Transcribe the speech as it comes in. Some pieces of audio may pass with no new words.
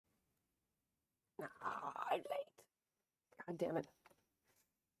Ah, I'm late. God damn it.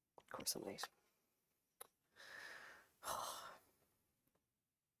 Of course I'm late.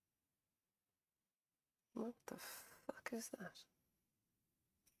 What the fuck is that?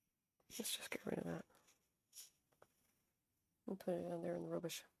 Let's just get rid of that. I'll put it down there in the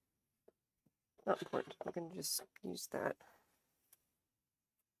rubbish. Not important. I'm going to just use that.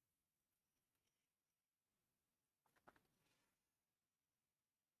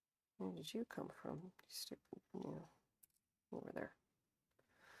 Where did you come from? You stupid. Yeah, over there.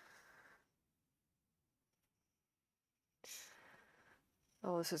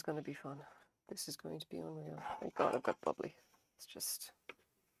 Oh, this is going to be fun. This is going to be unreal. Thank God I've got bubbly. It's just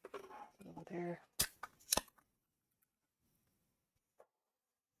over there.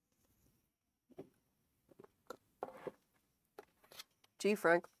 Gee,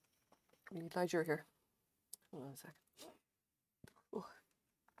 Frank. I'm really glad you're here. Hold on a sec. Oh.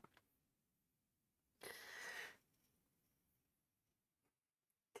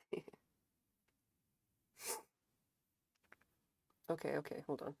 Okay,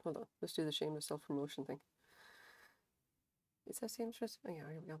 hold on. Let's do the shameless self-promotion thing. Is that shameless? Oh yeah,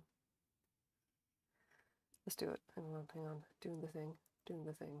 here we go. Let's do it. Hang on. Doing the thing.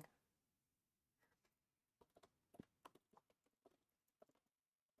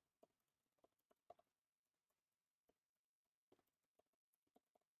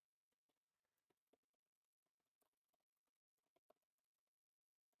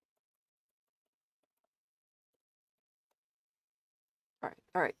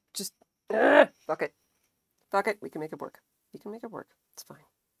 All right. Just fuck it. We can make it work. It's fine.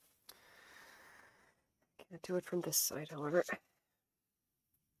 Can't do it from this side, however.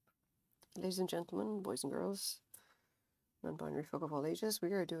 Ladies and gentlemen, boys and girls, non-binary folk of all ages,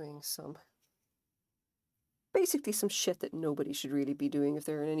 we are doing basically some shit that nobody should really be doing if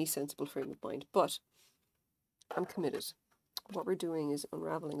they're in any sensible frame of mind. But I'm committed. What we're doing is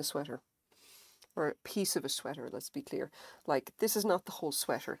unraveling a sweater. Or a piece of a sweater, let's be clear. Like, this is not the whole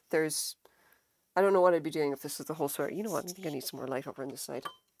sweater. I don't know what I'd be doing if this was the whole sweater. You know what? I think I need some more light over on this side.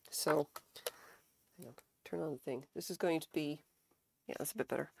 So, hang on, turn on the thing. This is going to be, yeah, that's a bit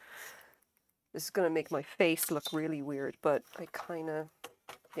better. This is going to make my face look really weird, but I kind of,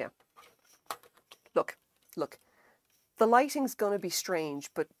 yeah. Look. The lighting's going to be strange,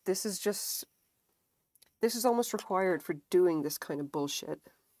 but this is almost required for doing this kind of bullshit.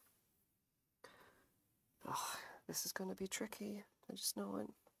 Oh, this is going to be tricky. I just know it.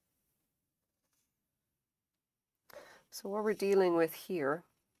 So what we're dealing with here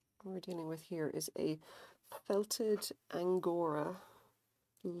is a felted angora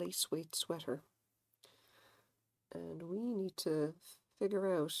lace weight sweater. And we need to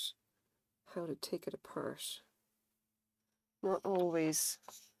figure out how to take it apart. Not always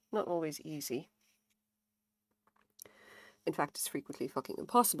easy. In fact, it's frequently fucking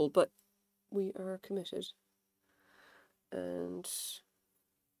impossible, but we are committed. And let's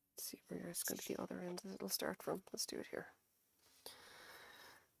see where it's going to be the other end it'll start from. Let's do it here.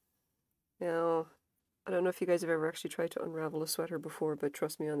 Now, I don't know if you guys have ever actually tried to unravel a sweater before, but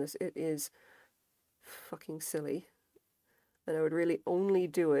trust me on this, it is fucking silly. And I would really only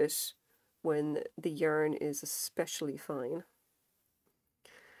do it when the yarn is especially fine.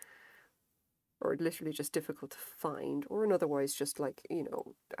 Or literally just difficult to find, or in otherwise just like, you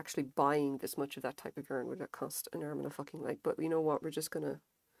know, actually buying this much of that type of yarn would cost an arm and a fucking leg. But you know what, we're just gonna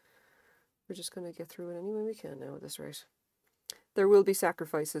get through it any way we can now at this rate. There will be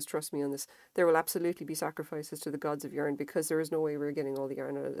sacrifices, trust me on this. There will absolutely be sacrifices to the gods of yarn, because there is no way we're getting all the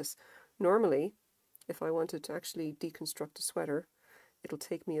yarn out of this. Normally, if I wanted to actually deconstruct a sweater, it'll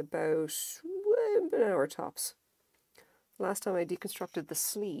take me about an hour tops. Last time I deconstructed the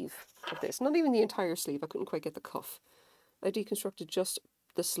sleeve of this, not even the entire sleeve, I couldn't quite get the cuff. I deconstructed just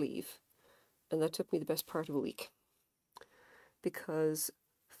the sleeve, and that took me the best part of a week. Because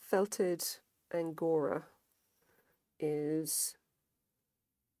felted angora is...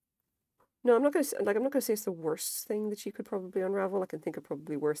 No, I'm not going to say it's the worst thing that you could probably unravel. I can think of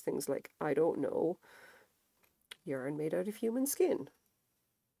probably worse things like, I don't know, yarn made out of human skin.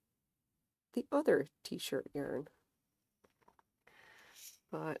 The other t-shirt yarn.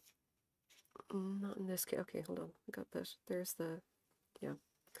 But not in this case. Okay, hold on. I got that. There's the, yeah.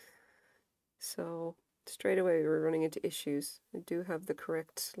 So straight away we're running into issues. I do have the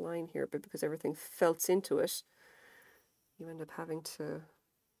correct line here, but because everything felts into it, you end up having to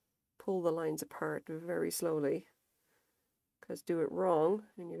pull the lines apart very slowly. Because do it wrong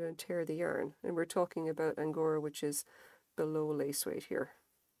and you're going to tear the yarn. And we're talking about angora, which is below lace weight here.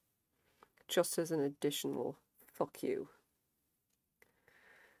 Just as an additional fuck you.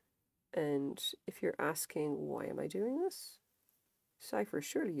 And if you're asking, why am I doing this? Cypher,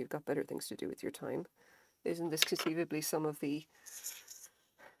 surely you've got better things to do with your time. Isn't this conceivably some of the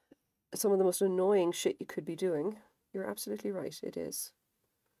most annoying shit you could be doing? You're absolutely right, it is.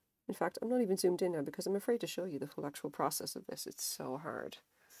 In fact, I'm not even zoomed in now because I'm afraid to show you the full actual process of this. It's so hard.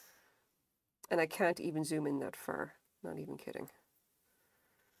 And I can't even zoom in that far. Not even kidding.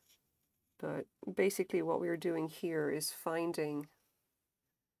 But basically what we're doing here is finding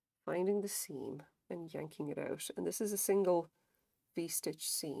the seam and yanking it out. And this is a single V-stitch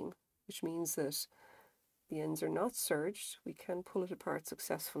seam, which means that the ends are not serged. We can pull it apart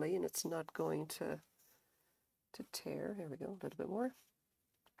successfully and it's not going to tear. There we go, a little bit more.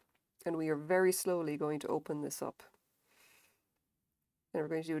 And we are very slowly going to open this up. And we're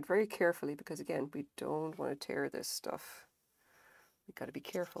going to do it very carefully because, again, we don't want to tear this stuff. We've got to be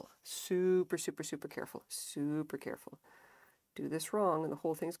careful. Super, super, super careful. Super careful. Do this wrong and the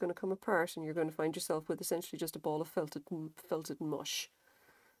whole thing's going to come apart and you're going to find yourself with essentially just a ball of felted mush.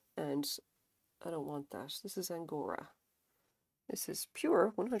 And I don't want that. This is angora. This is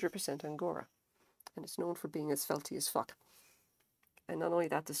pure 100% angora. And it's known for being as felty as fuck. And not only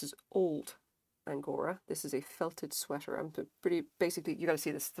that, this is old angora. This is a felted sweater. I'm pretty, basically, you got to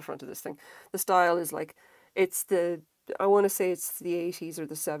see this, the front of this thing. The style is like, it's the, I want to say it's the 80s or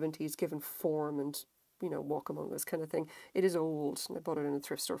the 70s, given form and, you know, walk among us kind of thing. It is old, and I bought it in a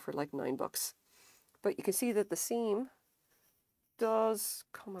thrift store for like $9. But you can see that the seam does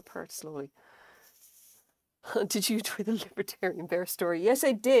come apart slowly. Did you enjoy the Libertarian Bear story? Yes,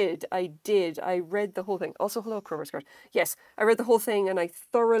 I did. I did. I read the whole thing. Also, hello, Cromer Skirt. Yes, I read the whole thing and I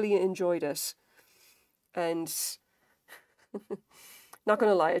thoroughly enjoyed it. And not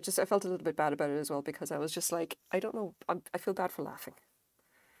going to lie, I felt a little bit bad about it as well because I was just like, I don't know, I feel bad for laughing.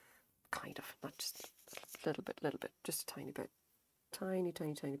 Kind of, not just a little bit, just a tiny bit. Tiny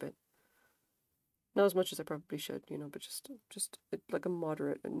bit. Not as much as I probably should, you know, but just like a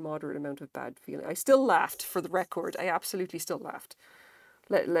moderate amount of bad feeling. I still laughed, for the record. I absolutely still laughed.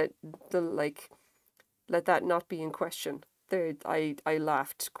 Let that not be in question. I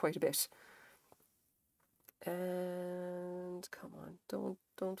laughed quite a bit. And come on,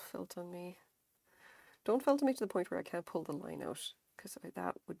 don't felt on me. Don't felt on me to the point where I can't pull the line out, because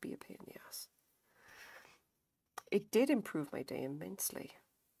that would be a pain in the ass. It did improve my day immensely.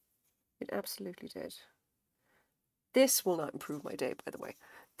 It absolutely did. This will not improve my day, by the way.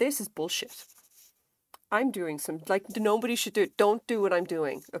 This is bullshit. I'm doing some, like, nobody should do it. Don't do what I'm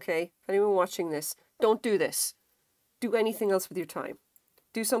doing, okay? Anyone watching this, don't do this. Do anything else with your time.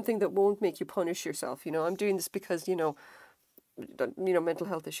 Do something that won't make you punish yourself. You know, I'm doing this because, you know, mental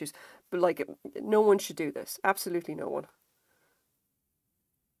health issues. But, like, no one should do this. Absolutely no one.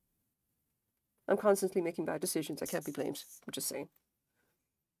 I'm constantly making bad decisions. I can't be blamed. I'm just saying.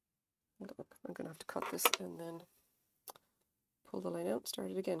 I'm going to have to cut this and then pull the line out, start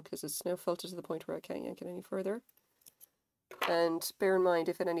it again, because it's now felted to the point where I can't yank it any further. And bear in mind,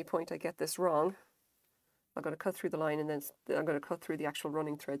 if at any point I get this wrong, I'm going to cut through the line and then I'm going to cut through the actual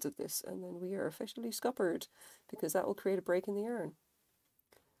running threads of this, and then we are officially scuppered, because that will create a break in the yarn.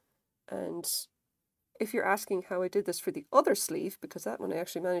 And if you're asking how I did this for the other sleeve, because that one I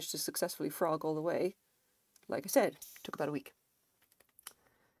actually managed to successfully frog all the way, like I said, it took about a week.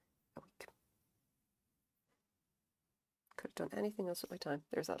 Could have done anything else with my time.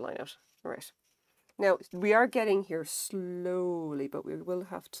 There's that line out. All right. Now, we are getting here slowly, but we will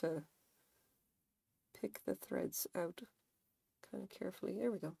have to pick the threads out kind of carefully.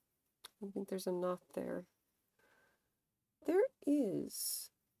 There we go. I think there's a knot there. There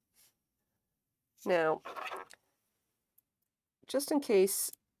is. Now, just in case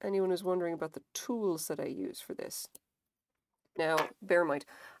anyone is wondering about the tools that I use for this. Now, bear in mind,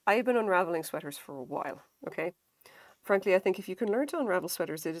 I have been unraveling sweaters for a while, okay? Frankly, I think if you can learn to unravel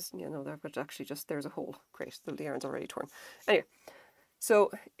sweaters, it is, you know, but actually just, there's a hole. Great, the yarn's already torn. Anyway,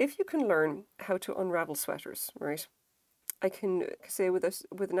 so if you can learn how to unravel sweaters, right, I can say with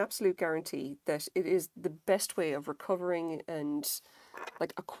an absolute guarantee that it is the best way of recovering and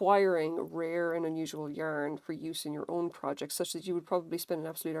like acquiring rare and unusual yarn for use in your own projects, such that you would probably spend an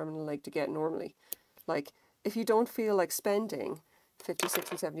absolute arm and a leg to get normally. Like, if you don't feel like spending $50,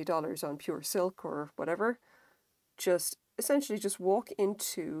 $60, $70 on pure silk or whatever, just essentially just walk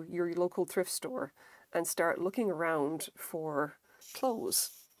into your local thrift store and start looking around for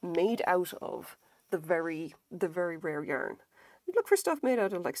clothes made out of the very rare yarn. You look for stuff made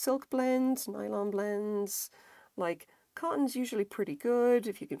out of like silk blends, nylon blends, like cotton's usually pretty good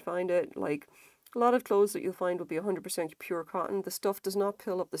if you can find it. Like a lot of clothes that you'll find will be 100% pure cotton. The stuff does not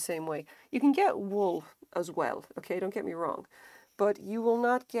pill up the same way. You can get wool as well, okay, don't get me wrong. but you will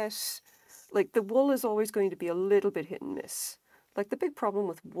not get, like, the wool is always going to be a little bit hit and miss. Like, the big problem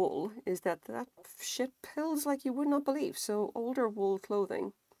with wool is that shit pills like you would not believe. So older wool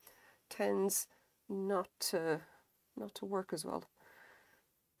clothing tends not to work as well.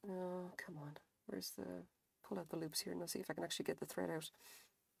 Oh, come on. Where's the... Pull out the loops here and I'll see if I can actually get the thread out.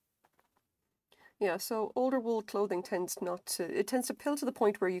 Yeah, so older wool clothing tends to pill to the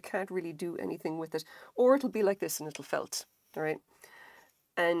point where you can't really do anything with it. Or it'll be like this and it'll felt, all right?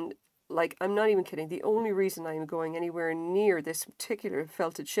 And, like, I'm not even kidding. The only reason I'm going anywhere near this particular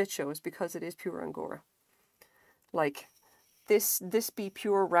felted shit show is because it is pure angora. Like, this be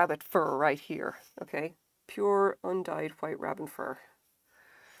pure rabbit fur right here, okay? Pure undyed white rabbit fur.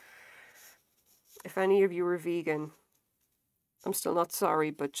 If any of you are vegan, I'm still not sorry,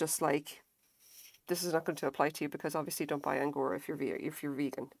 but just like, this is not going to apply to you because obviously don't buy angora if you're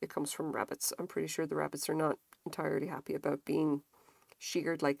vegan. It comes from rabbits. I'm pretty sure the rabbits are not entirely happy about being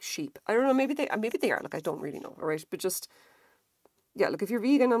sheared like sheep. I don't know, maybe they are, like, I don't really know, all right? But just, yeah, look, if you're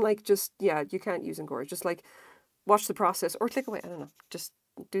vegan, I'm like, just, yeah, you can't use angora. Just, like, watch the process or click away. I don't know. Just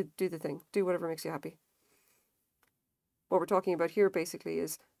do the thing. Do whatever makes you happy. What we're talking about here basically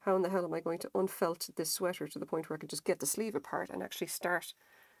is how in the hell am I going to unfelt this sweater to the point where I can just get the sleeve apart and actually start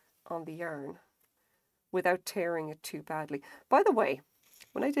on the yarn without tearing it too badly. By the way,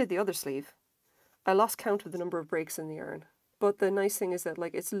 when I did the other sleeve, I lost count of the number of breaks in the yarn. But the nice thing is that,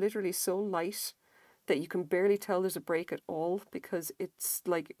 like, it's literally so light that you can barely tell there's a break at all because it's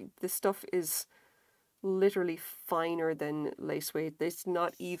like this stuff is literally finer than lace weight. It's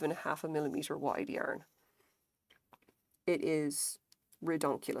not even 0.5 millimeter wide yarn. It is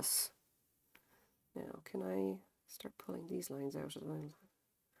redonkulous. Now, can I start pulling these lines out as well?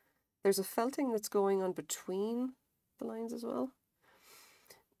 There's a felting that's going on between the lines as well.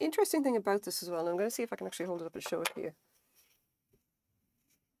 Interesting thing about this as well, and I'm going to see if I can actually hold it up and show it to you.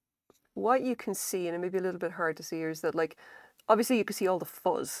 What you can see, and it may be a little bit hard to see here, is that, like, obviously you can see all the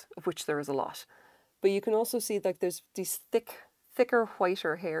fuzz, of which there is a lot. But you can also see, like, there's these thicker,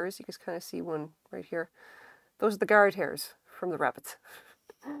 whiter hairs. You can kind of see one right here. Those are the guard hairs from the rabbits.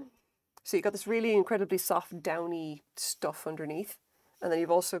 So you got this really incredibly soft, downy stuff underneath. And then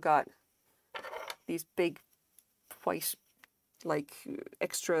you've also got these big white, like,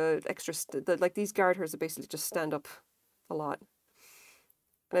 extra, like, these guard hairs that basically just stand up a lot.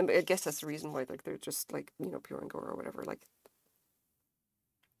 And I guess that's the reason why, like, they're just, like, you know, pure angora or whatever. Like,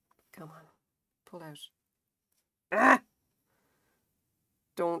 come on, pull out. Ah!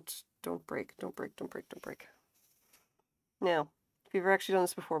 Don't break, don't break, don't break, don't break. Now, if you've ever actually done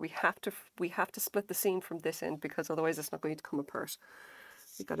this before, we have to split the seam from this end because otherwise it's not going to come apart.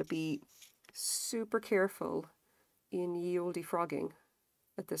 You've got to be super careful in ye olde frogging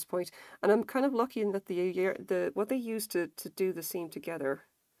at this point. And I'm kind of lucky in that what they use to do the seam together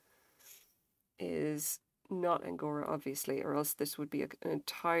is not angora, obviously, or else this would be an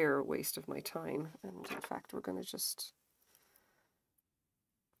entire waste of my time. And in fact, we're going to just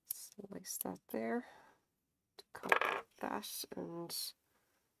slice that there to cut that and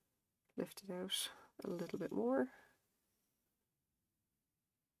lift it out a little bit more.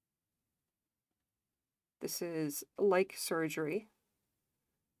 This is like surgery,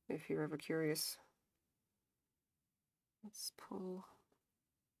 if you're ever curious. Let's pull.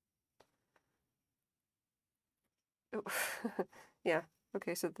 Oh, yeah.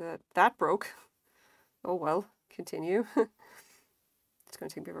 Okay, so that broke. Oh well, continue. It's going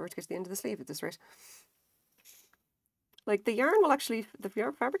to take me forever to get to the end of the sleeve at this rate. Like, the yarn will actually, the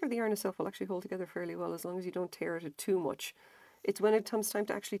fabric of the yarn itself will actually hold together fairly well as long as you don't tear it too much. It's when it comes time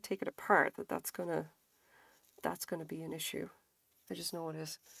to actually take it apart that's gonna be an issue. I just know it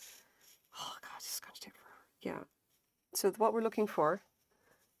is. Oh god, this is going to take forever. Yeah. So what we're looking for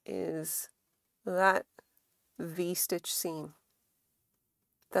is that V-stitch seam.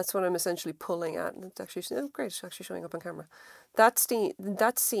 That's what I'm essentially pulling at. It's actually, oh great, it's actually showing up on camera. That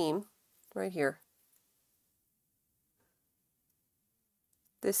seam right here.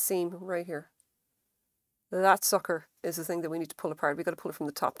 This seam right here. That sucker is the thing that we need to pull apart. We've got to pull it from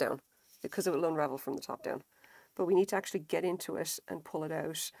the top down because it will unravel from the top down. But we need to actually get into it and pull it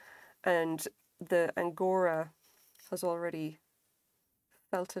out. And the angora has already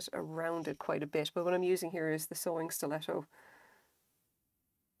felt it around it quite a bit. But what I'm using here is the sewing stiletto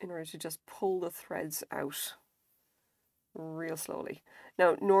in order to just pull the threads out real slowly.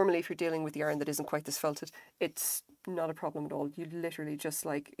 Now, normally if you're dealing with yarn that isn't quite this felted, it's not a problem at all. You literally just,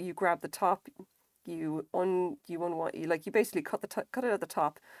 like, you grab the top, you basically cut it at the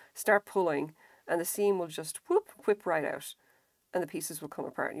top, start pulling, and the seam will just whip right out, and the pieces will come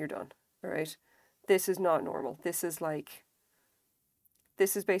apart and you're done. All right. This is not normal. This is like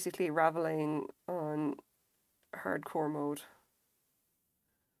this is basically raveling on hardcore mode.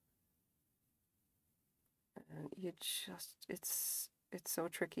 And you just, it's so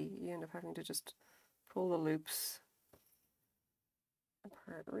tricky. You end up having to just pull the loops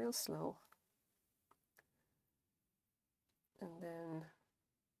apart real slow. And then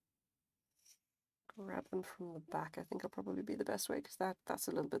grab them from the back. I think will probably be the best way, because that's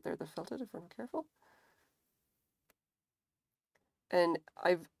a little bit there that felted if we're not careful. And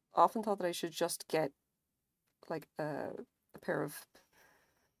I've often thought that I should just get like a pair of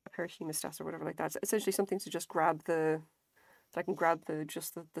hemostats or whatever like that. It's essentially something to just grab the, that I can grab the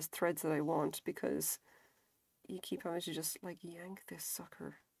threads that I want, because you keep having to just like yank this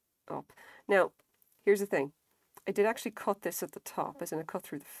sucker up. Now, here's the thing. I did actually cut this at the top, as in I cut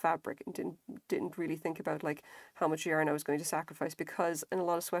through the fabric, and didn't really think about like how much yarn I was going to sacrifice, because in a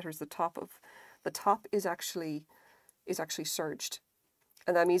lot of sweaters the top is actually serged.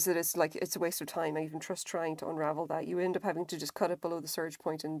 And that means that it's like, it's a waste of time even just trying to unravel that. You end up having to just cut it below the serge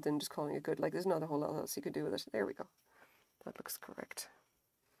point and then just calling it good. Like, there's not a whole lot else you could do with it. There we go. That looks correct.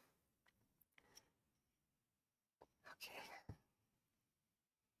 Okay.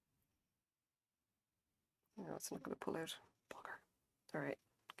 No, it's not going to pull out. Bugger. All right.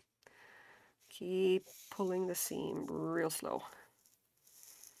 Keep pulling the seam real slow.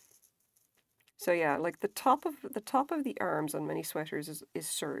 So yeah, like the top of the arms on many sweaters is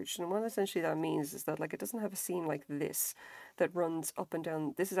serged, and what essentially that means is that like it doesn't have a seam like this that runs up and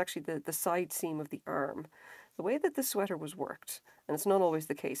down. This is actually the side seam of the arm. The way that the sweater was worked, and it's not always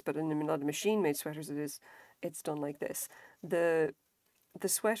the case, but in a lot of machine-made sweaters it's done like this. The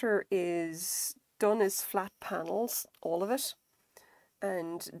sweater is done as flat panels, all of it,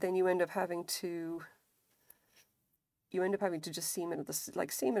 and then you end up having to just seam it,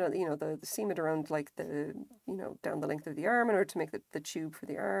 seam it, the seam it around like the, down the length of the arm in order to make the tube for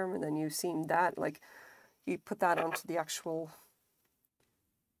the arm, and then you seam that, like you put that onto the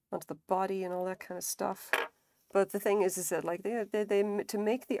body and all that kind of stuff. But the thing is that like they to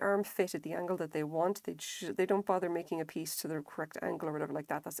make the arm fit at the angle that they want, they don't bother making a piece to the correct angle or whatever like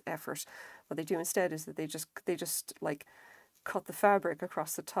that. That's effort. What they do instead is that they just like cut the fabric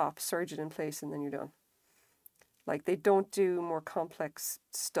across the top, serge it in place, and then you're done. Like, they don't do more complex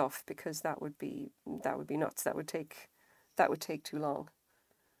stuff, because that would be nuts. That would take too long.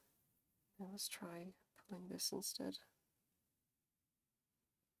 Now let's try pulling this instead.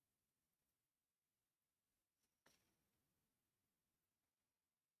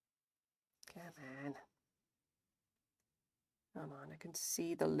 Come on, I can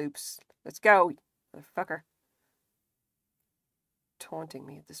see the loops. Let's go, motherfucker. Taunting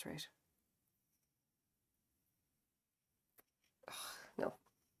me at this rate. Ugh, no.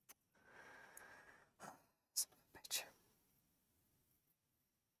 Son of a bitch.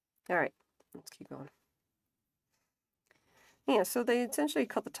 Alright, let's keep going. Yeah, so they essentially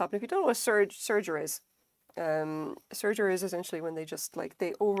cut the top. And if you don't know what serger is, serger is essentially when they just like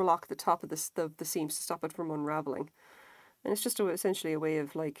they overlock the top of the seams to stop it from unraveling, and it's just essentially a way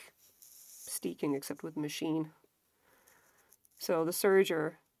of like steeking, except with a machine. So the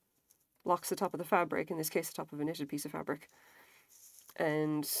serger locks the top of the fabric, in this case the top of a knitted piece of fabric,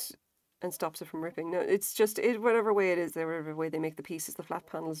 and stops it from ripping. No, it's just whatever way it is, whatever way they make the pieces, the flat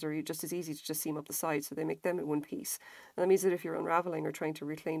panels are just as easy to just seam up the sides, so they make them in one piece. And that means that if you're unraveling or trying to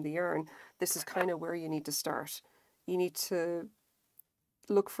reclaim the yarn, this is kind of where you need to start. You need to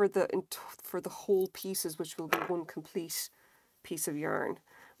look for the whole pieces, which will be one complete piece of yarn,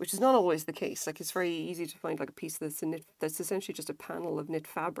 which is not always the case. Like, it's very easy to find like a piece that's essentially just a panel of knit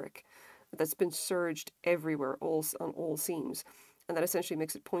fabric that's been serged everywhere, on all seams. And that essentially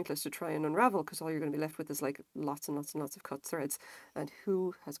makes it pointless to try and unravel, because all you're going to be left with is like lots and lots and lots of cut threads. And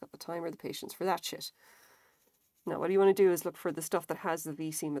who has got the time or the patience for that shit? Now, what you want to do is look for the stuff that has the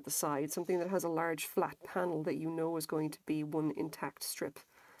V-seam at the side, something that has a large flat panel that you know is going to be one intact strip.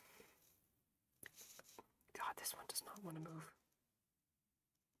 God, this one does not want to move.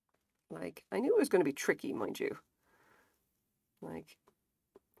 Like, I knew it was going to be tricky, mind you. Like,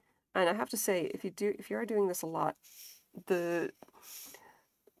 and I have to say, if you are doing this a lot, the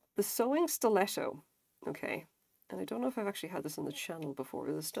sewing stiletto, okay, and I don't know if I've actually had this on the channel before,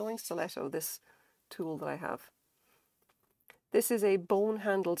 the sewing stiletto, this tool that I have, this is a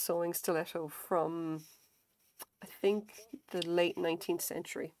bone-handled sewing stiletto from, I think, the late 19th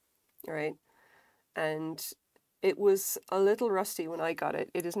century, all right, and it was a little rusty when I got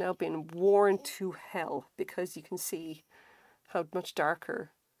it. It has now been worn to hell, because you can see how much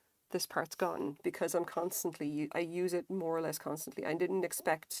darker this part's gotten, because I use it more or less constantly. I didn't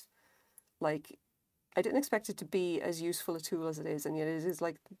expect like I didn't expect it to be as useful a tool as it is, and yet it is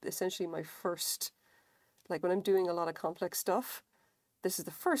like essentially my first, like when I'm doing a lot of complex stuff, this is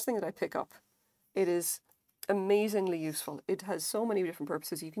the first thing that I pick up. It is amazingly useful. It has so many different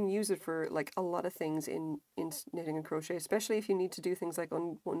purposes. You can use it for like a lot of things in knitting and crochet, especially if you need to do things like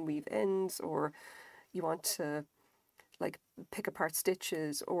unweave ends, or you want to like pick apart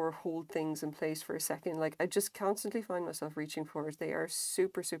stitches or hold things in place for a second. Like I just constantly find myself reaching for it. They are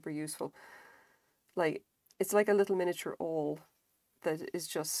super, super useful. Like it's like a little miniature awl that is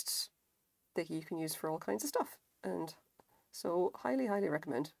just that you can use for all kinds of stuff. And so highly, highly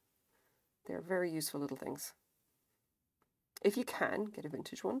recommend. They're very useful little things. If you can, get a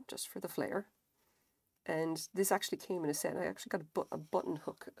vintage one just for the flair. And this actually came in a set. I actually got a button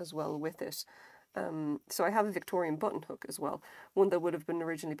hook as well with it. So I have a Victorian button hook as well, one that would have been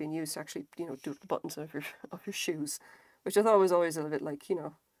originally been used to actually, you know, do the buttons of your shoes, which I thought was always a little bit like, you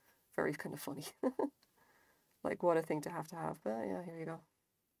know, very kind of funny. Like what a thing to have. But yeah, here you go.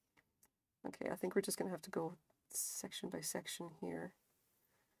 Okay, I think we're just gonna have to go section by section here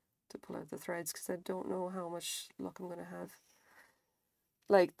to pull out the threads because I don't know how much luck I'm gonna have.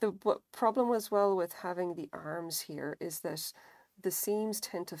 Like the problem as well with having the arms here is that the seams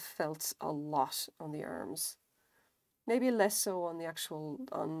tend to felt a lot on the arms. Maybe less so on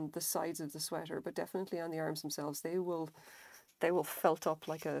the sides of the sweater, but definitely on the arms themselves. They will felt up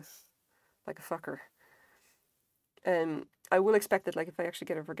like a fucker. I will expect that, like, if I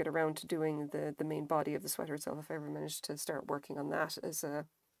actually ever get around to doing the main body of the sweater itself, if I ever manage to start working on that as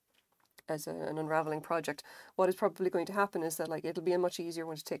an unraveling project, what is probably going to happen is that, like, it'll be a much easier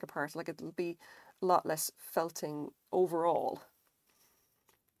one to take apart. Like, it'll be a lot less felting overall.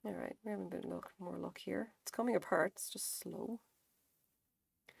 All right, we're having a bit more luck here. It's coming apart. It's just slow.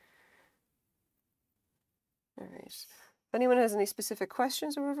 All right. If anyone has any specific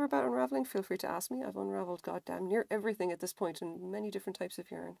questions or whatever about unraveling, feel free to ask me. I've unraveled goddamn near everything at this point in many different types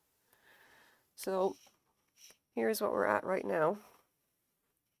of yarn. So here's what we're at right now.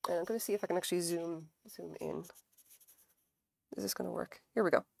 And I'm going to see if I can actually zoom in. Is this going to work? Here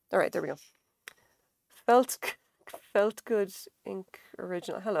we go. All right, there we go. Felt good ink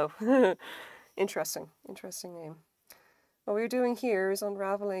original. Hello. Interesting name. What we're doing here is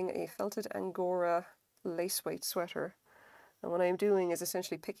unraveling a felted angora lace weight sweater. And what I'm doing is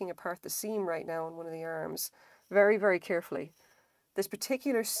essentially picking apart the seam right now on one of the arms very, very carefully. This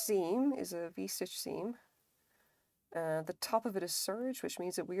particular seam is a V-stitch seam. The top of it is serge, which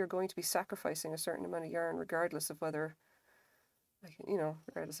means that we are going to be sacrificing a certain amount of yarn regardless of whether, you know,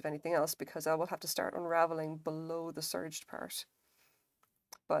 regardless of anything else, because I will have to start unraveling below the serged part.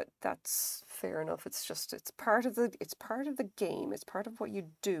 But that's fair enough. It's part of the game. It's part of what you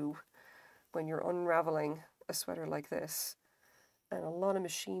do when you're unraveling a sweater like this. And a lot of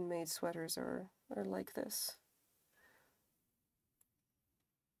machine-made sweaters are like this.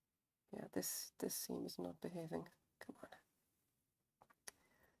 Yeah, this seam is not behaving. Come on.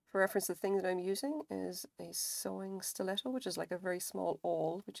 For reference, the thing that I'm using is a sewing stiletto, which is like a very small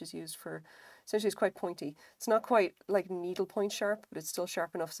awl, which is used for, essentially it's quite pointy. It's not quite like needlepoint sharp, but it's still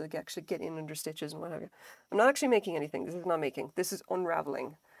sharp enough so to actually get in under stitches and what have you. I'm not actually making anything. This is not making. This is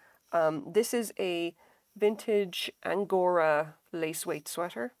unraveling. This is a vintage angora lace weight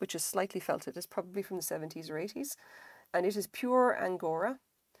sweater, which is slightly felted. It's probably from the 70s or 80s. And it is pure angora,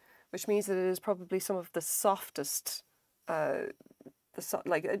 which means that it is probably some of the softest,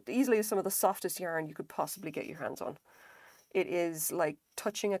 easily some of the softest yarn you could possibly get your hands on. It is like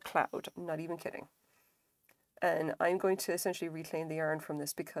touching a cloud, I'm not even kidding. And I'm going to essentially reclaim the yarn from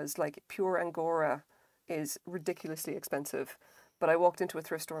this because, like, pure angora is ridiculously expensive. But I walked into a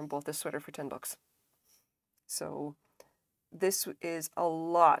thrift store and bought this sweater for $10. So this is a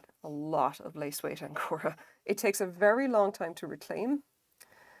lot of lace weight angora. It takes a very long time to reclaim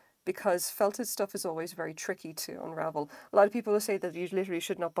because felted stuff is always very tricky to unravel. A lot of people will say that you literally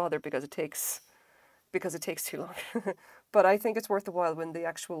should not bother because it takes too long. But I think it's worth the while when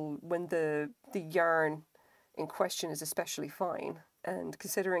the yarn in question is especially fine. And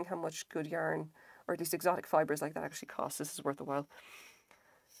considering how much good yarn, or at least exotic fibers like that, actually cost, this is worth a while.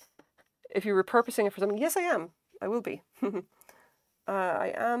 If you're repurposing it for something, yes, I am. I will be.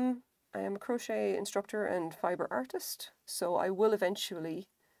 I am a crochet instructor and fiber artist, so I will eventually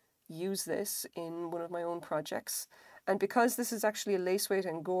use this in one of my own projects. And because this is actually a lace weight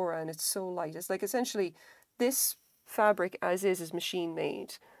angora and it's so light, it's like essentially this fabric as is machine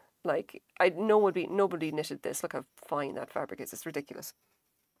made. Like, nobody knitted this. Look how fine that fabric is. It's ridiculous.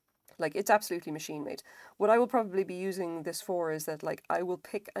 Like, it's absolutely machine made. What I will probably be using this for is that, like, I will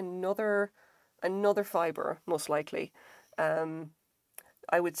pick another fiber, most likely.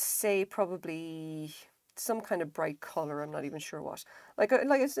 I would say probably some kind of bright color. I'm not even sure what. Like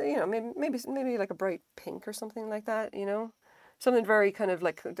it's, you know, maybe like a bright pink or something like that. You know, something very kind of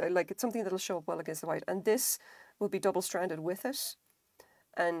like it's something that'll show up well against the white. And this will be double stranded with it.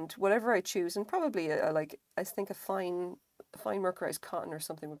 And whatever I choose, and probably I think a fine mercurized cotton or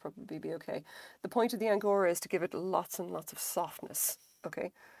something would probably be okay. The point of the angora is to give it lots and lots of softness.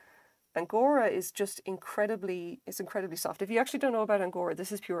 Okay. Angora is just incredibly soft. If you actually don't know about angora,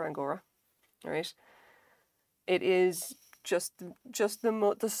 this is pure angora, all right? It is just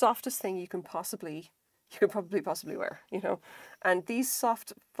the softest thing you can probably possibly wear, you know. And these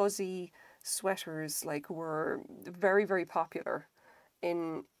soft fuzzy sweaters like were very, very popular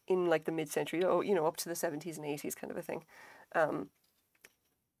in like the mid-century, you know, up to the 70s and 80s kind of a thing. I'm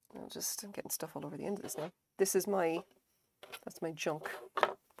getting stuff all over the end of this now. That's my junk,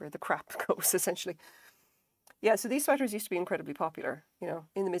 where the crap goes, essentially. Yeah, so these sweaters used to be incredibly popular, you know,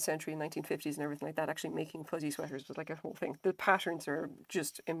 in the mid-century, 1950s and everything like that. Actually making fuzzy sweaters was like a whole thing. The patterns are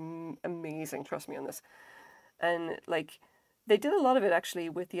just amazing, trust me on this. And like, they did a lot of it actually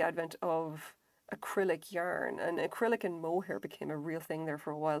with the advent of acrylic yarn, and acrylic and mohair became a real thing there for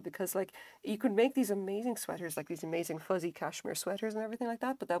a while, because like you could make these amazing sweaters, like these amazing fuzzy cashmere sweaters and everything like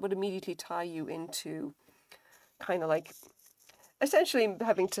that, but that would immediately tie you into kind of like essentially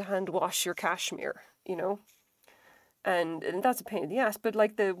having to hand wash your cashmere, you know, and that's a pain in the ass. But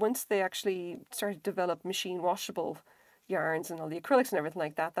like once they actually started to develop machine washable yarns and all the acrylics and everything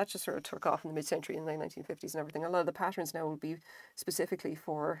like that, that just sort of took off in the mid-century in the 1950s and everything. A lot of the patterns now will be specifically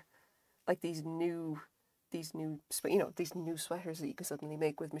for like these new sweaters that you can suddenly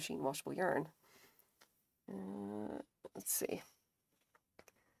make with machine washable yarn. Let's see.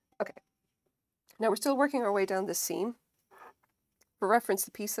 Okay, now we're still working our way down this seam. For reference,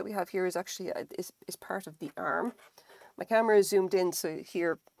 the piece that we have here is actually is part of the arm. My camera is zoomed in so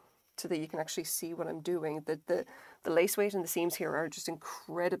that you can actually see what I'm doing. The lace weight and the seams here are just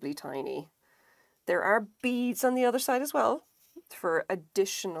incredibly tiny. There are beads on the other side as well for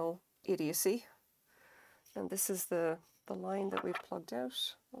additional idiocy. And this is the line that we've plugged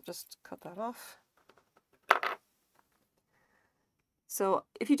out. I'll just cut that off. So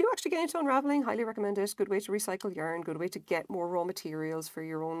if you do actually get into unraveling, highly recommend it. Good way to recycle yarn, good way to get more raw materials for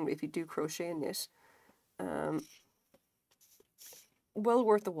your own, if you do crochet and knit. Well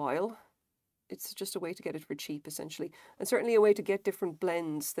worth the while. It's just a way to get it for cheap, essentially. And certainly a way to get different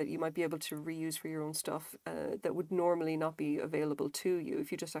blends that you might be able to reuse for your own stuff that would normally not be available to you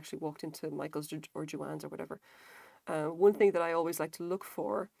if you just actually walked into Michael's or Joann's or whatever. One thing that I always like to look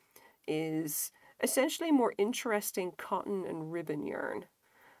for is essentially more interesting cotton and ribbon yarn.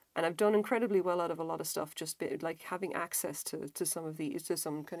 And I've done incredibly well out of a lot of stuff, just like having access to some of these, to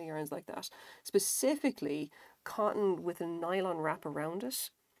some kind of yarns like that. Specifically, cotton with a nylon wrap around it.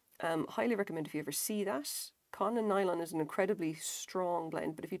 Highly recommend if you ever see that. Cotton and nylon is an incredibly strong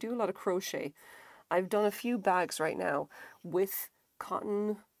blend, but if you do a lot of crochet, I've done a few bags right now with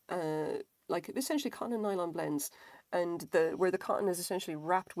cotton, like essentially cotton and nylon blends, and where the cotton is essentially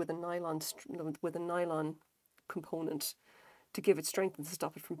wrapped with a nylon component to give it strength and to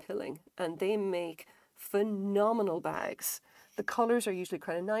stop it from pilling. And they make phenomenal bags. The colours are usually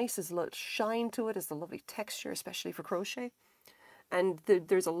kind of nice. There's a lot of shine to it. There's a lovely texture, especially for crochet. And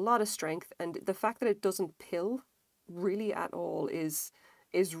there's a lot of strength. And the fact that it doesn't pill really at all is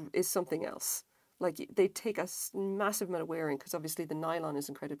something else. Like, they take a massive amount of wearing because obviously the nylon is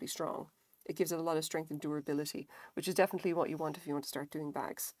incredibly strong. It gives it a lot of strength and durability, which is definitely what you want if you want to start doing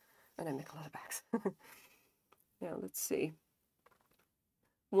bags. And I make a lot of bags. Now, let's see.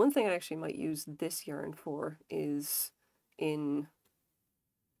 One thing I actually might use this yarn for is in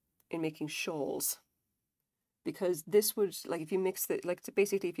making shawls, because this would, like, if you mix it, like,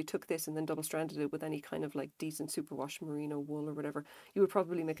 basically if you took this and then double stranded it with any kind of like decent superwash merino wool or whatever, you would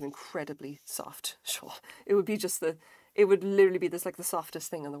probably make an incredibly soft shawl. It would be just it would literally be this, like, the softest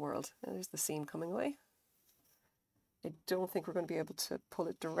thing in the world. And there's the seam coming away. I don't think we're going to be able to pull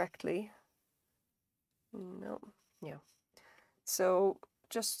it directly. No. Yeah. So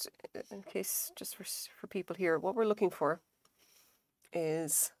just in case, just for people here, what we're looking for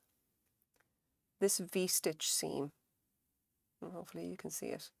is this V-stitch seam. And hopefully you can see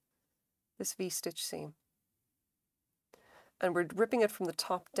it. This V-stitch seam. And we're ripping it from the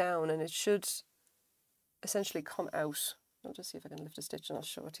top down, and it should essentially come out. I'll just see if I can lift a stitch and I'll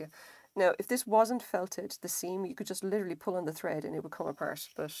show it to you. Now, if this wasn't felted, the seam, you could just literally pull on the thread and it would come apart,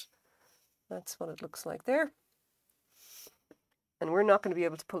 but that's what it looks like there. And we're not going to be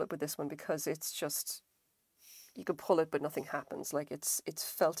able to pull it with this one because it's just, you could pull it but nothing happens. Like, it's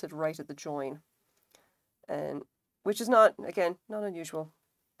felted right at the join, and which is not, again, not unusual.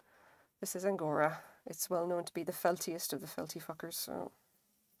 This is angora. It's well known to be the feltiest of the felty fuckers, so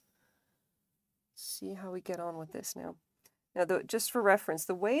see how we get on with this now. Now, just for reference,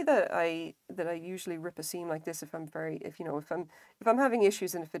 the way that I usually rip a seam like this, if I'm having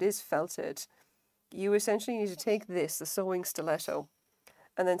issues and if it is felted, you essentially need to take this, the sewing stiletto,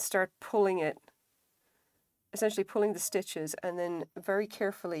 and then start pulling it, essentially pulling the stitches, and then very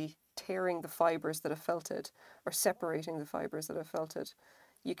carefully tearing the fibers that have felted, or separating the fibers that have felted.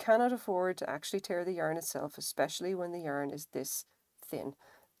 You cannot afford to actually tear the yarn itself, especially when the yarn is this thin.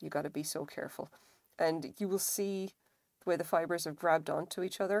 You got to be so careful. And you will see the way the fibers have grabbed onto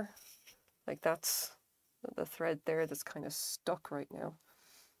each other. Like that's the thread there that's kind of stuck right now.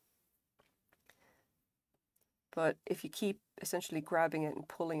 But if you keep essentially grabbing it and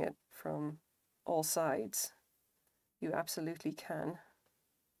pulling it from all sides, you absolutely can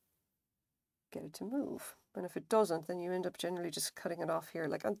get it to move. And if it doesn't, then you end up generally just cutting it off here.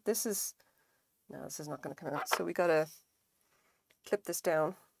 Like, this is not going to come out. So we got to clip this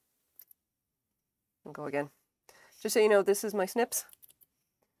down and go again. Just so you know, this is my snips.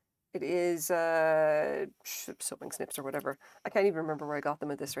 It is sewing snips or whatever. I can't even remember where I got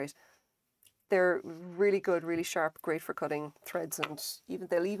them at this rate. They're really good, really sharp, great for cutting threads, and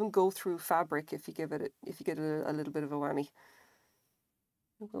they'll even go through fabric if you get a little bit of a whammy.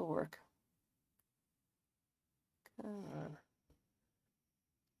 It will work. Come on.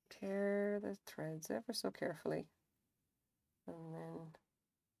 Tear the threads ever so carefully. And then,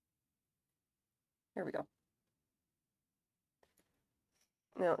 here we go.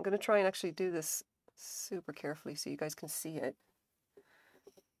 Now, I'm going to try and actually do this super carefully so you guys can see it.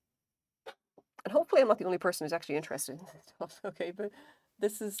 And hopefully I'm not the only person who's actually interested in this stuff, okay? But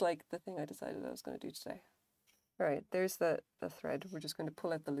this is like the thing I decided I was going to do today. All right, there's the thread. We're just going to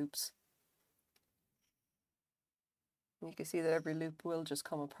pull out the loops. And you can see that every loop will just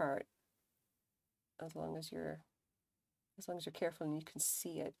come apart as long as you're careful and you can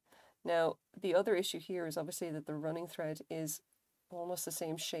see it. Now, the other issue here is obviously that the running thread is almost the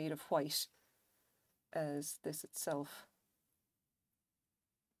same shade of white as this itself.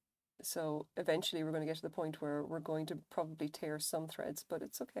 So eventually we're going to get to the point where we're going to probably tear some threads, but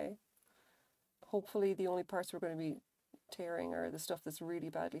it's okay. Hopefully the only parts we're going to be tearing are the stuff that's really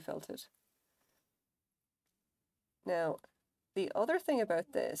badly felted. Now, the other thing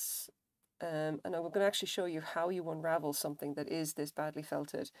about this, and I'm going to actually show you how you unravel something that is this badly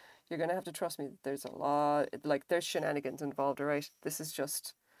felted. You're going to have to trust me that there's a lot, like there's shenanigans involved, all right? This is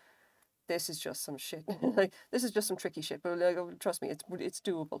just some shit. Like, this is just some tricky shit, but like, trust me, it's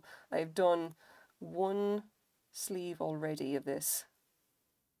doable. I've done one sleeve already of this.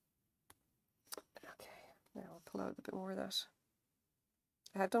 Okay, now I'll pull out a bit more of that.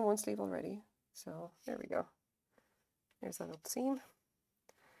 I have done one sleeve already, so there we go. There's that old seam.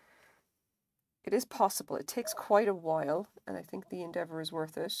 It is possible. It takes quite a while, and I think the endeavour is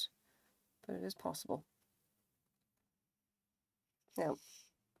worth it, but it is possible. Now,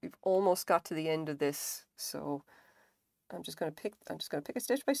 we've almost got to the end of this, so I'm just going to pick a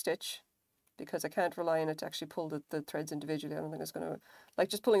stitch by stitch, because I can't rely on it to actually pull the threads individually. I don't think it's going to, like,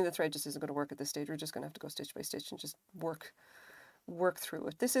 just pulling the thread just isn't going to work at this stage. We're just going to have to go stitch by stitch and just work through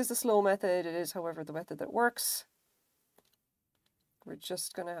it. This is the slow method. It is, however, the method that works. We're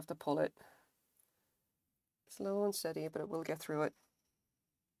just going to have to pull it slow and steady, but it will get through it.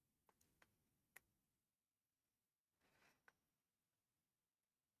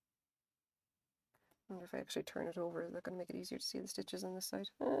 I wonder if I actually turn it over, is that going to make it easier to see the stitches on this side?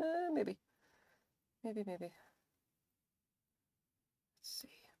 Maybe. Maybe. Let's see.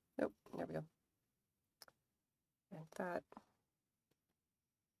 Nope, there we go. And that.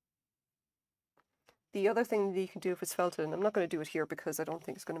 The other thing that you can do if it's felted, and I'm not going to do it here because I don't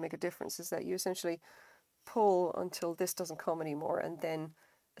think it's going to make a difference, is that you essentially pull until this doesn't come anymore, and then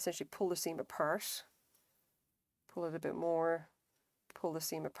essentially pull the seam apart. Pull it a bit more, pull the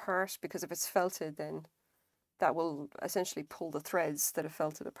seam apart, because if it's felted, then that will essentially pull the threads that have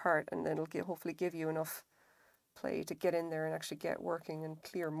felted apart, and then it'll hopefully give you enough play to get in there and actually get working and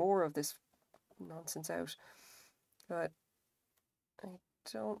clear more of this nonsense out. But I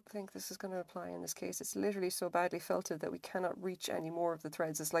don't think this is going to apply in this case. It's literally so badly felted that we cannot reach any more of the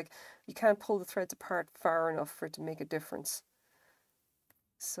threads. It's like you can't pull the threads apart far enough for it to make a difference.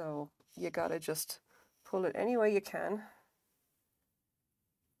 So you gotta just pull it any way you can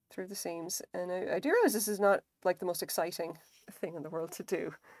through the seams. And I do realize this is not like the most exciting thing in the world to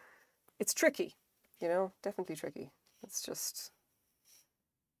do. It's tricky, you know, definitely tricky. It's just,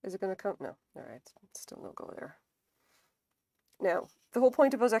 is it going to come? No. All right, still no go there. Now, the whole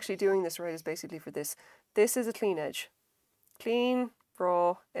point of us actually doing this, right, is basically for this. This is a clean edge. Clean,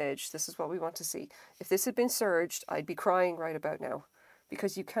 raw edge. This is what we want to see. If this had been serged, I'd be crying right about now,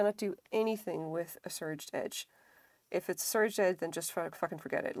 because you cannot do anything with a serged edge. If it's serged edge, then just fucking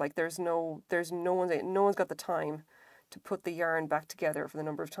forget it. Like no one's got the time to put the yarn back together for the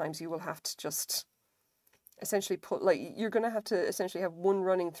number of times you will have to just essentially put, like, you're going to have to essentially have one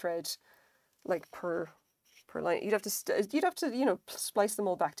running thread, like, per line. You'd have to, you know, splice them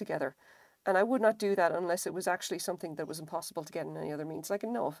all back together. And I would not do that unless it was actually something that was impossible to get in any other means. Like,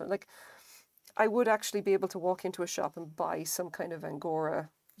 no, like, I would actually be able to walk into a shop and buy some kind of angora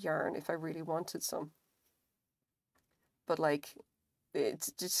yarn if I really wanted some. But, like, it's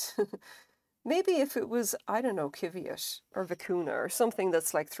just... maybe if it was, I don't know, Kiviot or Vicuna or something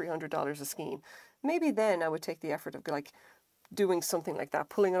that's like $300 a skein, maybe then I would take the effort of, like, doing something like that,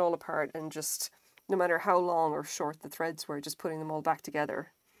 pulling it all apart and just, no matter how long or short the threads were, just putting them all back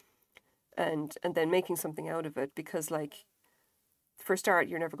together and then making something out of it. Because, like, for a start,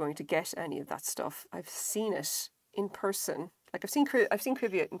 you're never going to get any of that stuff. I've seen it in person. Like, I've seen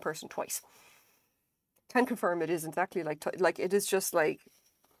Kiviot in person twice. Can confirm it is exactly like it is just like,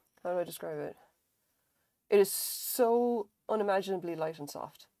 how do I describe it? It is so unimaginably light and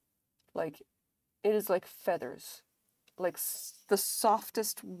soft. Like, it is like feathers. Like the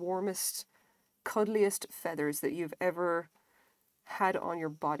softest, warmest, cuddliest feathers that you've ever had on your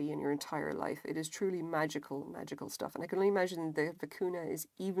body in your entire life. It is truly magical, magical stuff. And I can only imagine the Vicuna is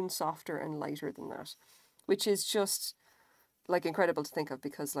even softer and lighter than that, which is just, like, incredible to think of,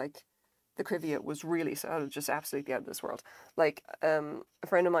 because, like, the Kiviot was really just absolutely out of this world. Like, a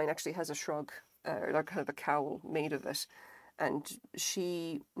friend of mine actually has a shrug, like kind of a cowl made of it, and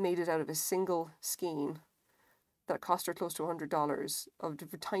she made it out of a single skein that cost her close to $100 of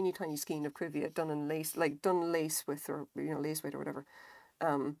a tiny, tiny skein of Kiviot done in lace, like done lace with, or, you know, lace weight or whatever.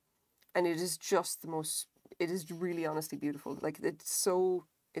 And it is just the most, it is really honestly beautiful. Like, it's so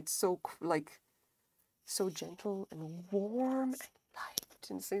like, so gentle and warm and light.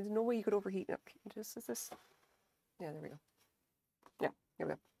 And so there's no way you could overheat it. Just is this? Yeah, there we go. Yeah, here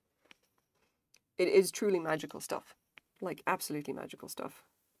we go. It is truly magical stuff. Like, absolutely magical stuff.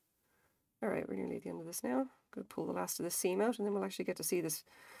 All right, we're nearly at the end of this now. I'm going to pull the last of the seam out, and then we'll actually get to see this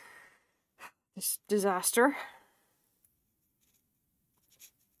disaster.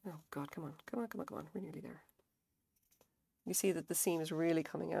 Oh God, come on. We're nearly there. You see that the seam is really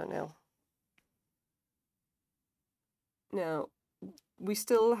coming out now. Now, we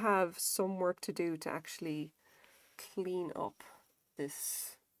still have some work to do to actually clean up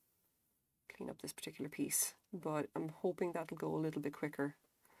this particular piece, but I'm hoping that'll go a little bit quicker,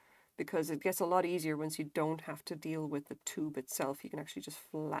 because it gets a lot easier once you don't have to deal with the tube itself. You can actually just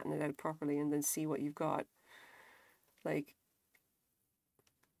flatten it out properly and then see what you've got. Like,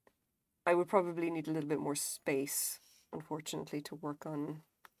 I would probably need a little bit more space, unfortunately, to work on.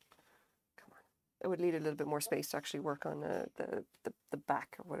 Come on. I would need a little bit more space to actually work on the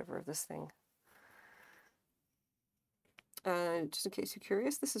back or whatever of this thing. Just in case you're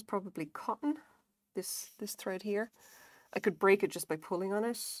curious, this is probably cotton, this thread here. I could break it just by pulling on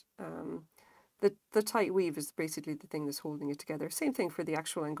it. The tight weave is basically the thing that's holding it together. Same thing for the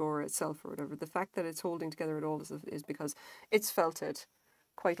actual angora itself or whatever. The fact that it's holding together at all is because it's felted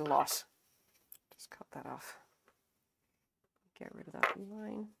quite a lot. Just cut that off. Get rid of that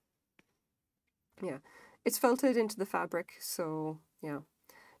line. Yeah, it's felted into the fabric, so yeah.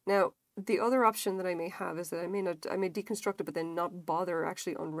 Now, the other option that I may have is that I may deconstruct it, but then not bother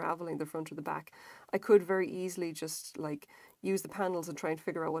actually unraveling the front or the back. I could very easily just, like, use the panels and try and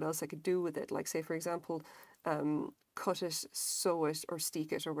figure out what else I could do with it. Like, say, for example, cut it, sew it, or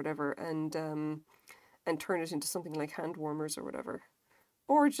steek it or whatever, and turn it into something like hand warmers or whatever.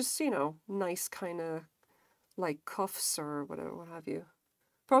 Or just, you know, nice kind of, like, cuffs or whatever, what have you.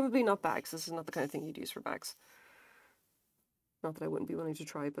 Probably not bags. This is not the kind of thing you'd use for bags. Not that I wouldn't be willing to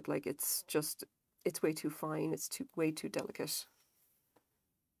try, but, like, it's way too fine. It's way too delicate.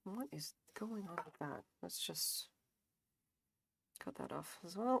 What is going on with that? Let's just cut that off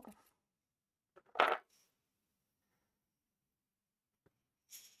as well. I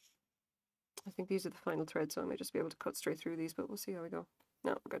think these are the final threads, so I may just be able to cut straight through these, but we'll see how we go.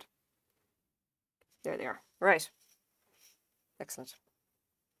 No, we're good. There they are. Right. Excellent.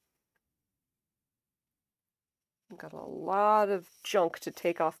 I've got a lot of junk to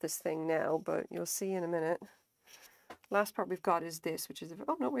take off this thing now, but you'll see in a minute. Last part we've got is this, which is...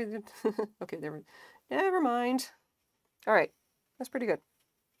 Oh, no, wait. Okay, never mind. All right. That's pretty good.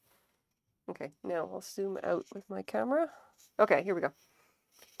 Okay, now I'll zoom out with my camera. Okay, here we go.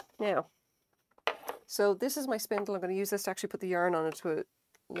 Now, so this is my spindle. I'm going to use this to actually put the yarn on it to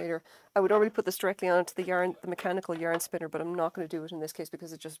later. I would already put this directly onto the mechanical yarn spinner, but I'm not going to do it in this case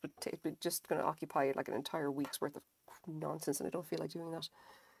because it just would just going to occupy like an entire week's worth of nonsense, and I don't feel like doing that.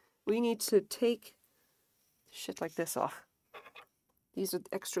 We need to take shit like this off. These are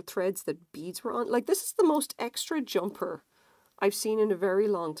the extra threads that beads were on. Like, this is the most extra jumper I've seen in a very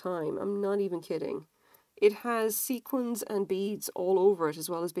long time. I'm not even kidding. It has sequins and beads all over it, as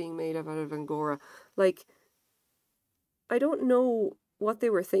well as being made out of angora. Like, I don't know what they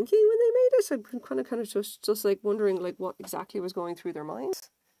were thinking when they made it. I'm kind of just like wondering like what exactly was going through their minds.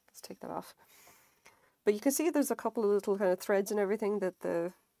 Let's take that off. But you can see there's a couple of little kind of threads and everything that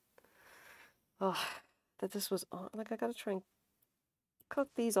that this was on. Like, I gotta try and cut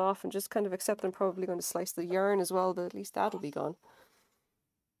these off and just kind of accept I'm probably going to slice the yarn as well, but at least that'll be gone.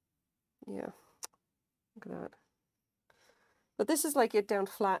 Yeah, look at that. But this is like it down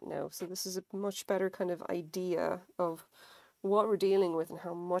flat now, so this is a much better kind of idea of what we're dealing with and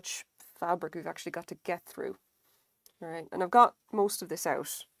how much fabric we've actually got to get through. All right, and I've got most of this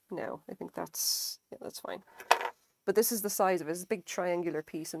out now. I think that's fine. But this is the size of it. It's a big triangular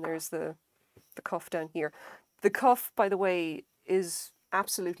piece, and there's the cuff down here. The cuff, by the way, is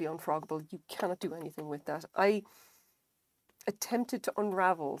absolutely unfroggable. You cannot do anything with that. I attempted to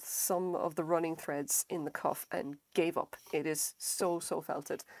unravel some of the running threads in the cuff and gave up. It is so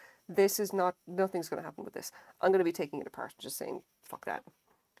felted. This is not, nothing's going to happen with this. I'm going to be taking it apart and just saying, fuck that.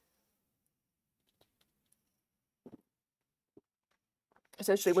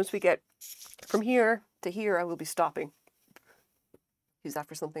 Essentially, once we get from here to here, I will be stopping. Use that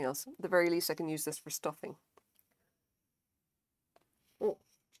for something else. At the very least, I can use this for stuffing.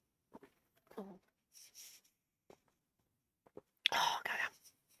 Oh, God.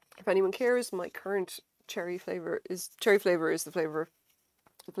 If anyone cares, my current cherry flavor is the flavor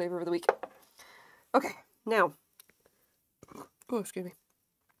of the week. Okay, now, oh, excuse me.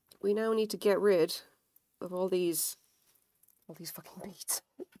 We now need to get rid of all these fucking beads.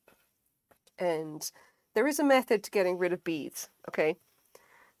 And there is a method to getting rid of beads, okay?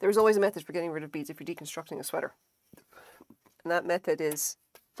 There's always a method for getting rid of beads if you're deconstructing a sweater. And that method is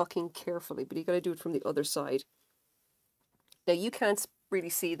fucking carefully, but you got to do it from the other side. Now, you can't really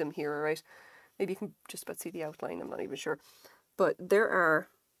see them here, right? Maybe you can just about see the outline, I'm not even sure. But there are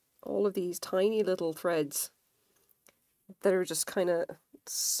all of these tiny little threads that are just kind of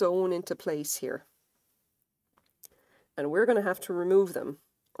sewn into place here. And we're going to have to remove them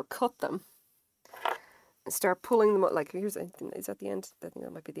or cut them and start pulling them up. Like, here's, is that the end? I think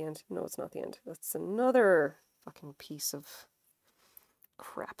that might be the end. No, it's not the end. That's another fucking piece of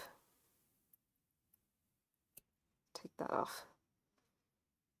crap. Take that off.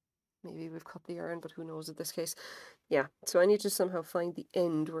 Maybe we've cut the yarn, but who knows in this case. Yeah, so I need to somehow find the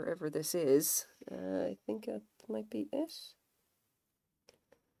end wherever this is. I think that might be it.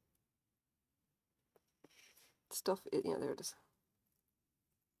 Stuff, yeah, there it is.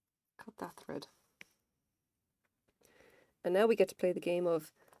 Cut that thread. And now we get to play the game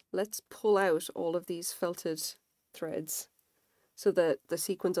of, let's pull out all of these felted threads so that the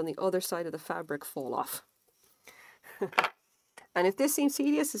sequins on the other side of the fabric fall off. And if this seems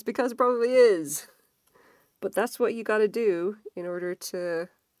tedious, it's because it probably is. But that's what you got to do in order to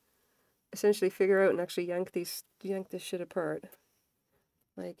essentially figure out and actually yank this shit apart.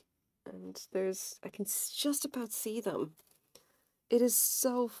 Like, and I can just about see them. It is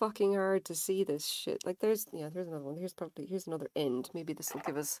so fucking hard to see this shit. Like, there's another one. Here's another end. Maybe this will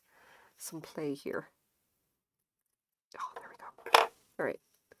give us some play here. Oh, there we go. All right.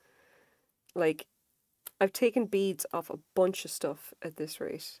 Like, I've taken beads off a bunch of stuff at this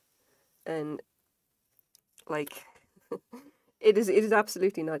rate, and like, it is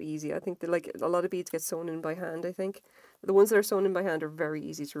absolutely not easy. I think that, like, a lot of beads get sewn in by hand. I think the ones that are sewn in by hand are very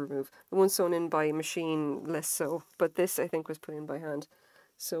easy to remove. The ones sewn in by machine, less so. But this, I think, was put in by hand.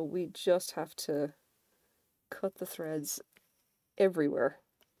 So we just have to cut the threads everywhere.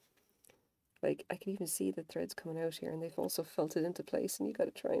 Like, I can even see the threads coming out here, and they've also felted into place, and you got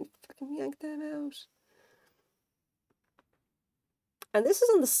to try and fucking yank them out. And this is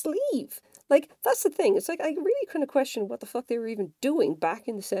on the sleeve. Like, that's the thing. It's like, I really kind of question what the fuck they were even doing back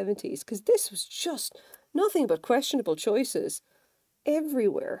in the 70s, because this was just nothing but questionable choices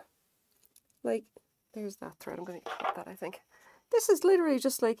everywhere. Like, there's that thread. I'm going to cut that, I think. This is literally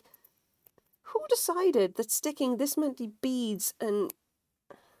just like, who decided that sticking this many beads and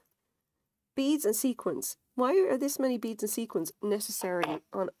sequins? Why are this many beads and sequins necessary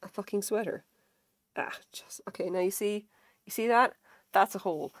on a fucking sweater? Okay, now you see that? That's a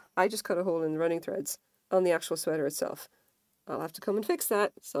hole. I just cut a hole in the running threads on the actual sweater itself. I'll have to come and fix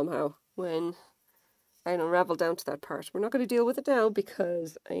that somehow when and unravel down to that part. We're not going to deal with it now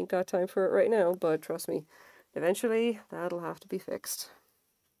because I ain't got time for it right now, but trust me, eventually that'll have to be fixed.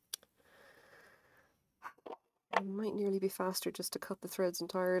 It might nearly be faster just to cut the threads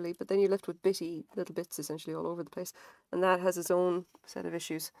entirely, but then you're left with bitty little bits essentially all over the place, and that has its own set of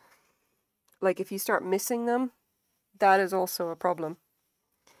issues. Like if you start missing them, that is also a problem.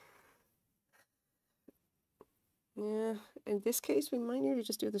 Yeah, in this case, we might nearly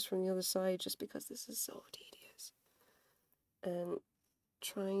just do this from the other side just because this is so tedious. And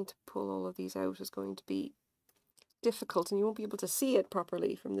trying to pull all of these out is going to be difficult, and you won't be able to see it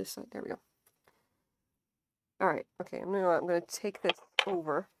properly from this side. There we go. Alright, okay, I'm going to take this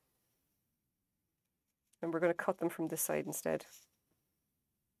over, and we're going to cut them from this side instead.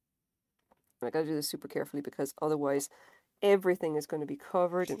 I gotta do this super carefully because otherwise everything is going to be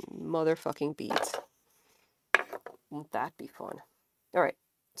covered in motherfucking beads. Won't that be fun? Alright,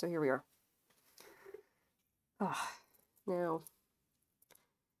 so here we are. Now,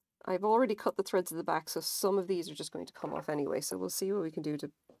 I've already cut the threads at the back, so some of these are just going to come off anyway, so we'll see what we can do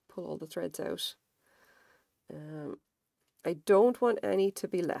to pull all the threads out. I don't want any to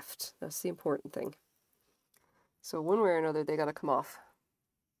be left. That's the important thing. So one way or another, they gotta come off.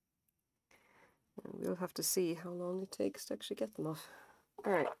 And we'll have to see how long it takes to actually get them off.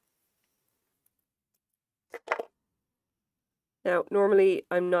 Alright. Now, normally,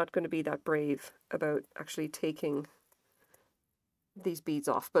 I'm not going to be that brave about actually taking these beads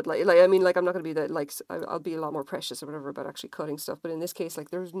off, but I'm not going to be that, like, I'll be a lot more precious or whatever about actually cutting stuff, but in this case, like,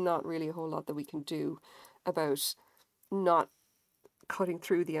 there's not really a whole lot that we can do about not cutting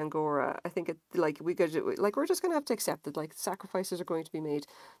through the angora. I think we're just going to have to accept that, like, sacrifices are going to be made.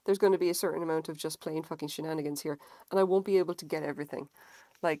 There's going to be a certain amount of just plain fucking shenanigans here, and I won't be able to get everything.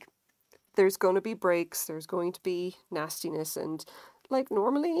 Like, there's going to be breaks, there's going to be nastiness, and, like,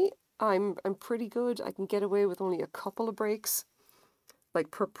 normally I'm pretty good. I can get away with only a couple of breaks, like,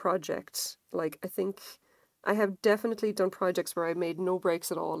 per project. Like, I think I have definitely done projects where I made no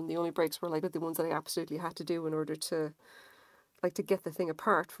breaks at all, and the only breaks were, like, the ones that I absolutely had to do in order to, like, to get the thing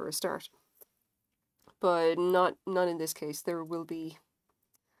apart for a start. But not in this case. There will be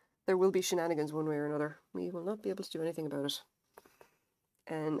shenanigans one way or another. We will not be able to do anything about it.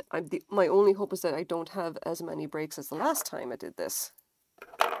 And my only hope is that I don't have as many breaks as the last time I did this.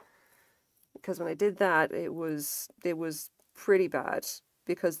 Because when I did that, it was pretty bad.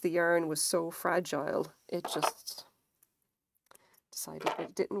 Because the yarn was so fragile, it just decided that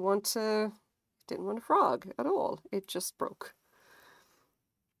it didn't want to frog at all. It just broke.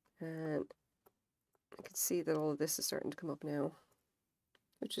 And I can see that all of this is starting to come up now,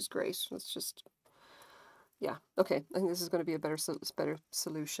 which is great. Let's just... Yeah, okay, I think this is going to be a better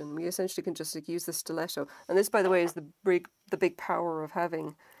solution. We essentially can just, like, use the stiletto. And this, by the way, is the big power of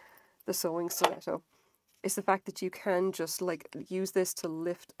having the sewing stiletto. It's the fact that you can just, like, use this to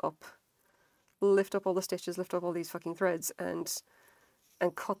lift up all the stitches, lift up all these fucking threads, and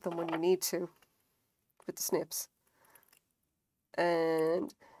cut them when you need to with the snips.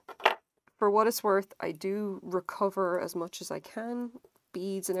 And for what it's worth, I do recover as much as I can.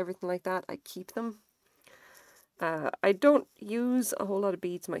 Beads and everything like that, I keep them. I don't use a whole lot of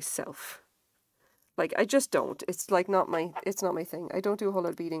beads myself. Like, I just don't. It's, like, not my thing. I don't do a whole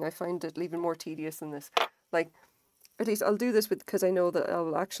lot of beading. I find it even more tedious than this. Like, at least I'll do this because I know that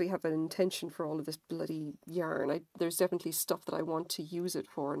I'll actually have an intention for all of this bloody yarn. There's definitely stuff that I want to use it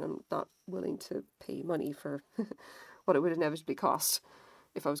for, and I'm not willing to pay money for what it would inevitably cost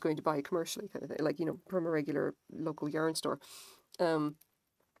if I was going to buy it commercially, kind of thing. Like, you know, from a regular local yarn store.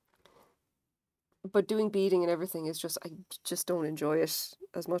 But doing beading and everything is just, I just don't enjoy it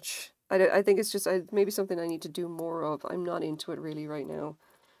as much. I think it's just maybe something I need to do more of. I'm not into it really right now.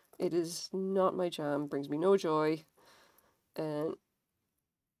 It is not my jam, brings me no joy. And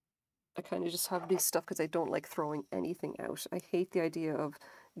I kind of just have this stuff because I don't like throwing anything out. I hate the idea of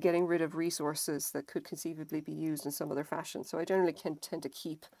getting rid of resources that could conceivably be used in some other fashion. So I generally tend to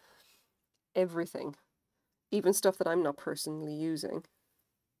keep everything, even stuff that I'm not personally using.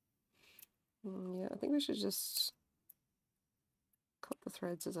 Yeah, I think we should just cut the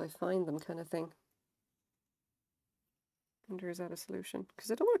threads as I find them, kind of thing. I wonder, is that a solution?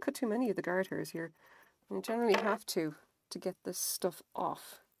 Because I don't want to cut too many of the garters here. And I generally have to get this stuff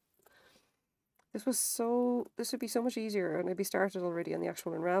off. This would be so much easier, and I'd be started already on the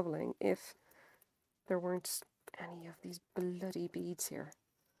actual unraveling if there weren't any of these bloody beads here.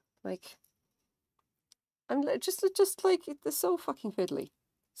 Like, I'm just like, it's so fucking fiddly.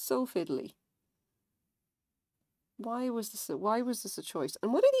 So fiddly. Why was this a choice?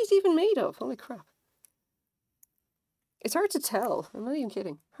 And what are these even made of? Holy crap. It's hard to tell. I'm not even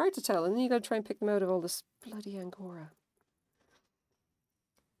kidding. Hard to tell. And then you got to try and pick them out of all this bloody angora.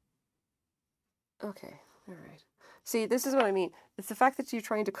 Okay, all right. See, this is what I mean. It's the fact that you're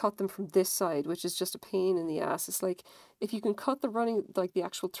trying to cut them from this side, which is just a pain in the ass. It's like, if you can cut the running, like the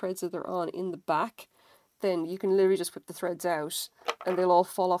actual threads that they're on in the back, then you can literally just whip the threads out and they'll all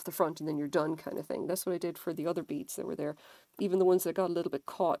fall off the front and then you're done kind of thing. That's what I did for the other beads that were there. Even the ones that got a little bit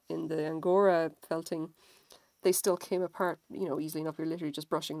caught in the angora felting, they still came apart, you know, easily enough. You're literally just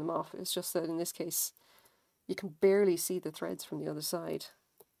brushing them off. It's just that in this case, you can barely see the threads from the other side.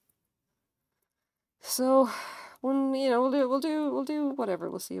 So, when, you know, we'll do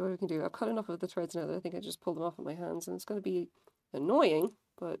whatever. We'll see what we can do. I've cut enough of the threads now that I think I just pulled them off with my hands, and it's going to be annoying,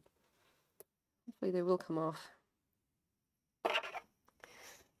 but hopefully they will come off.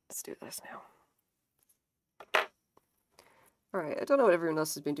 Let's do this now. Alright, I don't know what everyone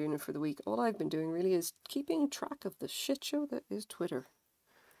else has been doing for the week. All I've been doing really is keeping track of the shit show that is Twitter.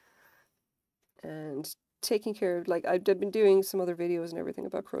 And taking care of, like, I've been doing some other videos and everything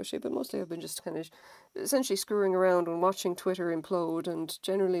about crochet, but mostly I've been just kind of essentially screwing around and watching Twitter implode and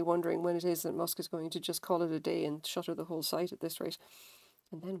generally wondering when it is that Musk is going to just call it a day and shutter the whole site at this rate.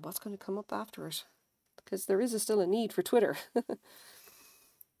 And then what's going to come up after it? Because there is still a need for Twitter.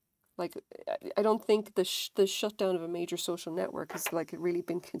 Like, I don't think the shutdown of a major social network has, like, really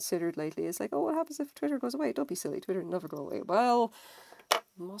been considered lately. It's like, oh, what happens if Twitter goes away? Don't be silly. Twitter will never go away. Well,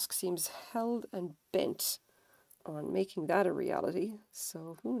 Musk seems held and bent on making that a reality.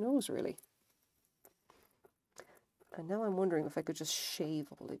 So who knows, really? And now I'm wondering if I could just shave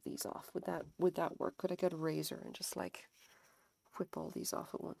all of these off. Would that work? Could I get a razor and just, like, whip all these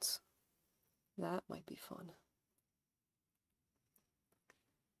off at once? That might be fun.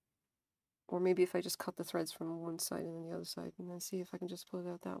 Or maybe if I just cut the threads from one side and then the other side and then see if I can just pull it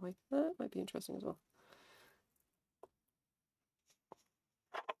out that way. That might be interesting as well.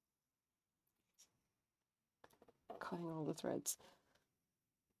 Cutting all the threads.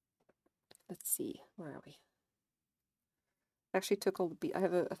 Let's see, where are we? I actually took all the beads. I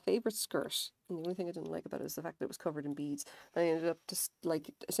have a favorite skirt, and the only thing I didn't like about it is the fact that it was covered in beads. I ended up just,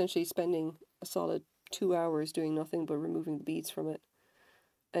 like, essentially spending a solid 2 hours doing nothing but removing the beads from it.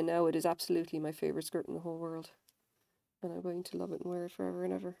 And now it is absolutely my favorite skirt in the whole world. And I'm going to love it and wear it forever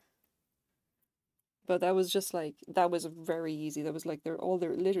and ever. But that was just like, that was very easy. That was like, they're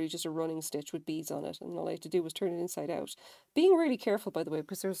literally just a running stitch with beads on it. And all I had to do was turn it inside out. Being really careful, by the way,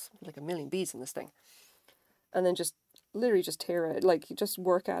 because there's like a million beads in this thing. And then just literally just tear it, like, you just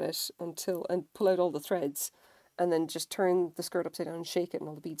work at it until, and pull out all the threads. And then just turn the skirt upside down and shake it and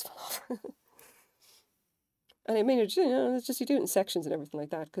all the beads fall off. And I mean, you know, it's just, you do it in sections and everything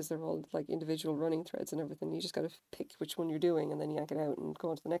like that, because they're all like individual running threads and everything. You just got to pick which one you're doing and then yank it out and go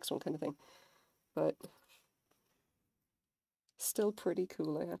on to the next one kind of thing. But still pretty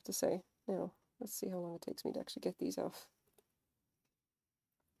cool, I have to say. Now, let's see how long it takes me to actually get these off.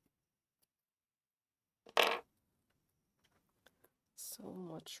 So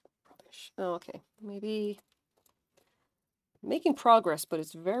much rubbish. Oh, okay, maybe making progress, but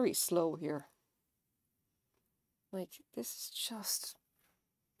it's very slow here. Like, this is just...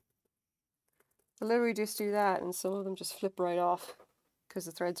 I literally just do that, and some of them just flip right off because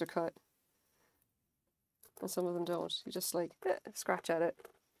the threads are cut. And some of them don't. You just, like, scratch at it.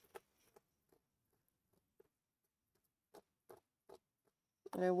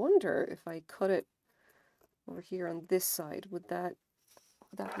 And I wonder if I cut it over here on this side, would that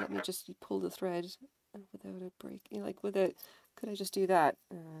let me just pull the thread without it breaking? Like, could I just do that?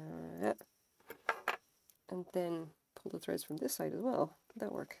 And then pull the threads from this side as well. Would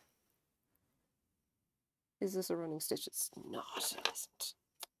that work? Is this a running stitch? It's not. It isn't.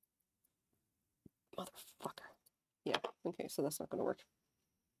 Motherfucker. Yeah, okay, so that's not going to work.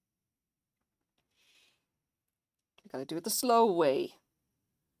 I gotta do it the slow way.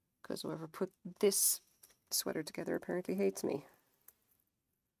 Because whoever put this sweater together apparently hates me.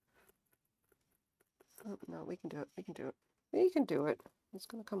 Oh, no, we can do it. We can do it. We can do it. It's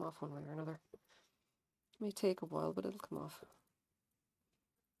going to come off one way or another. It may take a while, but it'll come off.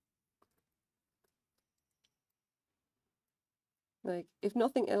 Like, if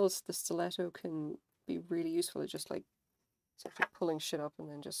nothing else, the stiletto can be really useful at just, like, essentially pulling shit up and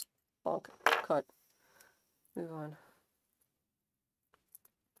then just bonk, cut, move on.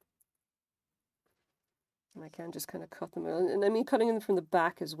 And I can just kind of cut them. And I mean, cutting them from the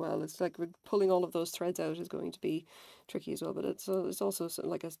back as well. It's like pulling all of those threads out is going to be tricky as well. But it's also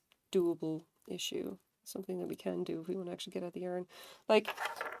like a doable issue. Something that we can do if we want to actually get out the yarn. Like,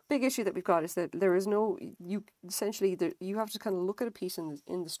 big issue that we've got is that there is no, you essentially, you have to kind of look at a piece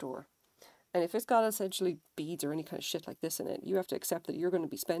in the store. And if it's got essentially beads or any kind of shit like this in it, you have to accept that you're going to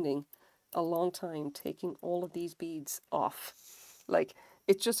be spending a long time taking all of these beads off. Like,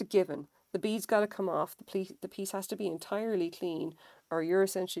 it's just a given. The beads got to come off. The piece has to be entirely clean, or you're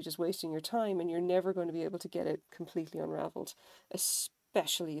essentially just wasting your time and you're never going to be able to get it completely unraveled,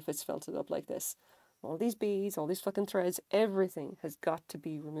 especially if it's felted up like this. All these beads, all these fucking threads, everything has got to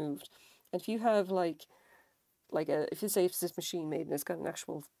be removed. And if you have if you say it's this machine made and it's got an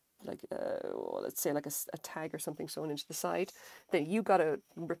actual let's say like a tag or something sewn into the side, then you gotta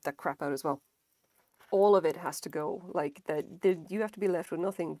rip that crap out as well. All of it has to go. Like you have to be left with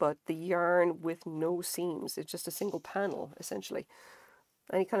nothing but the yarn with no seams. It's just a single panel essentially.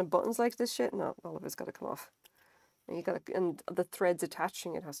 Any kind of buttons like this shit, no, all of it's got to come off. And the threads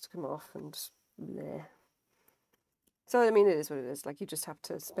attaching it has to come off, and bleh. So I mean, it is what it is. Like, you just have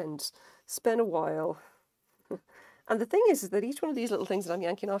to spend a while. And the thing is that each one of these little things that I'm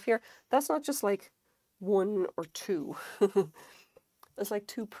yanking off here, that's not just like one or two. It's like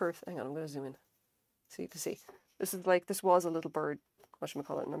two per. Hang on, I'm going to zoom in so you can see. This was a little bird,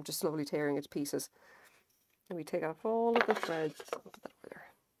 whatchamacallit, and I'm just slowly tearing it to pieces. And we take off all of the threads. I'll put that over there.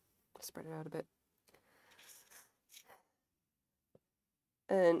 Spread it out a bit.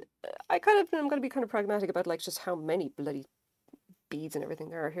 And I'm going to be kind of pragmatic about like just how many bloody beads and everything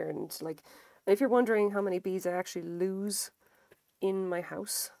there are here. And like, if you're wondering how many beads I actually lose in my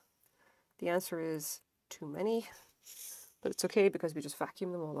house, the answer is too many. But it's okay because we just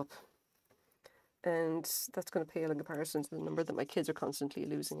vacuum them all up. And that's going to pale in comparison to the number that my kids are constantly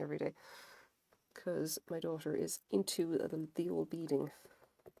losing every day. Because my daughter is into the old beading.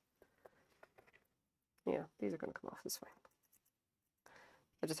 Yeah, these are going to come off this way.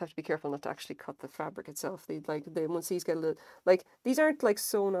 I just have to be careful not to actually cut the fabric itself. Once these get a little, like, these aren't like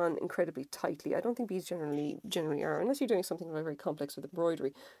sewn on incredibly tightly. I don't think beads generally are, unless you're doing something very complex with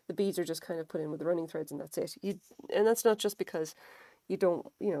embroidery. The beads are just kind of put in with the running threads and that's it. And that's not just because you don't,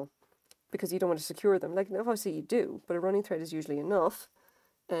 because you don't want to secure them. Like, obviously you do, but a running thread is usually enough,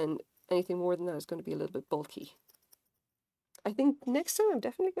 and anything more than that is going to be a little bit bulky. I think next time I'm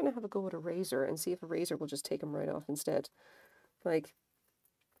definitely going to have a go with a razor and see if a razor will just take them right off instead. Like,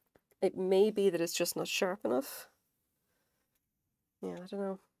 it may be that it's just not sharp enough. Yeah, I don't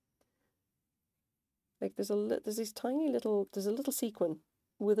know. Like, there's a little sequin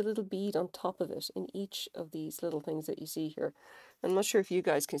with a little bead on top of it in each of these little things that you see here. I'm not sure if you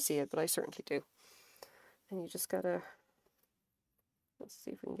guys can see it, but I certainly do. And you just gotta, let's see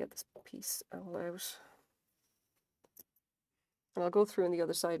if we can get this piece all out. And I'll go through on the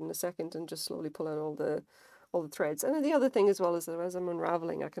other side in a second and just slowly pull out all the threads. And then the other thing as well is that as I'm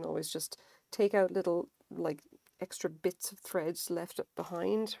unraveling, I can always just take out little like extra bits of threads left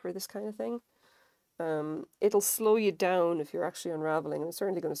behind for this kind of thing. It'll slow you down if you're actually unraveling, and it's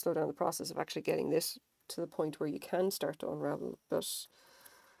certainly going to slow down the process of actually getting this to the point where you can start to unravel. But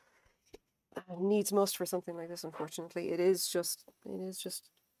needs must for something like this, unfortunately. It is just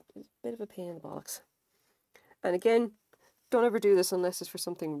a bit of a pain in the bollocks. And again, don't ever do this unless it's for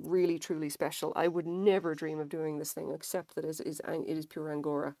something really truly special. I would never dream of doing this thing except that it is pure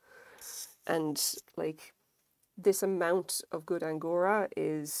angora. And like, this amount of good angora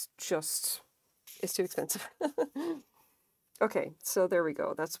is just, it's too expensive. Okay, so there we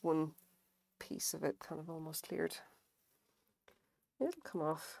go. That's one piece of it kind of almost cleared. It'll come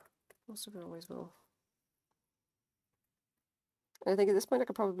off. Most of it always will. And I think at this point I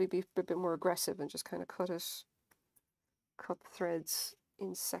could probably be a bit more aggressive and just kind of cut the threads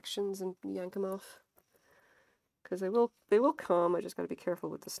in sections and yank them off. Because they will come. I just got to be careful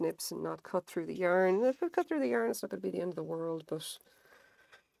with the snips and not cut through the yarn. If I cut through the yarn, it's not going to be the end of the world, but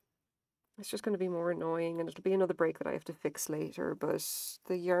it's just going to be more annoying, and it'll be another break that I have to fix later. But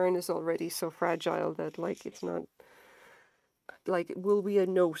the yarn is already so fragile that, like, it's not, like, will we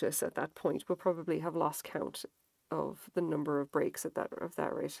notice at that point? We'll probably have lost count of the number of breaks at that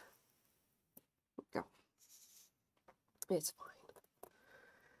rate. Yeah, it's fine.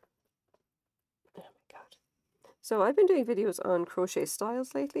 Oh my god. So I've been doing videos on crochet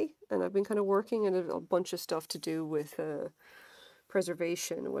styles lately, and I've been kind of working on a bunch of stuff to do with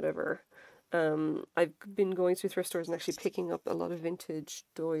preservation or whatever. I've been going through thrift stores and actually picking up a lot of vintage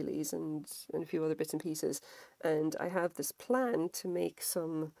doilies and a few other bits and pieces. And I have this plan to make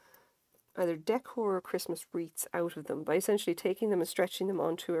some either decor or Christmas wreaths out of them by essentially taking them and stretching them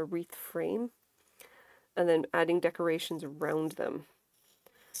onto a wreath frame and then adding decorations around them.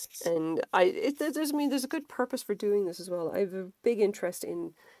 And there's a good purpose for doing this as well. I have a big interest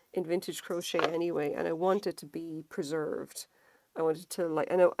in vintage crochet anyway, and I want it to be preserved. I wanted to,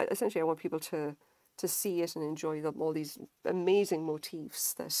 like, essentially I want people to see it and enjoy all these amazing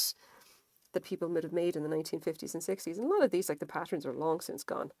motifs that that people would have made in the 1950s and 60s. And a lot of these, like the patterns are long since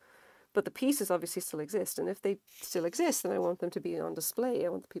gone. But the pieces obviously still exist. And if they still exist, then I want them to be on display. I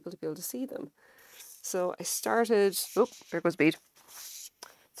want the people to be able to see them. So I started, oh, there goes bead.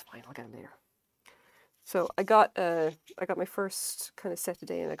 It's fine, I'll get it later. So I got my first kind of set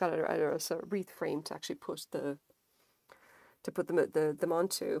today, and I got a sort of wreath frame to actually put them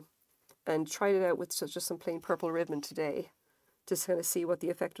onto, and tried it out with just some plain purple ribbon today, to kind of see what the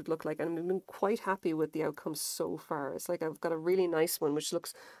effect would look like. And I've been quite happy with the outcome so far. It's like I've got a really nice one, which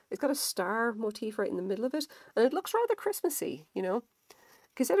looks, it's got a star motif right in the middle of it, and it looks rather Christmassy, you know.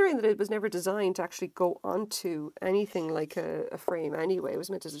 Considering that it was never designed to actually go onto anything like a frame anyway, it was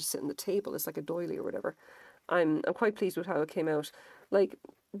meant to just sit on the table. It's like a doily or whatever. I'm quite pleased with how it came out. Like,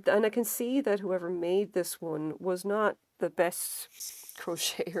 and I can see that whoever made this one was not the best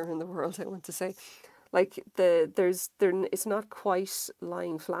crocheter in the world, I want to say. Like it's not quite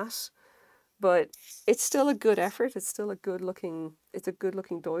lying flat, but it's still a good effort. It's still a good looking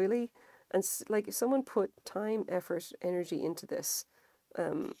doily, and like if someone put time, effort, energy into this.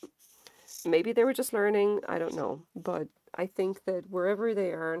 Maybe they were just learning, I don't know, but I think that wherever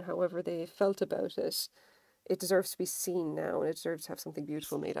they are and however they felt about it, it deserves to be seen now, and it deserves to have something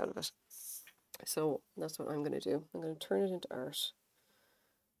beautiful made out of it. So that's what I'm going to do. I'm going to turn it into art,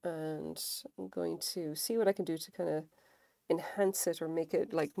 and I'm going to see what I can do to kind of enhance it or make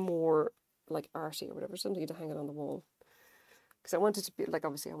it like more like arty or whatever, something to hang it on the wall. Because I want it to be like,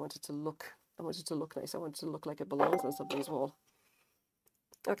 obviously I want it to look nice. I want it to look like it belongs on somebody's wall.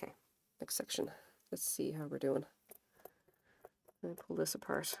 Okay, next section. Let's see how we're doing. Let me pull this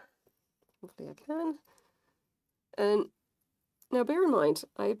apart. Hopefully I can. And now bear in mind,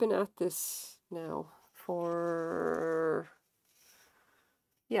 I've been at this now for,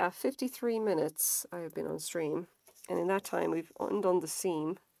 53 minutes I've been on stream. And in that time we've undone the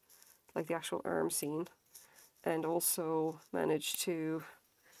seam, like the actual arm seam, and also managed to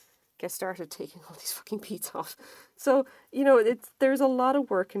get started taking all these fucking beads off. So, you know, there's a lot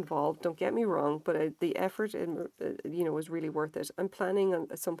of work involved, don't get me wrong, but the effort, was really worth it. I'm planning on,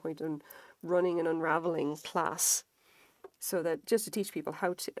 at some point, on running an unraveling class, so that just to teach people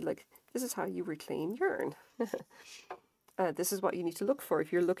how to, like, this is how you reclaim yarn. This is what you need to look for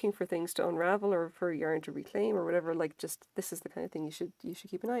if you're looking for things to unravel or for yarn to reclaim or whatever. Like, just this is the kind of thing you should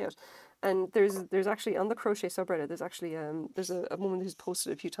keep an eye out. And there's actually on the crochet subreddit, there's actually there's a woman who's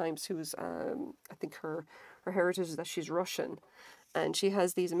posted a few times who's I think her heritage is that she's Russian, and she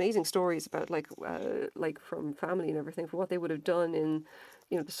has these amazing stories about like from family and everything, for what they would have done in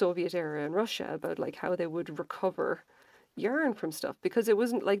the Soviet era in Russia, about like how they would recover yarn from stuff, because it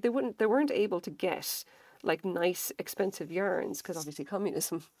wasn't like they weren't able to get like nice expensive yarns, because obviously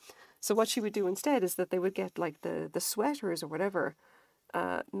communism. So what she would do instead is that they would get like the sweaters or whatever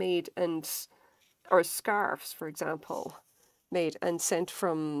made, or scarves, for example, made and sent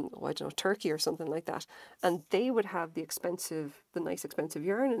from, I don't know, Turkey or something like that, and they would have the nice expensive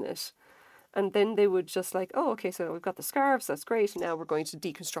yarn in it. And then they would just like, oh, okay, so we've got the scarves, that's great. Now we're going to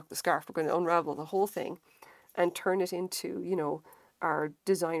deconstruct the scarf. We're going to unravel the whole thing and turn it into, our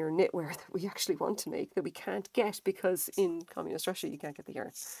designer knitwear that we actually want to make, that we can't get because in communist Russia you can't get the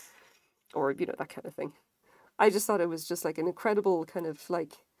yarn, or that kind of thing. I just thought it was just like an incredible kind of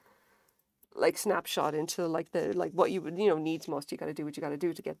like snapshot into like what you would needs most. You got to do what you got to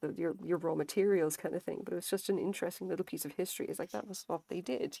do to get your raw materials kind of thing. But it was just an interesting little piece of history. It's like that was what they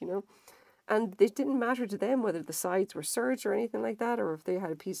did, and it didn't matter to them whether the sides were serged or anything like that, or if they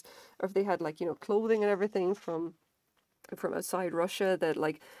had a piece, or if they had like clothing and everything from outside Russia that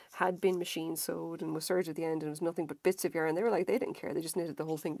like had been machine sewed and was serged at the end and was nothing but bits of yarn. They were like, they didn't care. They just knitted the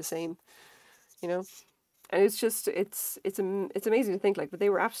whole thing the same, And it's just, it's amazing to think like, but they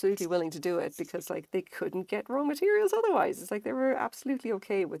were absolutely willing to do it because like they couldn't get raw materials otherwise. It's like they were absolutely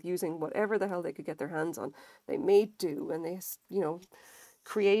okay with using whatever the hell they could get their hands on. They made do, and they,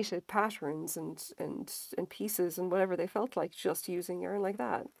 created patterns and pieces and whatever they felt like just using yarn like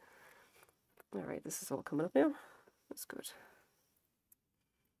that. All right, this is all coming up now. That's good.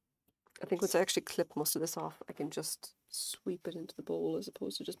 I think once I actually clip most of this off, I can just sweep it into the bowl as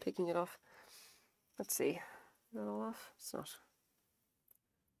opposed to just picking it off. Let's see. Is that all off? It's not.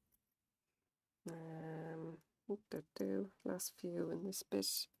 Last few in this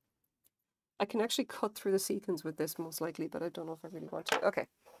bit. I can actually cut through the sequins with this most likely, but I don't know if I really want to. Okay.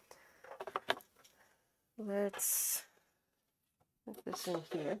 Let's put this in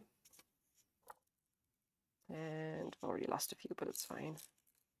here. And I've already lost a few, but it's fine.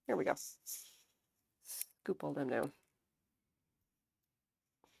 Here we go. Scoop all them down.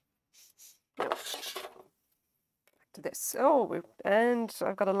 to this. Oh, and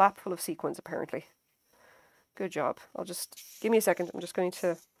I've got a lap full of sequins apparently. Good job. I'll just, give me a second. I'm just going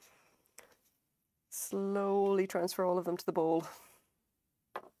to slowly transfer all of them to the bowl.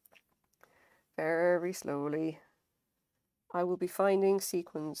 Very slowly. I will be finding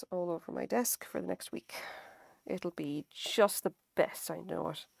sequins all over my desk for the next week. It'll be just the best, I know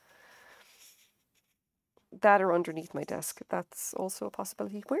it. That or underneath my desk. That's also a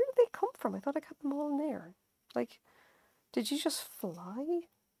possibility. Where did they come from? I thought I kept them all in there. Like, did you just fly?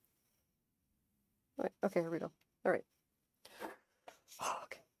 Right, okay, here we go. All right. Oh,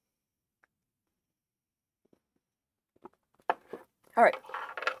 okay. All right,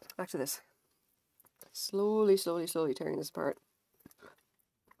 back to this. Slowly, slowly, slowly tearing this apart.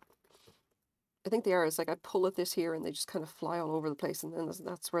 I think they are. It's like I pull at this here and they just kind of fly all over the place, and then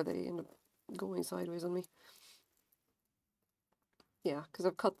that's where they end up going sideways on me. Yeah, because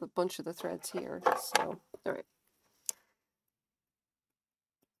I've cut a bunch of the threads here. So, all right.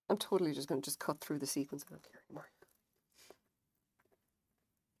 I'm totally just going to cut through the sequins. I don't care anymore.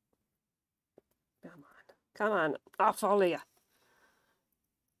 Come on. Come on. I'll follow you.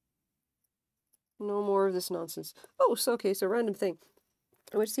 No more of this nonsense. Oh, so okay, so random thing.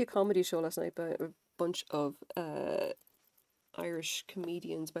 I went to see a comedy show last night by a bunch of Irish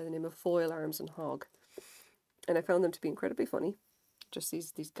comedians by the name of Foil, Arms and Hog. And I found them to be incredibly funny. Just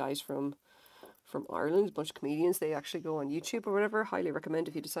these guys from Ireland, a bunch of comedians. They actually go on YouTube or whatever. Highly recommend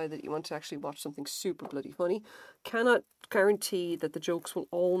if you decide that you want to actually watch something super bloody funny. Cannot guarantee that the jokes will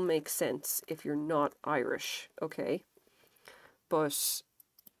all make sense if you're not Irish, okay? But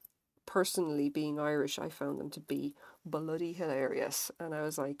personally, being Irish, I found them to be bloody hilarious, and I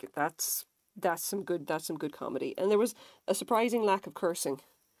was like, that's some good comedy. And there was a surprising lack of cursing.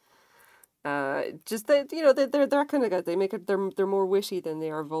 Just that, you know, they're that kind of guy. They make it, they're more witty than they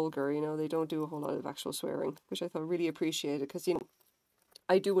are vulgar. You know, they don't do a whole lot of actual swearing, which I thought really appreciated, because, you know,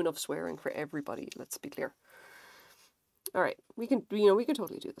 I do enough swearing for everybody. Let's be clear. All right, we can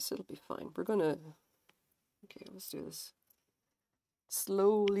totally do this. It'll be fine. We're gonna. Okay, let's do this.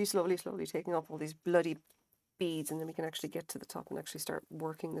 Slowly, slowly, slowly taking off all these bloody beads, and then we can actually get to the top and actually start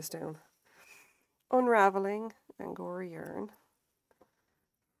working this down. Unravelling angora yarn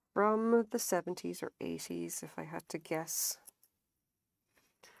from the 70s or 80s, if I had to guess.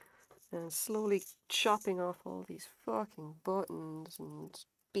 And slowly chopping off all these fucking buttons and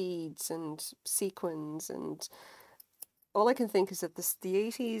beads and sequins, and all I can think is that the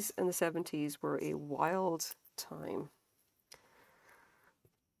 80s and the 70s were a wild time.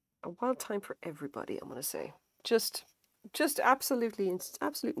 A wild time for everybody, I'm going to say. Just absolute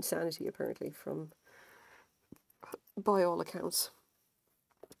insanity, apparently, by all accounts.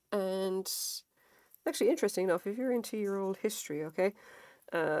 And actually, interesting enough, if you're into your old history, okay,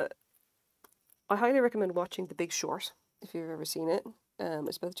 I highly recommend watching The Big Short, if you've ever seen it.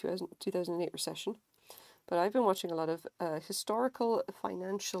 It's about the 2008 recession. But I've been watching a lot of historical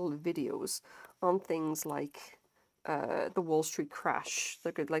financial videos on things like the Wall Street crash,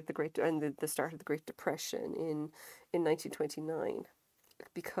 the Great and the start of the Great Depression in 1929,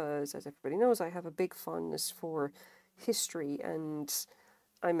 because, as everybody knows, I have a big fondness for history, and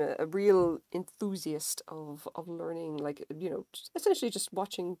I'm a real enthusiast of learning, like, you know, essentially just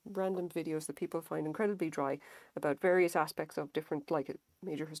watching random videos that people find incredibly dry about various aspects of different, like,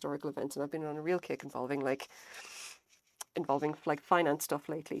 major historical events. And I've been on a real kick involving like finance stuff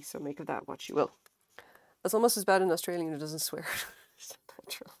lately, so make of that what you will. That's almost as bad an Australian who doesn't swear. It's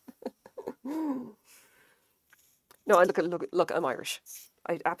natural. No, I look, I'm Irish.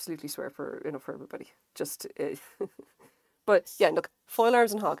 I absolutely swear for everybody. Just but yeah, look, Foil,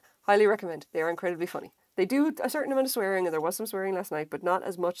 Arms and Hog, highly recommend. They are incredibly funny. They do a certain amount of swearing, and there was some swearing last night, but not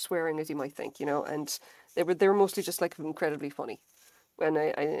as much swearing as you might think, you know. And they were mostly just like incredibly funny, and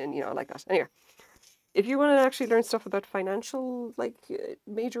I you know, I like that. Anyway, if you want to actually learn stuff about financial, like,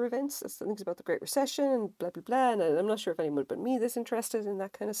 major events, things about the Great Recession and blah blah blah, and I'm not sure if anyone but me is interested in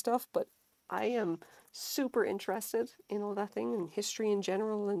that kind of stuff, but I am super interested in all that thing and history in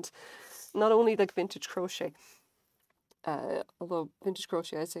general, and not only like vintage crochet. Although vintage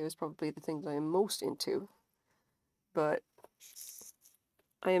crochet, I'd say, was probably the thing that I am most into, but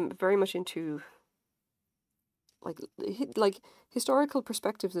I am very much into like historical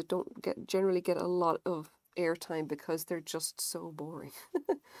perspectives that don't generally get a lot of airtime because they're just so boring.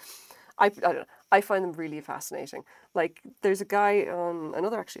 I don't know. I find them really fascinating. Like, there's a guy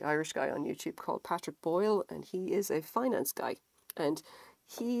another actually Irish guy on YouTube called Patrick Boyle, and he is a finance guy, and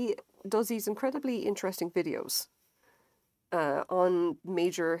he does these incredibly interesting videos. on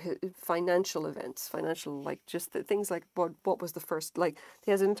major financial events, financial, like just things like what was the first, like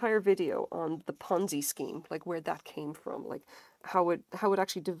he has an entire video on the Ponzi scheme, like where that came from, like how it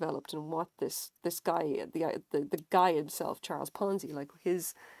actually developed and what this guy, the guy himself, Charles Ponzi, like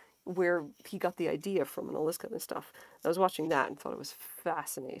his, where he got the idea from and all this kind of stuff. I was watching that and thought it was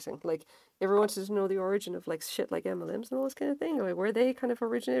fascinating. Like everyone wanted to know the origin of like shit like MLMs and all this kind of thing, like where they kind of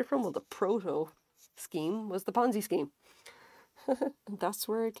originated from. Well, the proto scheme was the Ponzi scheme. And that's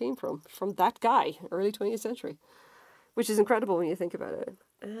where it came from that guy, early 20th century, which is incredible when you think about it.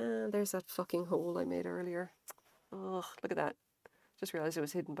 And there's that fucking hole I made earlier. Oh, look at that. Just realized it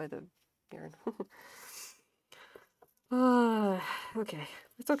was hidden by the yarn. Okay.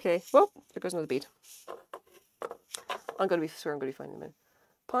 It's okay. Well, there goes another bead. I'm going to be fine in a minute.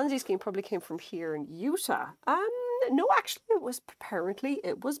 Ponzi scheme probably came from here in Utah. No, actually,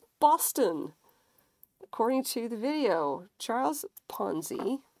 it was Boston. According to the video, Charles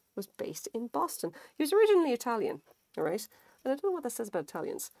Ponzi was based in Boston. He was originally Italian, all right? And I don't know what that says about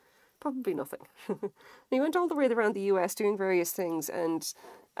Italians. Probably nothing. He went all the way around the US doing various things and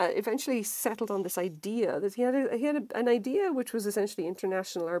eventually settled on this idea that he had an idea which was essentially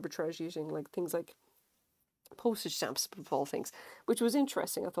international arbitrage using like things like postage stamps of all things, which was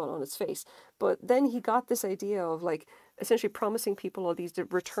interesting, I thought, on its face. But then he got this idea of like essentially promising people all these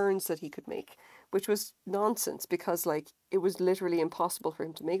returns that he could make, which was nonsense because like it was literally impossible for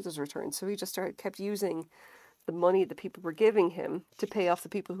him to make those returns. So he just kept using the money that people were giving him to pay off the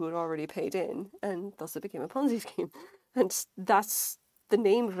people who had already paid in, and thus it became a Ponzi scheme. And that's the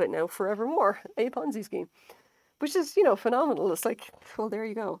name of it now forevermore, a Ponzi scheme, which is, you know, phenomenal. It's like, well, there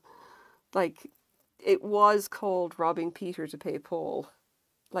you go. Like, it was called robbing Peter to pay Paul.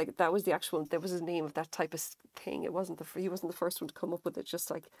 Like that was that was his name of that type of thing. He wasn't the first one to come up with it. Just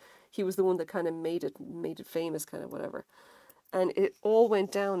like he was the one that kind of made it famous, kind of whatever. And it all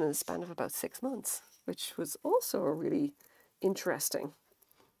went down in the span of about 6 months, which was also really interesting.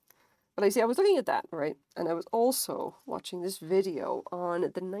 But I was looking at that, right? And I was also watching this video on the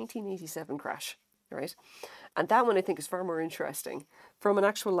 1987 crash, right? And that one I think is far more interesting from an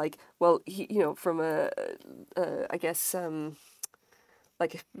actual like, well, from I guess,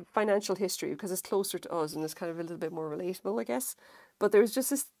 like financial history, because it's closer to us and it's kind of a little bit more relatable, I guess. But there's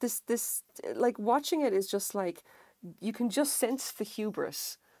just this like watching it is just like, you can just sense the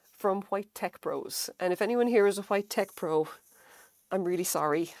hubris from white tech bros. And if anyone here is a white tech pro, I'm really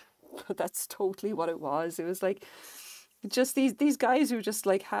sorry. But that's totally what it was. It was like just these guys who just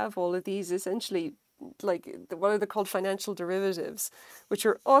like have all of these essentially like what are they called, financial derivatives, which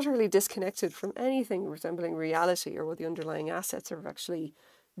are utterly disconnected from anything resembling reality or what the underlying assets are actually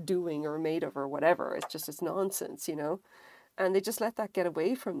doing or made of or whatever. It's nonsense, you know, and they just let that get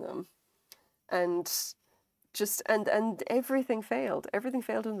away from them, and just and everything failed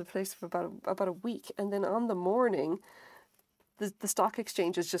in the place of about a week, and then on the morning the stock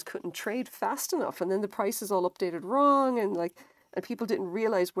exchanges just couldn't trade fast enough, and then the prices all updated wrong, and people didn't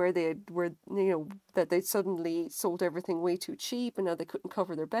realize that they'd suddenly sold everything way too cheap, and now they couldn't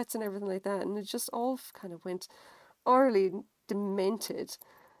cover their bets and everything like that, and it just all kind of went utterly demented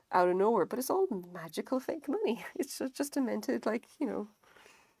out of nowhere. But it's all magical fake money. It's just demented, like, you know,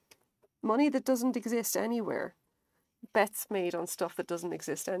 money that doesn't exist anywhere, bets made on stuff that doesn't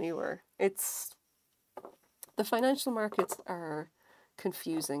exist anywhere. The financial markets are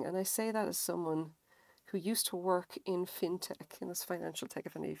confusing, and I say that as someone who used to work in fintech, in this financial tech,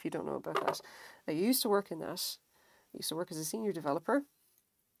 if you don't know about that. I used to work in that. I used to work as a senior developer,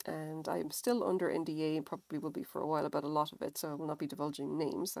 and I'm still under NDA and probably will be for a while about a lot of it, so I will not be divulging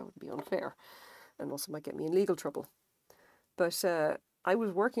names. That would be unfair and also might get me in legal trouble. But I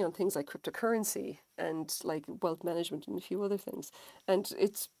was working on things like cryptocurrency and like wealth management and a few other things. And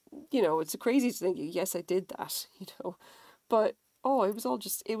it's, you know, it's crazy to think, yes, I did that, you know, but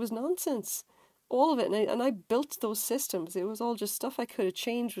it was nonsense. All of it, and I built those systems. It was all just stuff I could have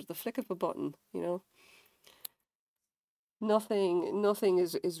changed with the flick of a button, you know. Nothing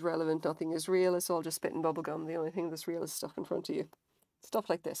is relevant, nothing is real. It's all just spit and bubble gum. The only thing that's real is stuff in front of you. Stuff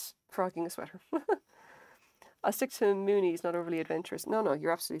like this, frogging a sweater. I stick to Moonies, not overly adventurous. No,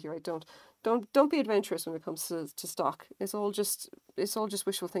 you're absolutely right. Don't be adventurous when it comes to stock. It's all just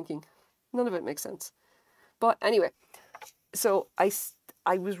wishful thinking. None of it makes sense. But anyway, so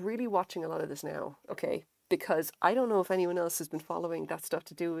I was really watching a lot of this now, okay? Because I don't know if anyone else has been following that stuff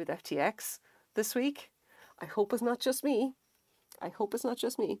to do with FTX this week. I hope it's not just me.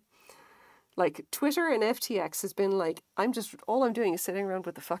 Like, Twitter and FTX has been like, all I'm doing is sitting around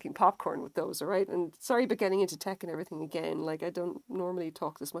with the fucking popcorn with those, all right? And sorry about getting into tech and everything again. Like, I don't normally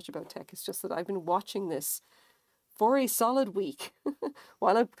talk this much about tech. It's just that I've been watching this for a solid week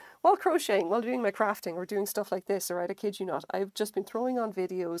while crocheting, while doing my crafting or doing stuff like this, all right, I kid you not, I've just been throwing on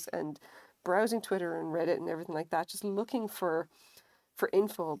videos and browsing Twitter and Reddit and everything like that, just looking for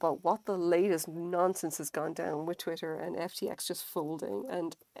info about what the latest nonsense has gone down with Twitter and FTX just folding.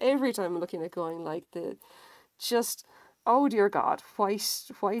 And every time I'm looking at going like just, oh dear God,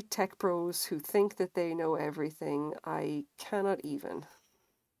 white tech bros who think that they know everything. I cannot even.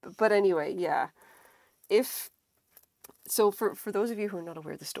 But anyway, yeah. So for those of you who are not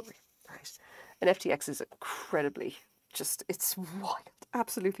aware of the story, right? And FTX is incredibly it's wild,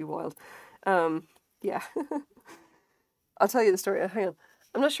 absolutely wild. Yeah. I'll tell you the story. Hang on.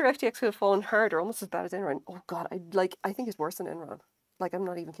 I'm not sure FTX could have fallen harder, almost as bad as Enron. Oh God, I think it's worse than Enron. Like, I'm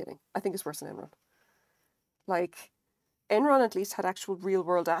not even kidding. I think it's worse than Enron. Like, Enron at least had actual real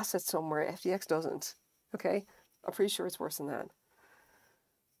world assets somewhere. FTX doesn't. Okay? I'm pretty sure it's worse than that.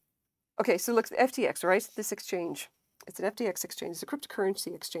 Okay, so look, FTX, right? This exchange. It's an FTX exchange. It's a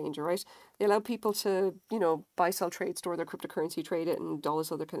cryptocurrency exchange, all right? They allow people to, buy, sell, trade, store their cryptocurrency, trade it, and all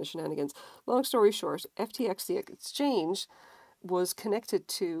this other kind of shenanigans. Long story short, FTX, the exchange, was connected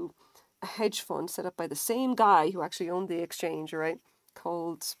to a hedge fund set up by the same guy who actually owned the exchange, right?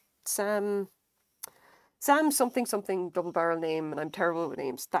 Called Sam something, double barrel name, and I'm terrible with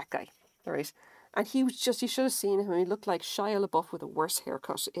names. That guy, all right? And he should have seen him. He looked like Shia LaBeouf with a worse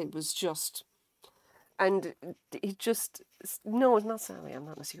haircut. It was just, and he just, no, it's not Sammy. I'm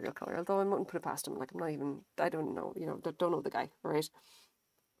not a serial killer, although I wouldn't put it past him. Like, I don't know, don't know the guy, right?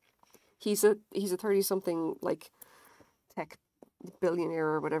 He's a 30-something, like, tech billionaire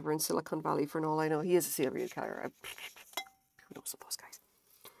or whatever in Silicon Valley, for all I know. He is a serial killer. Who knows those guys?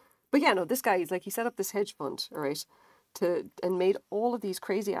 But yeah, no, this guy is like, he set up this hedge fund, all right, and made all of these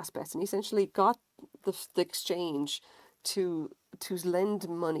crazy aspects, and he essentially got the exchange to lend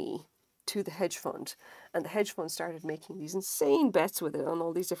money to the hedge fund, and the hedge fund started making these insane bets with it on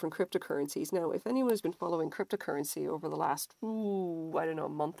all these different cryptocurrencies. Now, if anyone has been following cryptocurrency over the last, I don't know,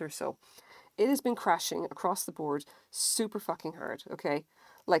 month or so, it has been crashing across the board super fucking hard, okay?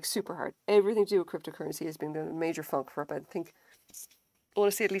 Like, super hard. Everything to do with cryptocurrency has been a major funk for about, I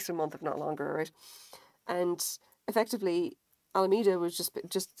want to say at least a month, if not longer, right? And effectively, Alameda was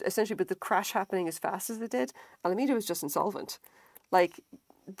just essentially, with the crash happening as fast as it did, Alameda was just insolvent. Like,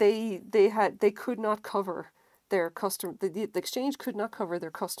 they could not cover their customer, the exchange could not cover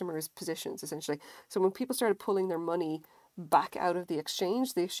their customers' positions, essentially. So when people started pulling their money back out of the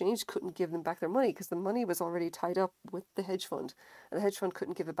exchange couldn't give them back their money because the money was already tied up with the hedge fund, and the hedge fund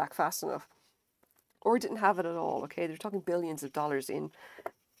couldn't give it back fast enough, or didn't have it at all. Okay, they're talking billions of dollars in,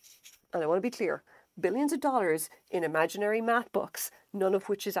 and I want to be clear, billions of dollars in imaginary math books, none of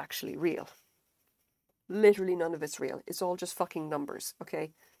which is actually real. Literally none of it's real. It's all just fucking numbers,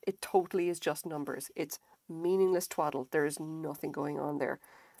 okay? It totally is just numbers. It's meaningless twaddle. There is nothing going on there.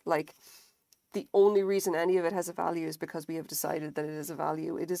 Like, the only reason any of it has a value is because we have decided that it is a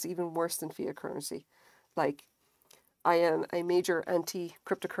value. It is even worse than fiat currency. Like, I am a major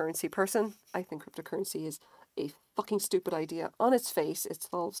anti-cryptocurrency person. I think cryptocurrency is a fucking stupid idea on its face. It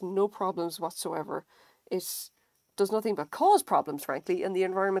solves no problems whatsoever. It does nothing but cause problems, frankly, and the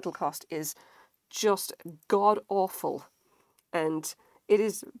environmental cost is just god awful. And it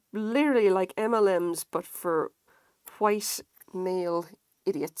is literally like MLMs, but for white male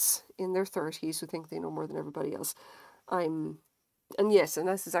idiots in their 30s who think they know more than everybody else. And yes, and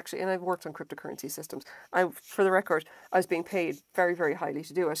this is actually, and I've worked on cryptocurrency systems. For the record, I was being paid very, very highly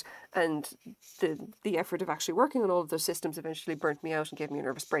to do it, and the effort of actually working on all of those systems eventually burnt me out and gave me a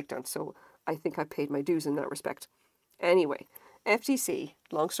nervous breakdown. So I think I paid my dues in that respect. Anyway, FTC,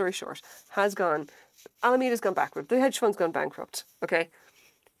 long story short, Alameda's gone bankrupt. The hedge fund's gone bankrupt. Okay,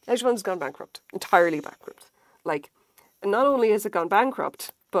 hedge fund's gone bankrupt, entirely bankrupt. Like, not only has it gone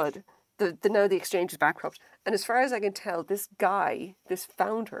bankrupt, but now the exchange is bankrupt. And as far as I can tell, this guy, this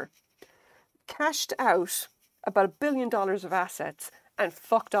founder, cashed out about $1 billion of assets and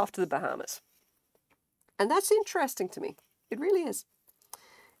fucked off to the Bahamas. And that's interesting to me. It really is.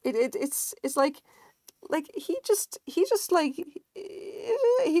 It's like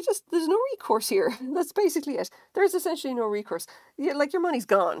there's no recourse here. That's basically it. There's essentially no recourse. Like, your money's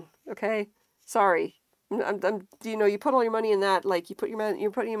gone. Okay, sorry. You put all your money in that, like, you're putting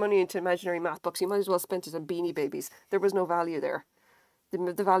your money into imaginary math books. You might as well spend it on Beanie Babies. There was no value there.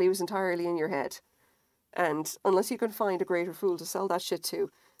 The value is entirely in your head, and unless you can find a greater fool to sell that shit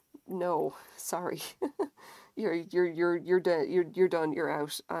to, no, sorry, you're done. You're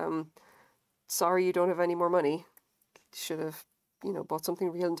out. Sorry, you don't have any more money. Should have, bought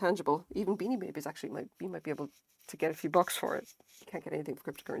something real and tangible. Even Beanie Babies actually you might be able to get a few bucks for it. You can't get anything for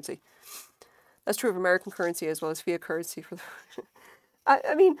cryptocurrency. That's true of American currency as well as fiat currency for the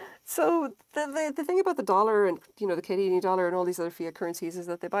I mean, so the thing about the dollar and, you know, the Canadian dollar and all these other fiat currencies is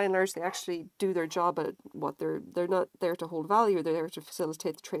that they, by and large, they actually do their job at what they're not there to hold value. They're there to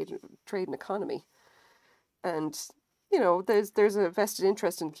facilitate the trade and economy. And, you know, there's a vested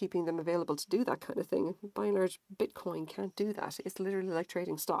interest in keeping them available to do that kind of thing. By and large, Bitcoin can't do that. It's literally like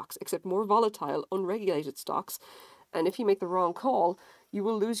trading stocks, except more volatile, unregulated stocks. And if you make the wrong call, you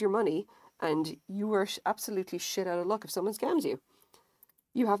will lose your money, and you are absolutely shit out of luck if someone scams you.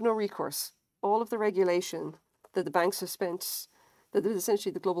 You have no recourse. All of the regulation that the banks have spent, that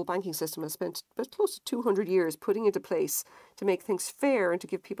essentially the global banking system has spent about close to 200 years putting into place to make things fair and to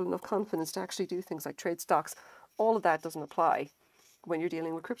give people enough confidence to actually do things like trade stocks, all of that doesn't apply when you're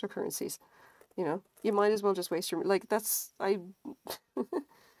dealing with cryptocurrencies. You know, you might as well just waste your, like, that's, I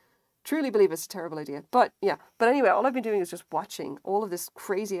truly believe it's a terrible idea. But yeah, but anyway, all I've been doing is just watching all of this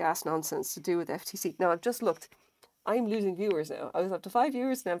crazy ass nonsense to do with FTC. Now, I've just looked. I'm losing viewers now. I was up to 5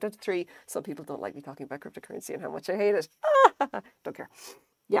 viewers, now I'm down to 3. Some people don't like me talking about cryptocurrency and how much I hate it. Don't care.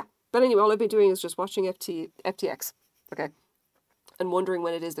 Yeah. But anyway, all I've been doing is just watching FTX. Okay. And wondering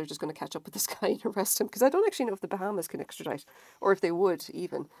when it is they're just going to catch up with this guy and arrest him. Because I don't actually know if the Bahamas can extradite. Or if they would,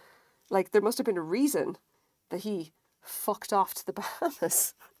 even. Like, there must have been a reason that he fucked off to the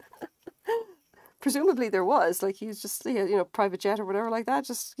Bahamas. Presumably there was. Like, he's just, you know, private jet or whatever like that.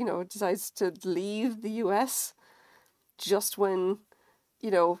 Just, you know, decides to leave the US just when,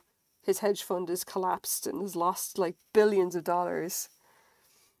 you know, his hedge fund is collapsed and has lost like billions of dollars.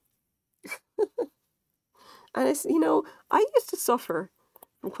 And it's, you know, I used to suffer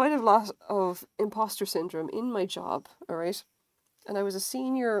from quite a lot of imposter syndrome in my job, all right? And I was a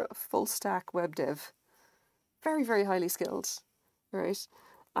senior full stack web dev, very, very highly skilled, right?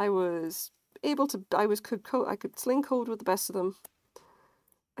 I was able to, I could sling code with the best of them.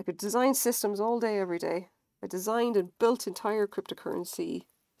 I could design systems all day, every day. I designed and built entire cryptocurrency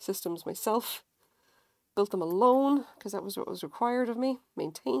systems myself. Built them alone, because that was what was required of me.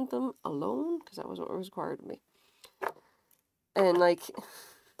 Maintained them alone, because that was what was required of me. And, like,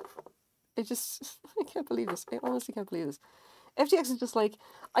 I can't believe this. I honestly can't believe this. FTX is just like,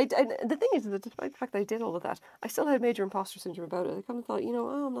 the thing is that despite the fact that I did all of that, I still had major imposter syndrome about it. I kind of thought, you know,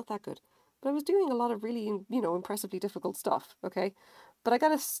 oh, I'm not that good. But I was doing a lot of really, you know, impressively difficult stuff, okay? But I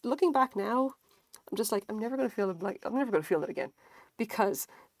gotta, looking back now, I'm just like, I'm never going to feel it again. Because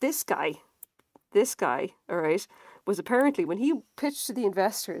this guy, all right, was apparently, when he pitched to the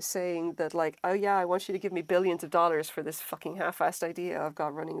investors saying that, like, oh yeah, I want you to give me billions of dollars for this fucking half-assed idea I've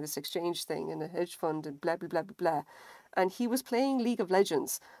got running this exchange thing and a hedge fund and blah, blah, blah, blah, blah. And he was playing League of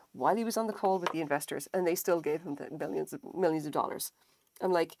Legends while he was on the call with the investors, and they still gave him the millions of dollars.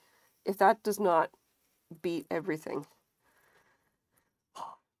 I'm like, if that does not beat everything.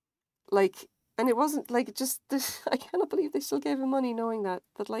 Like, and it wasn't like just this, I cannot believe they still gave him money knowing that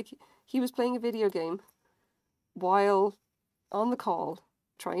like he was playing a video game while on the call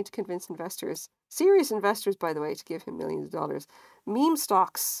trying to convince investors, serious investors by the way, to give him millions of dollars. Meme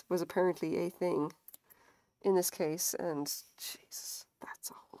stocks was apparently a thing in this case, and Jesus, that's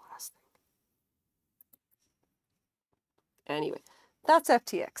a whole ass thing. Anyway, that's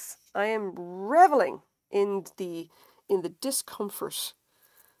FTX. I am reveling in the discomfort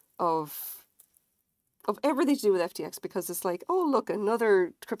of everything to do with FTX, because it's like, oh look,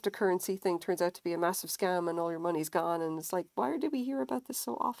 another cryptocurrency thing turns out to be a massive scam and all your money's gone, and it's like, why do we hear about this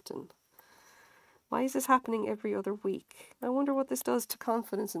so often? Why is this happening every other week? I wonder what this does to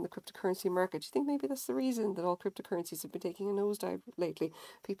confidence in the cryptocurrency market. Do you think maybe that's the reason that all cryptocurrencies have been taking a nosedive lately?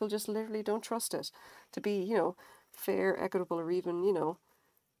 People just literally don't trust it to be, you know, fair, equitable, or even, you know,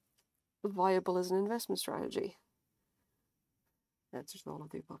 viable as an investment strategy. That's just all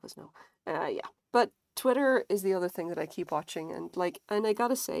of the above is no. Yeah. But Twitter is the other thing that I keep watching, and I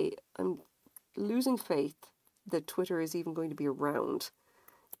gotta say, I'm losing faith that Twitter is even going to be around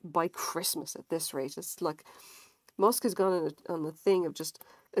by Christmas at this rate. It's like Musk has gone on the thing of just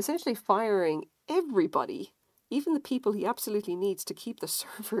essentially firing everybody, even the people he absolutely needs to keep the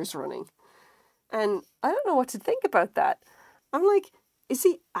servers running. And I don't know what to think about that. I'm like, is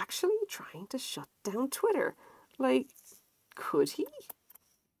he actually trying to shut down Twitter? Like, could he?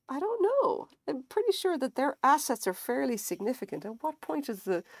 I don't know. I'm pretty sure that their assets are fairly significant. At what point does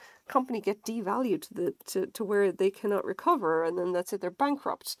the company get devalued to where they cannot recover, and then that's it, they're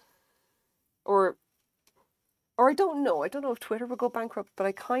bankrupt? Or I don't know. I don't know if Twitter will go bankrupt, but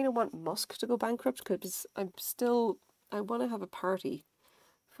I kind of want Musk to go bankrupt, because I want to have a party.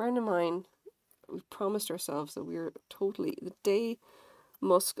 A friend of mine, we promised ourselves that the day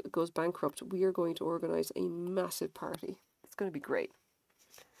Musk goes bankrupt, we are going to organize a massive party. It's going to be great.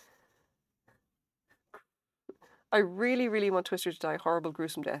 I really, really want Twister to die a horrible,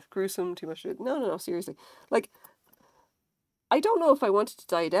 gruesome death. Gruesome, too much. No, seriously. Like, I don't know if I wanted to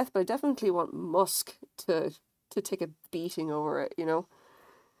die a death, but I definitely want Musk to take a beating over it, you know?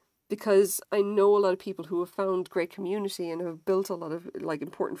 Because I know a lot of people who have found great community and have built a lot of, like,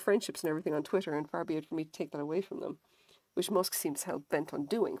 important friendships and everything on Twitter, and far be it for me to take that away from them, which Musk seems hell bent on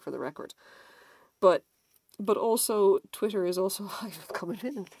doing, for the record. But also, Twitter is also, I've come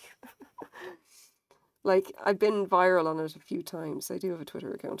in. Like, I've been viral on it a few times. I do have a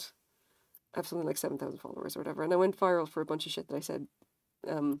Twitter account. I have something like 7,000 followers or whatever. And I went viral for a bunch of shit that I said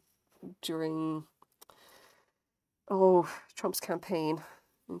during, Trump's campaign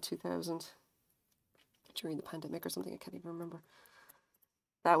in 2000. During the pandemic or something. I can't even remember.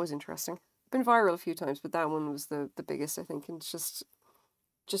 That was interesting. Been viral a few times, but that one was the biggest, I think. And it's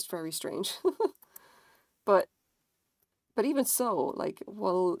just very strange. But even so, like,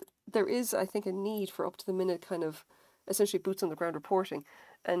 well, there is, I think, a need for up-to-the-minute kind of essentially boots-on-the-ground reporting.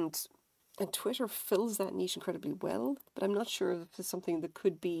 And Twitter fills that niche incredibly well, but I'm not sure if it's something that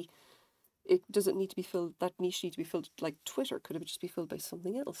could be, it doesn't need to be filled, that niche need to be filled like Twitter. Could it just be filled by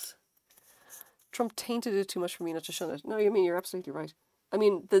something else? Trump tainted it too much for me not to shun it. No, I mean, you're absolutely right. I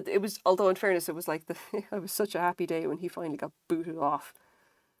mean, it was, although in fairness, it was like it was such a happy day when he finally got booted off.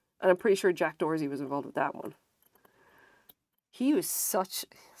 And I'm pretty sure Jack Dorsey was involved with that one. He was such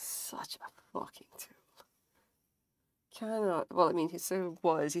a fucking tool. Well, I mean, he still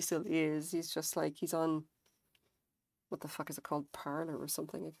is. He's just like, he's on, what the fuck is it called? Parler or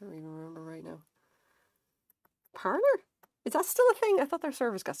something. I can't even remember right now. Parler? Is that still a thing? I thought their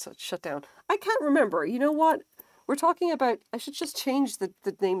service got shut down. I can't remember. You know what? We're talking about, I should just change the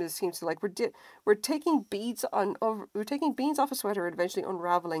name of the seems to like, we're taking beads off a sweater and eventually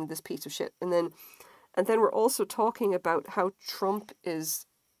unraveling this piece of shit. And then we're also talking about how Trump is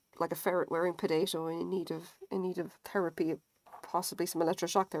like a ferret wearing potato in need of therapy, possibly some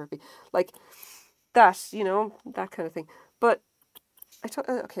electroshock therapy. Like that, you know, that kind of thing. But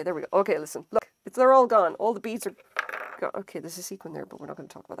okay, there we go. Okay, listen. Look, they're all gone. All the beads are gone. Okay, there's a sequin there, but we're not going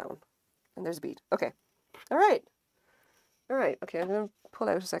to talk about that one. And there's a bead. Okay. All right. Okay, I'm going to pull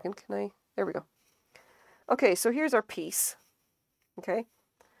out a second. Can I? There we go. Okay, so here's our piece. Okay.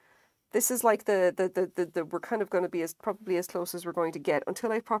 This is like the we're kind of going to be probably as close as we're going to get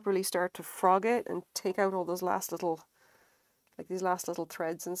until I properly start to frog it and take out all those last little, like these last little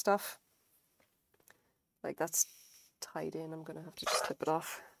threads and stuff. Like that's tied in. I'm going to have to just clip it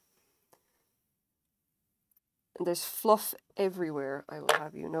off. And there's fluff everywhere, I will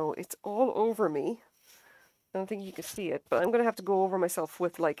have you know. It's all over me. I don't think you can see it, but I'm going to have to go over myself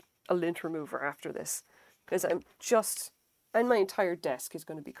with like a lint remover after this. Because and my entire desk is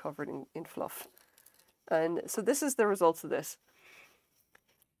going to be covered in fluff. And so this is the results of this.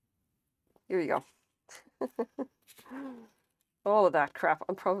 Here you go. All of that crap.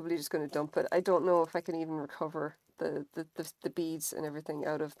 I'm probably just going to dump it. I don't know if I can even recover the beads and everything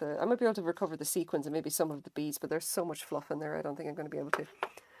out of the... I might be able to recover the sequins and maybe some of the beads, but there's so much fluff in there, I don't think I'm going to be able to.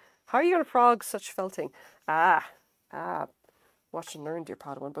 How are you going to frog such felting? Watch and learn, dear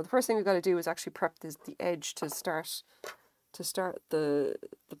Padawan. But the first thing we've got to do is actually prep the edge to start the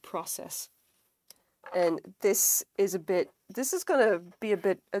process. And this is going to be a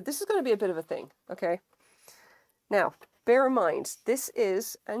bit of a thing, okay? Now, bear in mind, this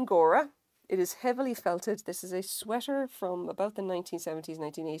is angora. It is heavily felted. This is a sweater from about the 1970s,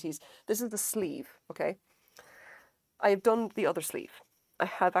 1980s. This is the sleeve, okay? I have done the other sleeve. I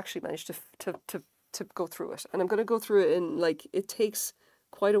have actually managed to go through it. And I'm going to go through it in, like, it takes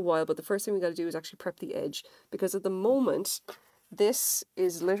quite a while, but the first thing we got to do is actually prep the edge. Because at the moment, this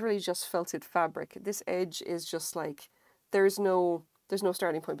is literally just felted fabric. This edge is just like, there's no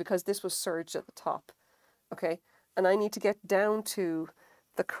starting point because this was serged at the top, okay? And I need to get down to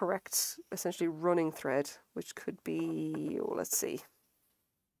the correct, essentially, running thread, which could be, let's see,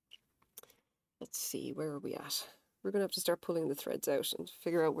 where are we at? We're going to have to start pulling the threads out and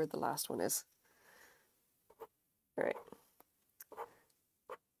figure out where the last one is. All right.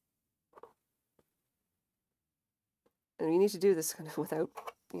 And we need to do this kind of without,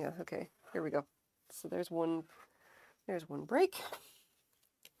 yeah, okay, here we go. So there's one break.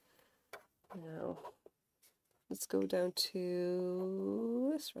 Now, let's go down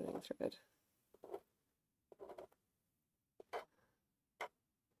to this running thread.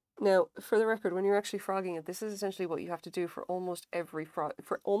 Now, for the record, when you're actually frogging it, this is essentially what you have to do for almost every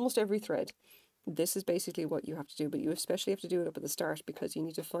thread. This is basically what you have to do, but you especially have to do it up at the start because you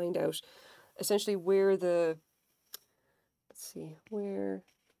need to find out essentially where the, let's see, where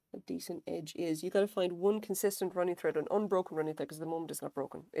a decent edge is. You got to find one consistent running thread, an unbroken running thread, because at the moment it's not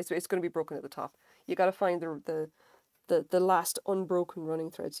broken. It's going to be broken at the top. You got to find the last unbroken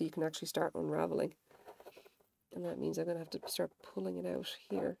running thread so you can actually start unraveling. And that means I'm going to have to start pulling it out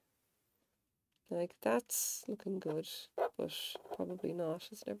here. Like, that's looking good, but probably not.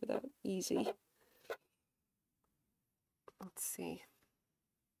 It's never that easy. Let's see.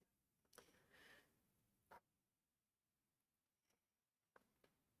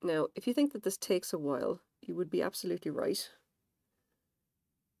 Now, if you think that this takes a while, you would be absolutely right.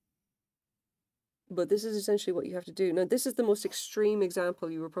 But this is essentially what you have to do. Now, this is the most extreme example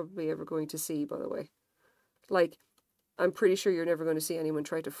you were probably ever going to see, by the way. Like, I'm pretty sure you're never going to see anyone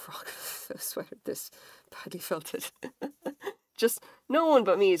try to frog a sweater this badly felted. Just no one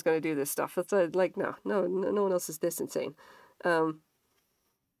but me is going to do this stuff. It's like, no one else is this insane.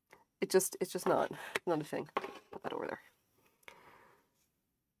 It's just not a thing. Put that over there.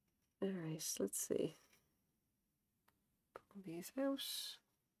 All right, let's see. Pull these out.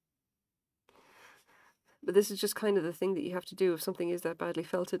 But this is just kind of the thing that you have to do if something is that badly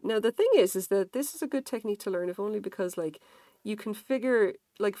felted. Now, the thing is that this is a good technique to learn, if only because, like, you can figure,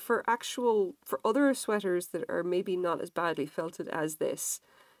 like, for other sweaters that are maybe not as badly felted as this,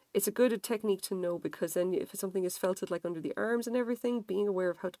 it's a good technique to know, because then if something is felted, like, under the arms and everything, being aware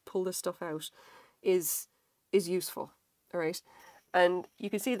of how to pull this stuff out is useful, all right? And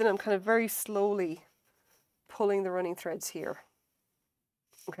you can see that I'm kind of very slowly pulling the running threads here,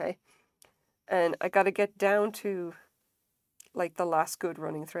 okay? And I got to get down to, like, the last good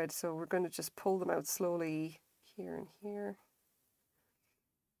running thread. So we're going to just pull them out slowly here and here.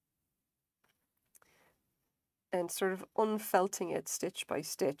 And sort of unfelting it stitch by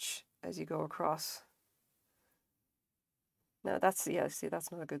stitch as you go across. Now that's, yeah, see,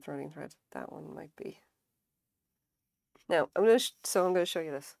 that's not a good running thread. That one might be. Now, I'm going to show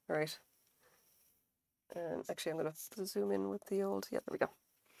you this, all right? And actually, I'm going to zoom in with the old, yeah, there we go.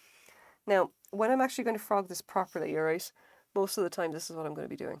 Now, when I'm actually going to frog this properly, all right, most of the time this is what I'm going to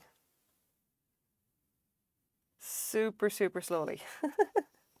be doing. Super, super slowly.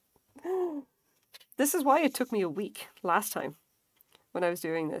 This is why it took me a week last time when I was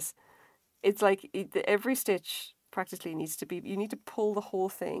doing this. It's like every stitch practically needs to be, you need to pull the whole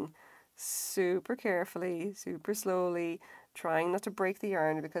thing super carefully, super slowly, trying not to break the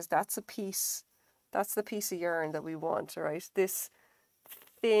yarn, because that's the piece of yarn that we want, all right? This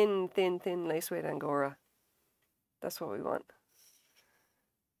thin lace weight angora. That's what we want.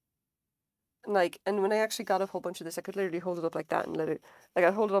 Like, and when I actually got a whole bunch of this, I could literally hold it up like that and let it, like,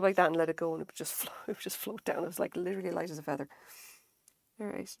 I'd hold it up like that and let it go, and it would just float down. It was like literally light as a feather. All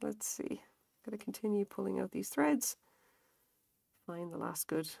right, let's see. Gotta continue pulling out these threads. Find the last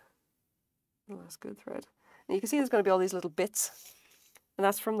good thread. And you can see there's going to be all these little bits, and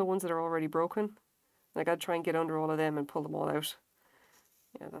that's from the ones that are already broken. And I got to try and get under all of them and pull them all out.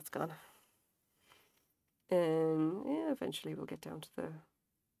 Yeah, that's gone. And yeah, eventually we'll get down to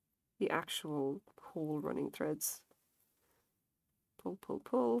the actual whole running threads. Pull, pull,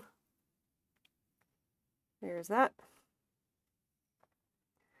 pull. There's that.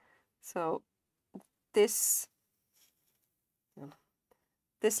 So this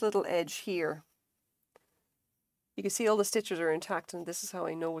little edge here, you can see all the stitches are intact, and this is how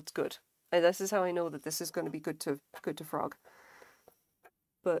I know it's good. And this is how I know that this is going to be good to frog.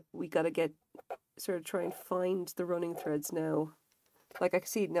 But we got to get sort of try and find the running threads now. Like I can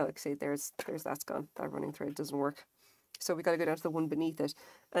see now, there's that's gone. That running thread doesn't work. So we got to go down to the one beneath it.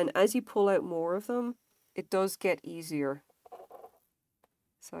 And as you pull out more of them, it does get easier.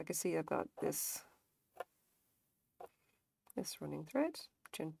 So I can see I've got this running thread.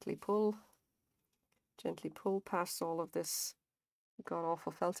 Gently pull past all of this god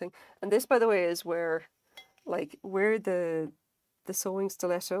awful felting. And this, by the way, is where the sewing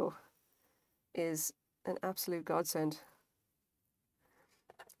stiletto is an absolute godsend.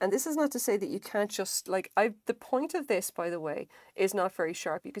 And this is not to say that you can't just, like, the point of this, by the way, is not very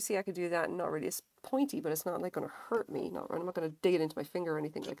sharp. You can see I could do that and not really, it's pointy, but it's not like going to hurt me. I'm not going to dig it into my finger or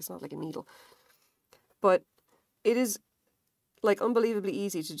anything. Like, it's not like a needle. But it is, like, unbelievably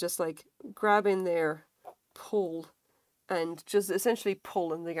easy to just, like, grab in there, pull, and just essentially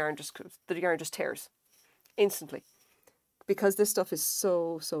pull, and the yarn just tears instantly, because this stuff is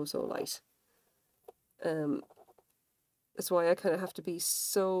so light. That's why I kind of have to be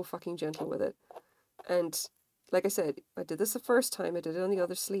so fucking gentle with it. And like I said, I did this the first time. I did it on the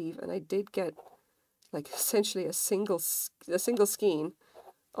other sleeve, and I did get, like, essentially a single skein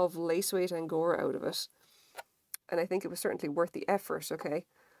of lace weight angora out of it. And I think it was certainly worth the effort, okay?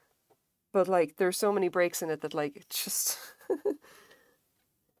 But, like, there's so many breaks in it that, like, it just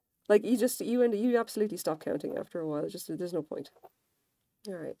Like you absolutely stop counting after a while. Just there's no point.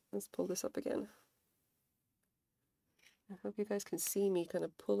 All right, let's pull this up again. I hope you guys can see me kind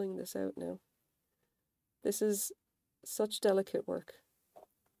of pulling this out now. This is such delicate work.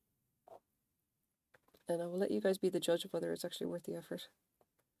 And I will let you guys be the judge of whether it's actually worth the effort.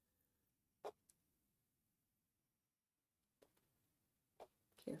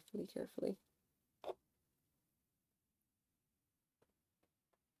 Carefully, carefully.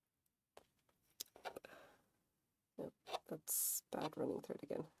 No, that's bad running thread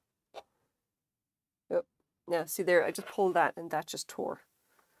again. Oh, yeah, see there, I just pulled that and that just tore.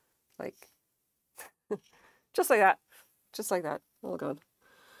 Like, just like that. Just like that. All gone.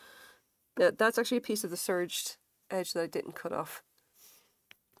 Yeah, that's actually a piece of the serged edge that I didn't cut off.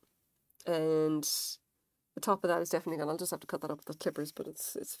 And the top of that is definitely gone. I'll just have to cut that up with the clippers, but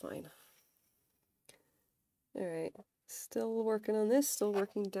it's fine. Alright. Still working on this, still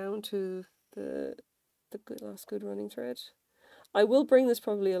working down to the last good running thread. I will bring this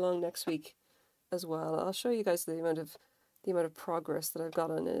probably along next week as well. I'll show you guys the amount of progress that I've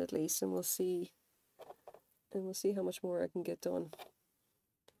got on it at least, and we'll see how much more I can get done.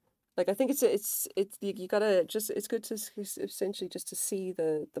 Like, I think you gotta just, it's good to essentially just to see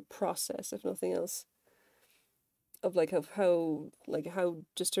the process, if nothing else, of like of how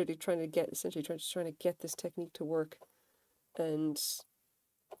just trying to get this technique to work and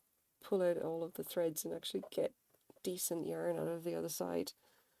pull out all of the threads and actually get decent yarn out of the other side.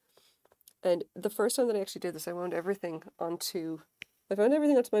 And the first time that I actually did this, I found everything onto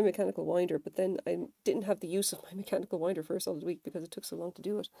my mechanical winder, but then I didn't have the use of my mechanical winder for a solid week because it took so long to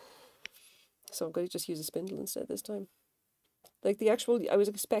do it. So I'm going to just use a spindle instead this time. Like I was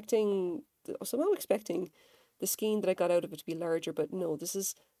expecting the skein that I got out of it to be larger, but no, this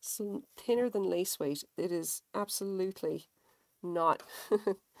is some thinner than lace weight. It is absolutely not,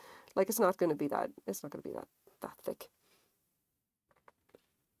 like it's not going to be that thick.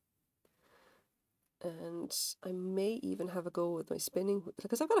 And I may even have a go with my spinning,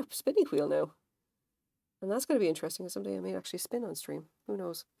 because I've got a spinning wheel now. And that's going to be interesting. Someday I may actually spin on stream. Who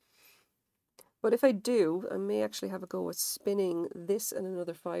knows? But if I do, I may actually have a go with spinning this and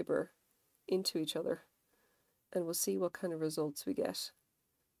another fibre into each other. And we'll see what kind of results we get.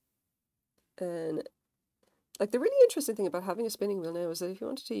 And like the really interesting thing about having a spinning wheel now is that if you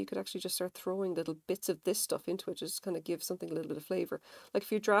wanted to, you could actually just start throwing little bits of this stuff into it, just kind of give something a little bit of flavour. Like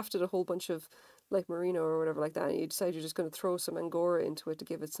if you drafted a whole bunch of like merino or whatever like that, and you decide you're just going to throw some angora into it to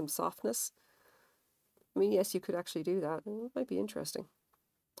give it some softness. I mean, yes, you could actually do that. It might be interesting.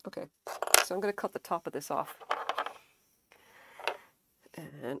 Okay, so I'm going to cut the top of this off.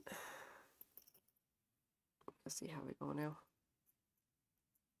 And let's see how we go now.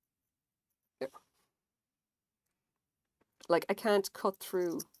 Yeah. Like I can't cut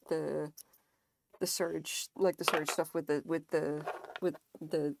through the serge, like the serge stuff with the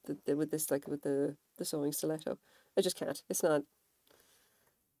sewing stiletto. I just can't. It's not.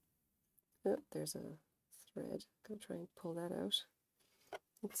 Oh, there's a thread. I'm gonna try and pull that out.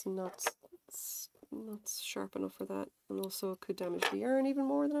 It's not sharp enough for that, and also it could damage the yarn even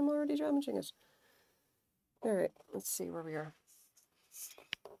more than I'm already damaging it. All right, let's see where we are.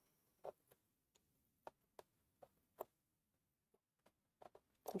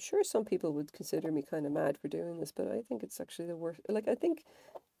 I'm sure some people would consider me kind of mad for doing this, but I think it's actually the worth. Like I think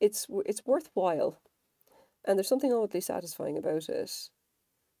it's worthwhile, and there's something oddly satisfying about it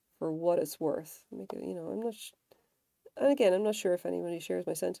for what it's worth. Make it, I'm not. And again, I'm not sure if anybody shares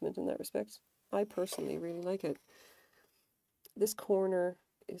my sentiment in that respect. I personally really like it. This corner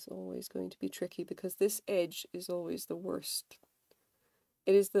is always going to be tricky because this edge is always the worst.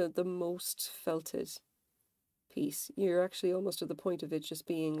 It is the most felted piece. You're actually almost at the point of it just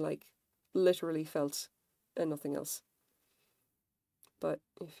being like literally felt and nothing else. But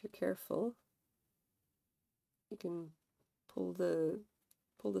if you're careful, you can pull the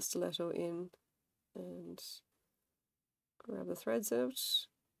stiletto in and grab the threads out.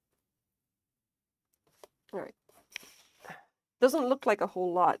 All right. Doesn't look like a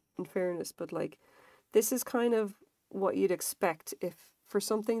whole lot in fairness, but like this is kind of what you'd expect if for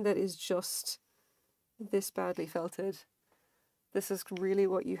something that is just this badly felted. This is really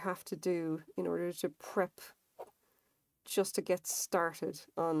what you have to do in order to prep just to get started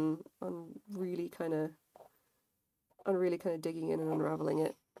on really kind of digging in and unraveling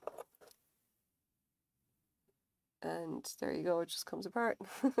it. And there you go, it just comes apart.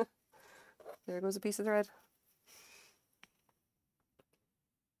 There goes a piece of thread.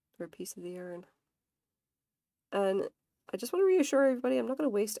 Or a piece of the yarn. And I just want to reassure everybody, I'm not going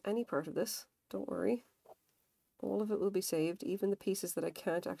to waste any part of this. Don't worry. All of it will be saved, even the pieces that I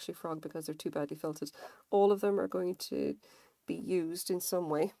can't actually frog because they're too badly felted. All of them are going to be used in some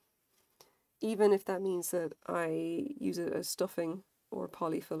way, even if that means that I use it as stuffing or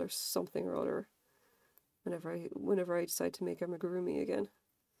polyfill or something or other whenever I decide to make amigurumi again.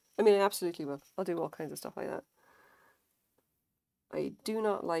 I mean, I absolutely will. I'll do all kinds of stuff like that. I do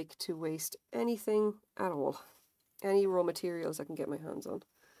not like to waste anything at all. Any raw materials I can get my hands on.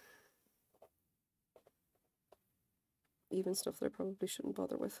 Even stuff that I probably shouldn't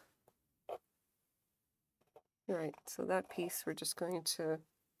bother with. Alright, so that piece we're just going to,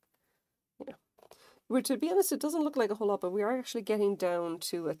 yeah. Which, to be honest, it doesn't look like a whole lot, but we are actually getting down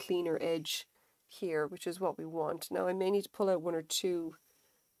to a cleaner edge here, which is what we want. Now I may need to pull out 1 or 2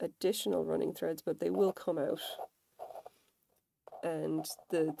 additional running threads, but they will come out. And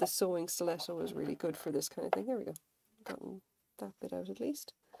the sewing stiletto is really good for this kind of thing. There we go. Gotten that bit out at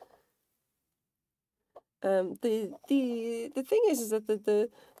least. The thing is that the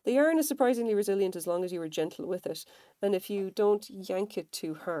yarn is surprisingly resilient as long as you are gentle with it, and if you don't yank it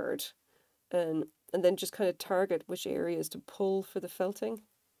too hard, and then just kind of target which areas to pull for the felting.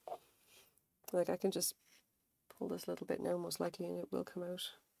 Like I can just pull this little bit now, most likely, and it will come out.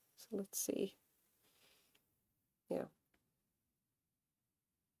 So let's see. Yeah.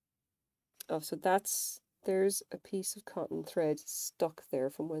 Oh, so there's a piece of cotton thread stuck there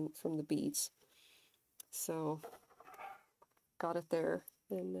from the beads. So got it there,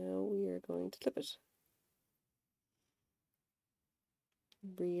 and now we are going to clip it.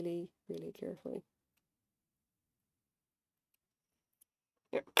 Really, really carefully.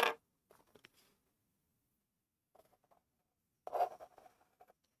 Yeah.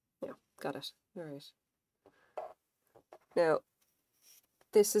 Yeah, got it. All right. Now,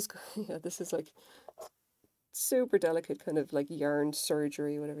 this is like super delicate kind of like yarn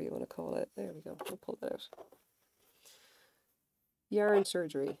surgery, whatever you want to call it. There we go. I'll pull that out. Yarn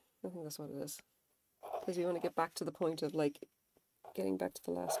surgery. I think that's what it is. Because you want to get back to the point of like getting back to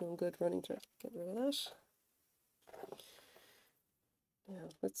the last known good running thread. Get rid of that. Now,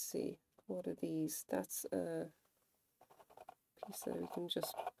 let's see. What are these? That's a piece that we can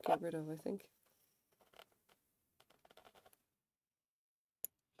just get rid of, I think.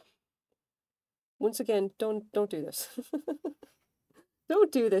 Once again, don't do this.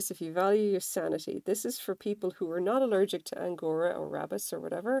 Don't do this if you value your sanity. This is for people who are not allergic to angora or rabbits or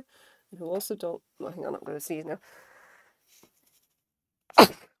whatever, and who also don't... Well, hang on, I'm going to sneeze now.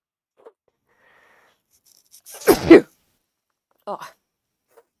 Oh,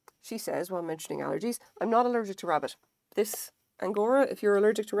 she says, while mentioning allergies, I'm not allergic to rabbit. This angora, if you're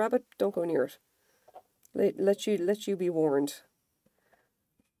allergic to rabbit, don't go near it. Let you be warned.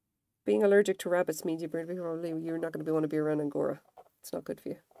 Being allergic to rabbits means you're not going to want to be around angora. It's not good for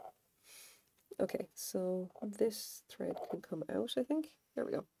you. Okay, so this thread can come out, I think. There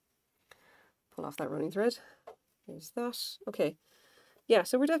we go. Pull off that running thread. There's that. Okay. Yeah,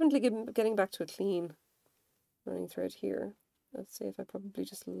 so we're definitely getting back to a clean running thread here. Let's see if I probably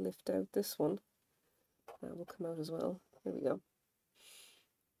just lift out this one. That will come out as well. There we go.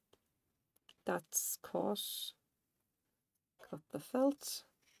 That's caught. Cut the felt.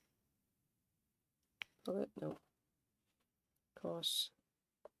 Pull it. No. Caught.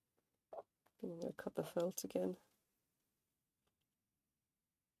 I'm going to cut the felt again.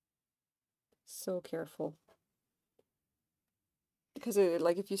 So careful. Because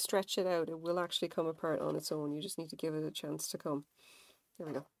like if you stretch it out, it will actually come apart on its own. You just need to give it a chance to come. There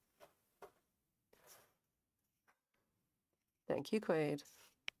we go. Thank you, Quaid.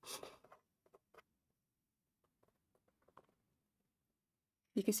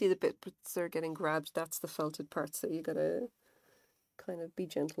 You can see the bits that are getting grabbed. That's the felted parts that you gotta kind of be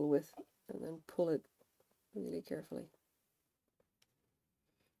gentle with, and then pull it really carefully.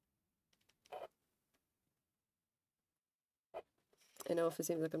 I know if it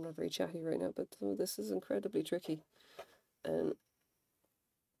seems like I'm not very chatty right now, but this is incredibly tricky, and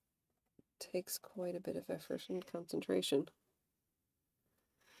takes quite a bit of effort and concentration.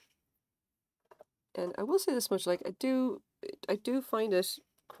 And I will say this much, like I do find it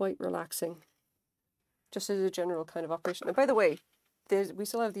quite relaxing, just as a general kind of operation. And by the way, we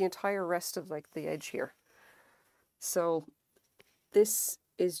still have the entire rest of like the edge here, so this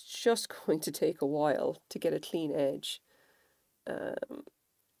is just going to take a while to get a clean edge.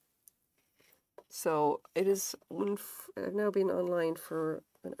 So it is. I've now been online for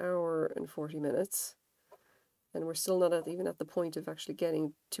an hour and 40 minutes, and we're still not even at the point of actually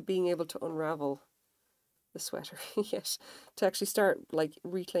getting to being able to unravel the sweater yet, to actually start like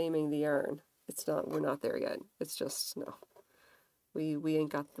reclaiming the yarn. We're not there yet. It's just no. We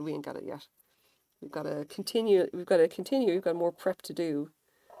ain't got it yet. We've got to continue, we've got more prep to do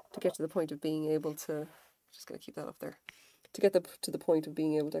to get to the point of being able to, just going to keep that up there, to get to the point of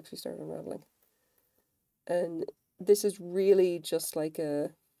being able to actually start unraveling. And this is really just like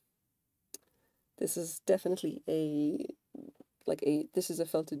this is definitely this is a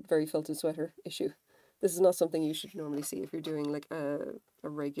very felted sweater issue. This is not something you should normally see if you're doing like a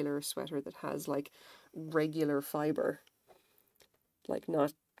regular sweater that has like regular fiber, like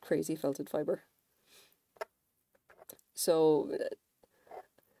not crazy felted fiber. So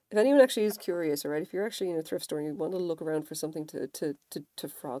if anyone actually is curious, all right, if you're actually in a thrift store and you want to look around for something to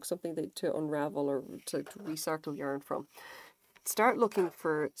frog, something to unravel or to recycle yarn from, start looking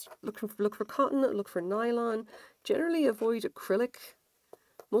for look for cotton, look for nylon. Generally avoid acrylic,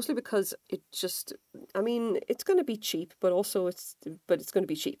 mostly because it just, I mean, it's going to be cheap, but also it's going to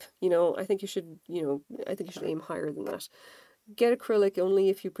be cheap. You know, I think you should aim higher than that. Get acrylic only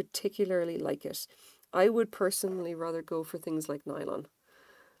if you particularly like it. I would personally rather go for things like nylon.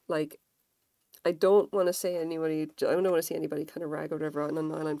 Like, I don't want to see anybody kind of rag or whatever on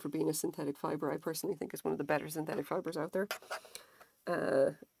nylon for being a synthetic fiber. I personally think it's one of the better synthetic fibers out there.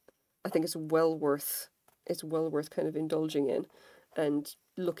 I think it's well worth kind of indulging in and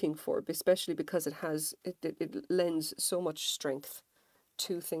looking for, especially because it lends so much strength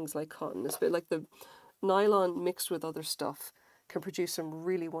to things like cotton. It's a bit like the nylon mixed with other stuff can produce some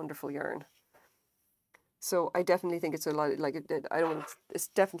really wonderful yarn. So I definitely think it's a lot, like, it's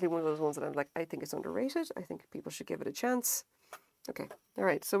definitely one of those ones that I'm like, I think it's underrated. I think people should give it a chance. Okay. All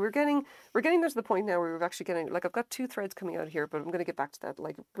right. So we're getting there to the point now where we're actually getting, like, I've got 2 threads coming out here, but I'm going to get back to that.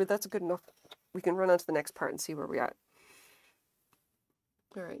 Like, but that's good enough. We can run on to the next part and see where we're at.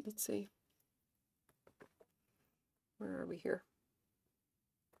 All right. Let's see. Where are we here?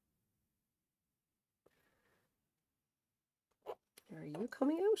 Are you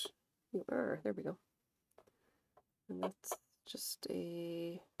coming out? You are. There we go. And that's just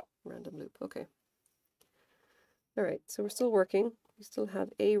a random loop. Okay. All right, so we're still working. We still have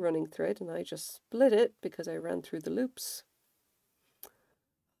a running thread, and I just split it because I ran through the loops.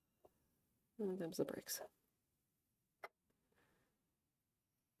 And them's the breaks.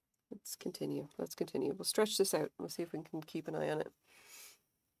 Let's continue. We'll stretch this out. We'll see if we can keep an eye on it.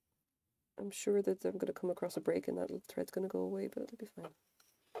 I'm sure that I'm going to come across a break and that little thread's going to go away, but it'll be fine.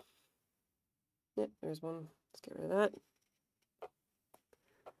 Yep, there's one. Let's get rid of that.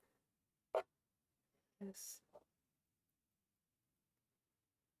 Yes.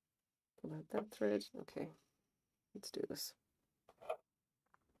 Pull out that thread. Okay, let's do this.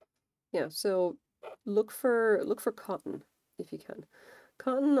 Yeah, so look for cotton if you can.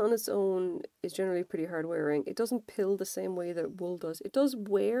 Cotton on its own is generally pretty hard wearing. It doesn't pill the same way that wool does. It does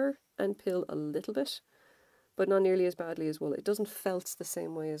wear and pill a little bit, but not nearly as badly as wool. It doesn't felt the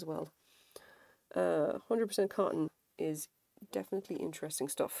same way as well. 100% cotton is definitely interesting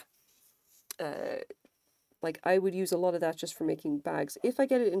stuff. Like, I would use a lot of that just for making bags. If I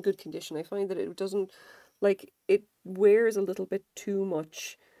get it in good condition, I find that it doesn't, like, it wears a little bit too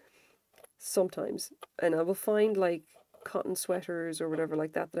much sometimes. And I will find, like, cotton sweaters or whatever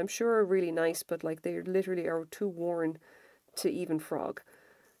like that I'm sure are really nice, but, like, they literally are too worn to even frog.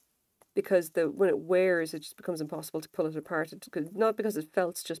 Because when it wears, it just becomes impossible to pull it apart. Not because it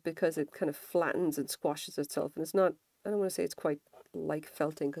felts, just because it kind of flattens and squashes itself. And it's not, I don't want to say it's quite like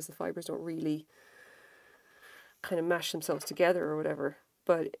felting, because the fibers don't really kind of mash themselves together or whatever,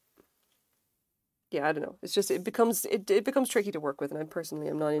 but yeah, I don't know. It's just, it becomes tricky to work with, and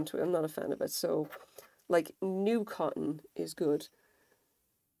I'm not into it. I'm not a fan of it. So, like, new cotton is good,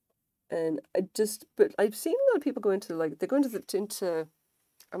 and but I've seen a lot of people go into, like, they go into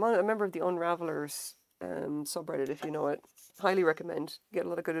I'm a member of the Unravelers subreddit, if you know it. Highly recommend. Get a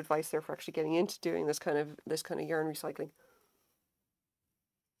lot of good advice there for actually getting into doing this kind of yarn recycling.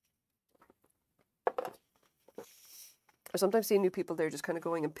 I sometimes see new people there just kind of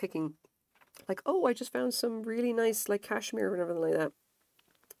going and picking, like, oh, I just found some really nice, like, cashmere or everything like that,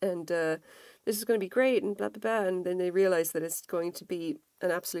 and this is going to be great, and blah blah blah, and then they realize that it's going to be an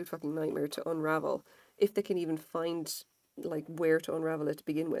absolute fucking nightmare to unravel, if they can even find, like, where to unravel it to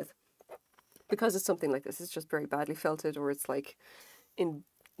begin with, because it's something like this. It's just very badly felted, or it's, like, in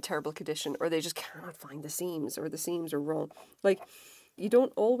terrible condition, or they just cannot find the seams, or the seams are wrong. Like, you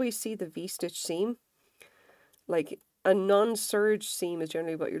don't always see the V-stitch seam. Like, a non-serge seam is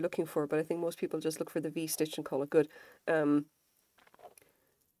generally what you're looking for, but I think most people just look for the V-stitch and call it good. Oh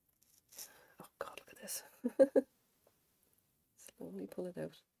God, look at this. Slowly pull it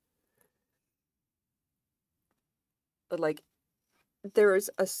out. But, like,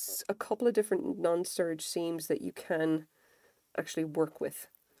 there's a couple of different non-serge seams that you can actually work with.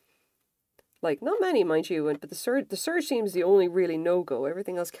 Like, not many, mind you, but the serge seam is the only really no-go.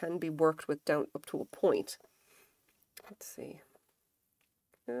 Everything else can be worked with down up to a point. Let's see.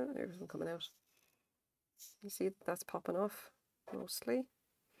 There's one coming out. You see that's popping off, mostly.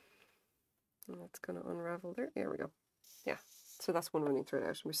 And that's going to unravel there. There we go. Yeah, so that's one running thread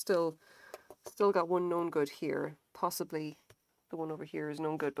out. We're still got one known good here. Possibly the one over here is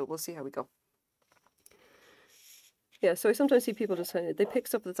known good, but we'll see how we go. Yeah, so I sometimes see people just they pick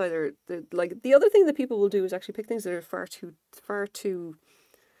stuff that's either like the other thing that people will do is actually pick things that are far too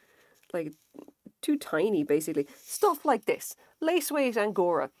like too tiny, basically. Stuff like this, lace weight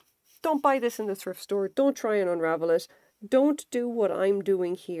angora. Don't buy this in the thrift store. Don't try and unravel it. Don't do what I'm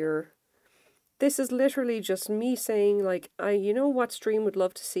doing here. This is literally just me saying, like, you know what Stream would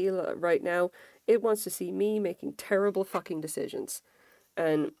love to see right now? It wants to see me making terrible fucking decisions.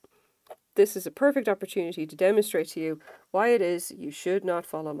 And this is a perfect opportunity to demonstrate to you why it is you should not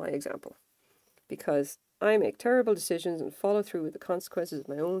follow my example. Because I make terrible decisions and follow through with the consequences of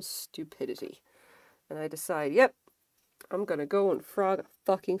my own stupidity. And I decide, yep, I'm going to go and frog a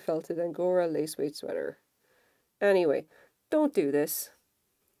fucking felted angora lace weight sweater. Anyway, don't do this.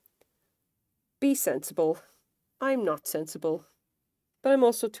 Be sensible. I'm not sensible. But I'm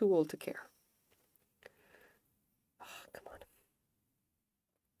also too old to care. Oh, come on.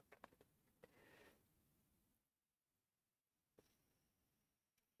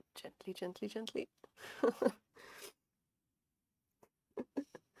 Gently, gently, gently.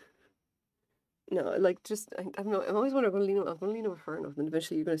 No, like just I'm always wondering. I'm gonna lean over far enough, and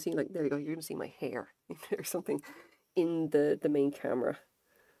eventually you're gonna see, like, there you go. You're gonna see my hair or something in the main camera.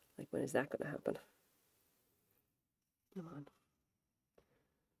 Like, when is that gonna happen? Come on.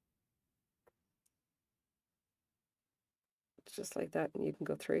 Just like that, and you can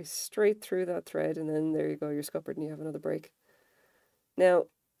go straight through that thread, and then there you go. You're scuppered, and you have another break. Now,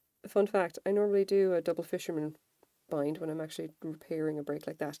 fun fact: I normally do a double fisherman bind when I'm actually repairing a break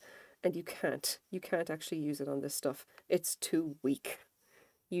like that, and you can't actually use it on this stuff. It's too weak.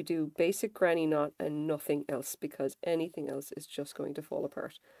 You do basic granny knot and nothing else, because anything else is just going to fall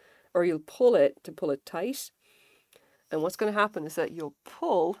apart. Or you'll pull it to pull it tight, and what's going to happen is that you'll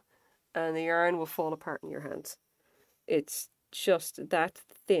pull and the yarn will fall apart in your hands. It's just that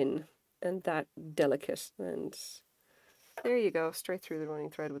thin and that delicate, and there you go, straight through the running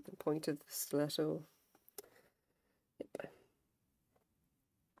thread with the point of the stiletto. Yep.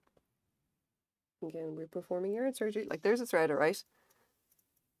 Again, we're performing yarn surgery. Like, there's a thread, all right?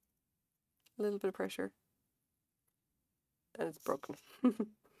 A little bit of pressure. And it's broken.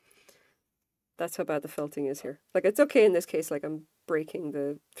 That's how bad the felting is here. Like, it's okay in this case, like, I'm breaking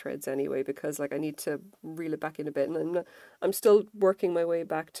the threads anyway, because, like, I need to reel it back in a bit, and I'm still working my way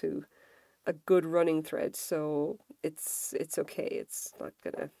back to a good running thread, so it's okay. It's not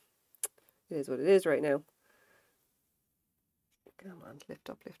gonna... It is what it is right now. Come on, lift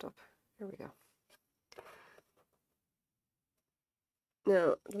up, lift up. There we go.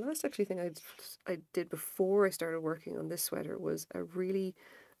 Now, the last actually thing I did before I started working on this sweater was a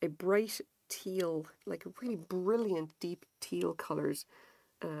bright teal, like a really brilliant deep teal colours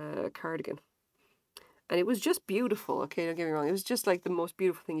cardigan. And it was just beautiful, okay, don't get me wrong. It was just like the most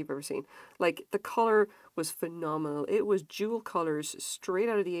beautiful thing you've ever seen. Like, the colour was phenomenal. It was jewel colours straight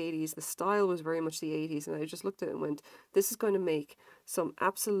out of the 80s. The style was very much the 80s. And I just looked at it and went, this is going to make some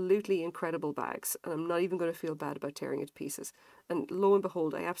absolutely incredible bags. And I'm not even going to feel bad about tearing it to pieces. And lo and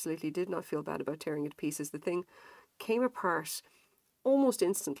behold, I absolutely did not feel bad about tearing it to pieces. The thing came apart almost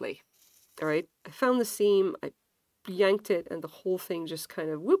instantly. All right, I found the seam, I yanked it, and the whole thing just kind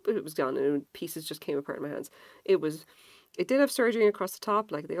of whoop, it was gone, and pieces just came apart in my hands. It did have serging across the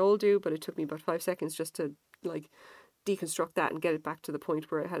top, like they all do, but it took me about 5 seconds just to, like, deconstruct that and get it back to the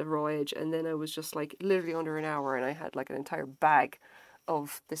point where it had a raw edge. And then I was just, like, literally under an hour, and I had like an entire bag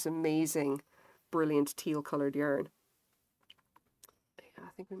of this amazing, brilliant teal colored yarn. Yeah,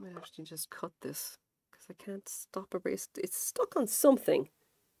 I think we might actually just cut this, because I can't stop a brace. It's stuck on something.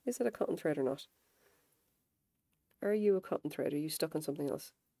 Is it a cotton thread or not? Are you a cotton thread? Are you stuck on something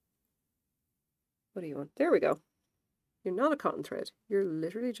else? What do you want? There we go. You're not a cotton thread. You're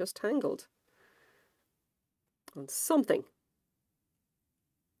literally just tangled on something.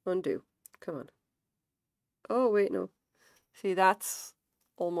 Undo. Come on. Oh, wait, no. See, that's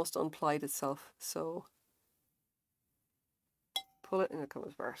almost unplied itself. So pull it and it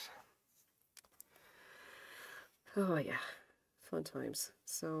comes apart. Oh, yeah. Fun times.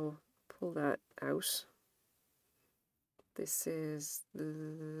 So pull that out. This is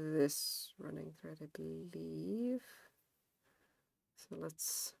this running thread, I believe. So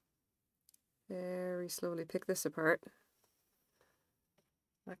let's very slowly pick this apart.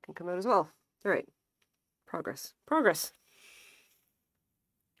 That can come out as well. All right. Progress. Progress.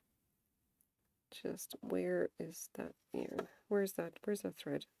 Just where is that yarn? Where's that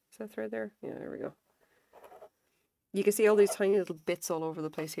thread? Is that thread there? Yeah, there we go. You can see all these tiny little bits all over the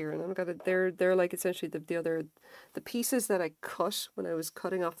place here, and I've got it. They're like essentially the pieces that I cut when I was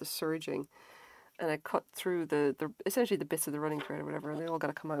cutting off the serging, and I cut through the essentially the bits of the running thread or whatever, and they all got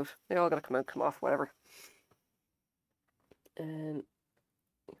to come out. They all got to come out, come off, whatever. And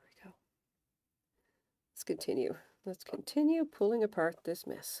here we go. Let's continue. Let's continue pulling apart this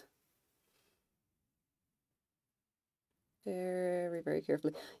mess. Very, very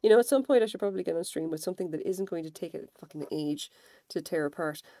carefully. You know, at some point I should probably get on stream with something that isn't going to take a fucking age to tear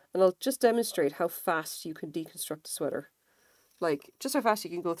apart. And I'll just demonstrate how fast you can deconstruct a sweater. Like, just how fast you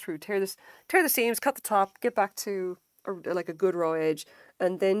can go through, tear the seams, cut the top, get back to like a good raw edge,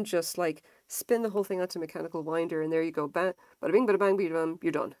 and then just like spin the whole thing onto a mechanical winder, and there you go. Bada bing, bada bang, bada bam,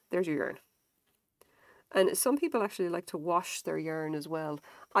 you're done. There's your yarn. And some people actually like to wash their yarn as well.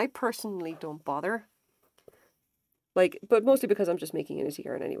 I personally don't bother. Like, but mostly because I'm just making it into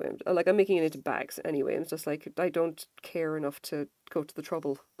yarn anyway. Like, I'm making it into bags anyway. I'm just like, I don't care enough to go to the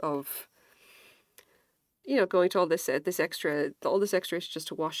trouble of, you know, going to all this extra is just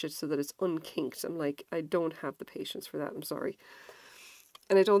to wash it so that it's unkinked. I'm like, I don't have the patience for that. I'm sorry.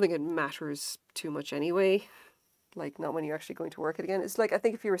 And I don't think it matters too much anyway. Like, not when you're actually going to work it again. It's like, I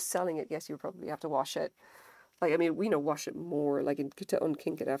think if you were selling it, yes, you would probably have to wash it. Like, I mean, we know wash it more, like, to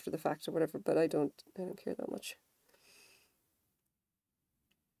unkink it after the fact or whatever, but I don't care that much.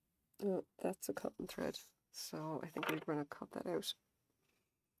 Oh, that's a cotton thread, so I think we're going to cut that out.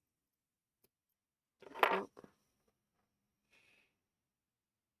 Oh.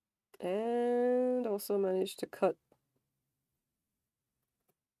 And also managed to cut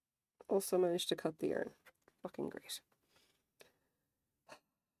the yarn. Fucking great.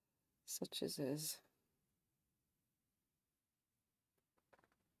 Such as is.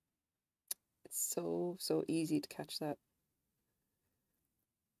 It's so easy to catch that.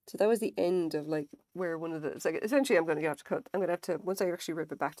 So that was the end of like where one of the, it's like essentially I'm going to have to cut, I'm going to have to, once I actually rip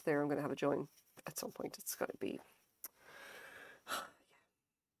it back to there, I'm going to have a join at some point. It's going to be,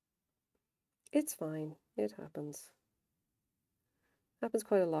 it's fine. It happens. Happens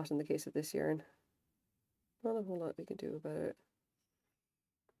quite a lot in the case of this yarn. Not a whole lot we can do about it.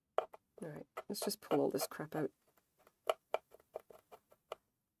 Alright, let's just pull all this crap out.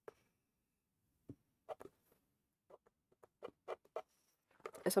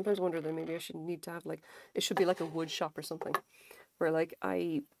 I sometimes wonder that maybe I should need to have like, it should be like a wood shop or something, where like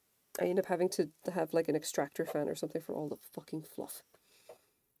I end up having to have like an extractor fan or something for all the fucking fluff.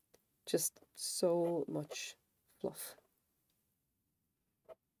 Just so much fluff.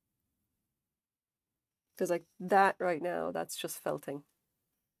 Because like that right now, that's just felting.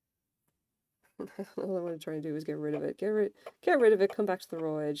 All I want to try and do is get rid of it. Get rid of it, come back to the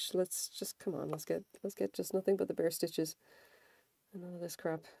raw edge. Let's just, come on, let's get just nothing but the bare stitches. And none of this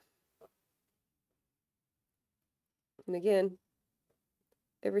crap. And again,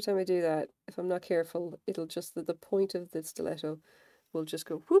 every time I do that, if I'm not careful, it'll just, the point of the stiletto will just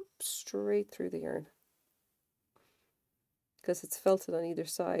go whoop straight through the yarn. Because it's felted on either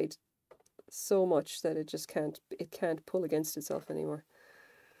side so much that it just can't pull against itself anymore.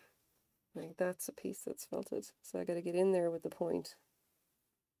 Like, that's a piece that's felted. So I got to get in there with the point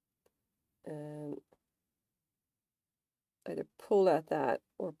and either pull at that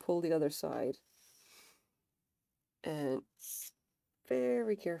or pull the other side. And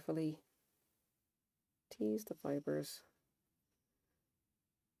very carefully tease the fibers.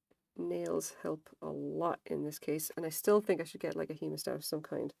 Nails help a lot in this case. And I still think I should get like a hemostat of some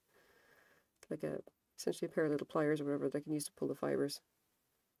kind. Like essentially a pair of little pliers or whatever that I can use to pull the fibers.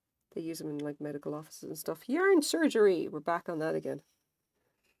 They use them in like medical offices and stuff. Yarn surgery! We're back on that again.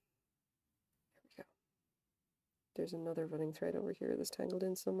 There we go. There's another running thread over here that's tangled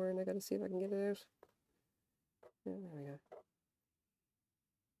in somewhere, and I gotta see if I can get it out. Yeah, there we go.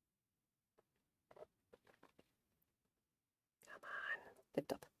 Come on.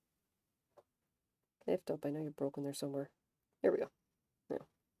 Lift up. Lift up. I know you're broken there somewhere. There we go.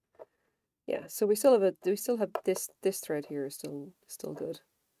 Yeah, so we still have this thread here is still good.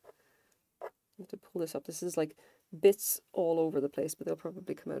 I have to pull this up. This is like bits all over the place, but they'll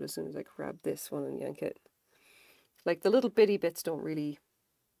probably come out as soon as I grab this one and yank it. Like the little bitty bits don't really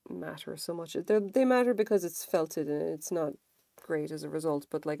matter so much. They matter because it's felted and it's not great as a result,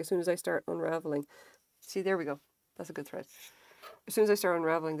 but like as soon as I start unraveling, see, there we go. That's a good thread. As soon as I start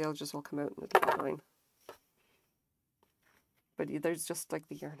unraveling, they'll just all come out and it'll be fine. But there's just like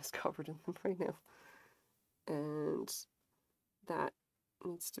the yarn is covered in them right now. And that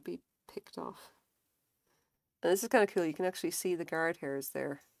needs to be picked off. And this is kind of cool. You can actually see the guard hairs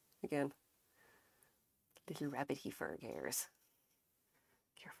there again. Little rabbity fur hairs.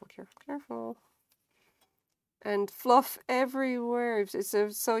 Careful, careful, careful. And fluff everywhere.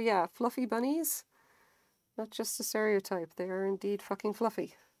 So yeah, fluffy bunnies. Not just a stereotype. They are indeed fucking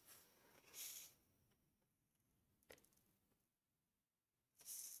fluffy.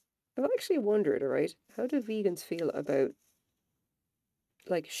 I've actually wondered, alright, how do vegans feel about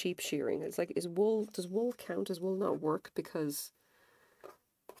like sheep shearing? It's like, does wool count? Does wool not work because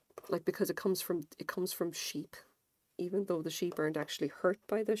it comes from sheep, even though the sheep aren't actually hurt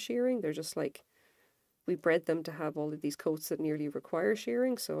by the shearing? They're just like, we bred them to have all of these coats that nearly require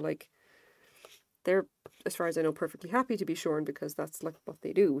shearing, so like they're, as far as I know, perfectly happy to be shorn because that's like what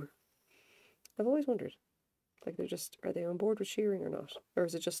they do. I've always wondered, like, are they on board with shearing or not? Or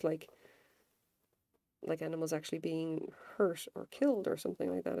is it just like animals actually being hurt or killed or something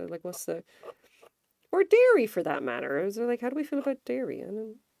like that? Or like, or dairy for that matter? Is it like, how do we feel about dairy?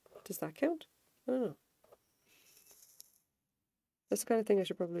 Does that count? I don't know. That's the kind of thing I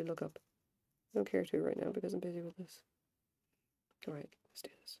should probably look up. I don't care to right now because I'm busy with this. Alright, let's do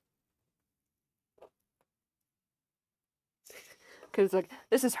this. Because like,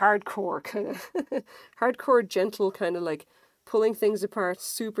 this is hardcore, kind of hardcore, gentle, kind of like pulling things apart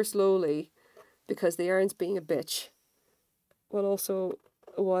super slowly because the yarn's being a bitch.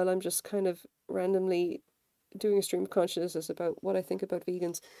 While I'm just kind of randomly doing a stream of consciousness about what I think about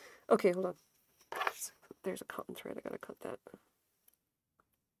vegans. Okay, hold on. There's a cotton thread. I gotta cut that.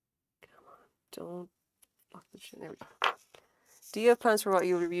 Come on, don't lock the shit. There we go. Do you have plans for what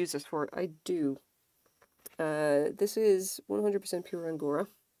you'll use this for? I do. This is 100% pure angora,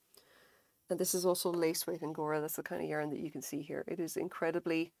 and this is also lace weight angora. That's the kind of yarn that you can see here. It is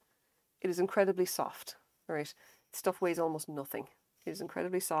incredibly soft. All right, stuff weighs almost nothing. It is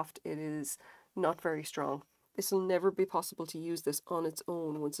incredibly soft. It is not very strong. This will never be possible to use this on its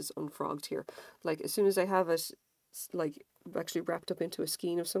own once it's unfrogged here. Like, as soon as I have it, like, actually wrapped up into a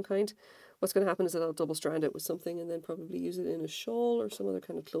skein of some kind, what's going to happen is that I'll double strand it with something and then probably use it in a shawl or some other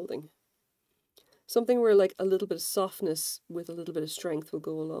kind of clothing. Something where like a little bit of softness with a little bit of strength will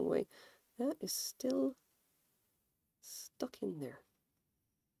go a long way. That is still stuck in there.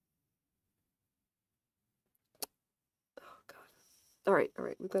 Oh God. All right.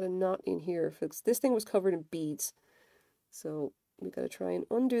 We've got a knot in here, folks. This thing was covered in beads. So we've got to try and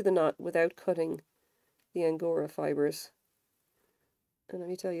undo the knot without cutting the angora fibers. And let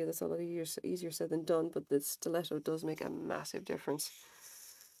me tell you, that's a lot easier said than done, but the stiletto does make a massive difference.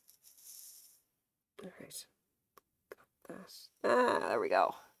 All right. Got that. There we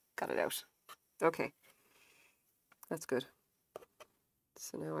go. Got it out. Okay. That's good.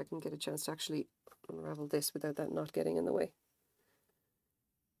 So now I can get a chance to actually unravel this without that knot getting in the way.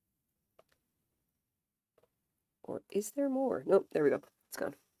 Or is there more? Nope, there we go. It's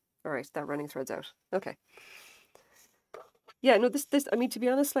gone. All right, that running thread's out. Okay. Yeah, no, this, I mean, to be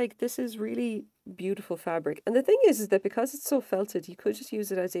honest, like, this is really beautiful fabric. And the thing is that because it's so felted, you could just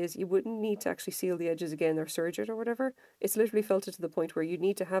use it as is. You wouldn't need to actually seal the edges again or serge it or whatever. It's literally felted to the point where you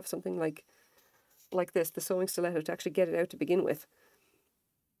need to have something like this, the sewing stiletto, to actually get it out to begin with.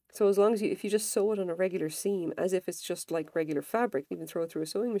 So as long as if you just sew it on a regular seam, as if it's just like regular fabric, even throw it through a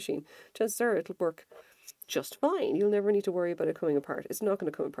sewing machine, chances are it'll work just fine. You'll never need to worry about it coming apart. It's not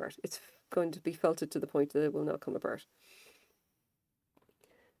going to come apart. It's going to be felted to the point that it will not come apart.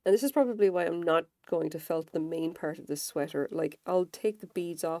 And this is probably why I'm not going to felt the main part of this sweater. Like, I'll take the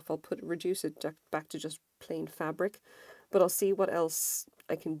beads off, I'll reduce it back to just plain fabric, but I'll see what else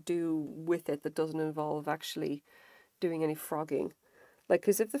I can do with it that doesn't involve actually doing any frogging. Like,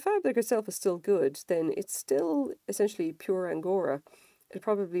 because if the fabric itself is still good, then it's still essentially pure angora. It'll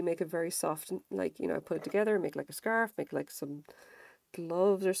probably make it very soft, like, you know, I put it together, make like a scarf, make like some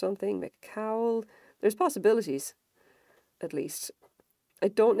gloves or something, make a cowl. There's possibilities, at least. I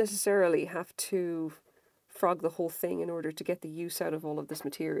don't necessarily have to frog the whole thing in order to get the use out of all of this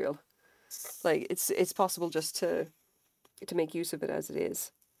material. Like, it's possible just to make use of it as it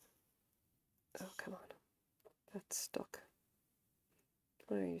is. Oh, come on. That's stuck.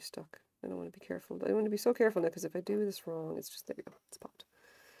 Why are you stuck? I don't want to be careful. I want to be so careful now, because if I do this wrong, it's just, there we go. It's popped.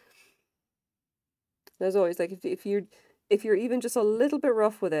 And as always, like, if you're even just a little bit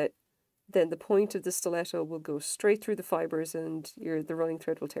rough with it, then the point of the stiletto will go straight through the fibers and the running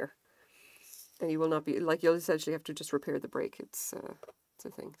thread will tear. And you will not be, like, you'll essentially have to just repair the break. It's a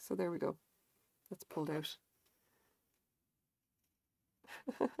thing. So there we go. That's pulled out.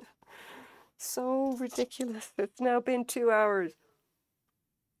 So ridiculous. It's now been 2 hours.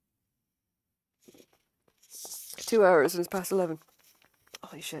 2 hours and it's past 11.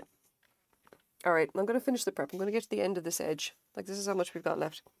 Holy shit. All right, I'm going to finish the prep. I'm going to get to the end of this edge. Like, this is how much we've got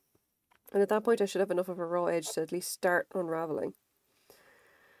left. And at that point, I should have enough of a raw edge to at least start unraveling.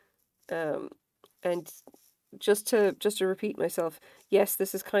 And just to repeat myself, yes,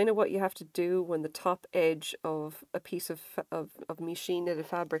 this is kind of what you have to do when the top edge of a piece of machine knitted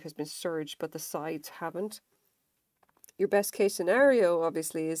fabric has been serged, but the sides haven't. Your best case scenario,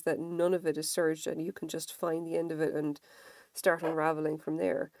 obviously, is that none of it is serged and you can just find the end of it and start unraveling from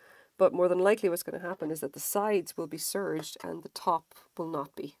there. But more than likely what's going to happen is that the sides will be serged and the top will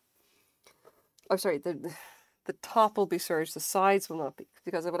not be. I'm sorry, the top will be serged, the sides will not be.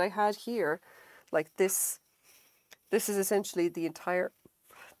 Because what I had here, like this is essentially the entire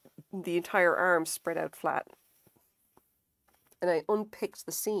arm spread out flat. And I unpicked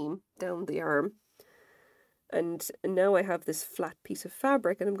the seam down the arm. And now I have this flat piece of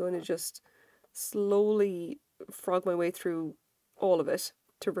fabric and I'm going to just slowly frog my way through all of it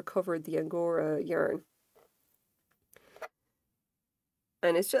to recover the angora yarn.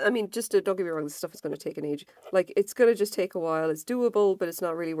 And it's just, I mean, don't get me wrong, this stuff is going to take an age. Like, it's going to just take a while. It's doable, but it's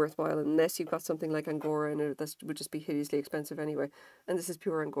not really worthwhile unless you've got something like angora, and that would just be hideously expensive anyway. And this is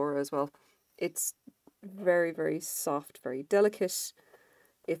pure angora as well. It's very, very soft, very delicate.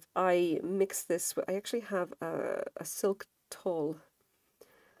 If I mix this, I actually have a silk tulle,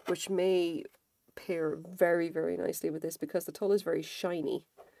 which may pair very, very nicely with this because the tulle is very shiny.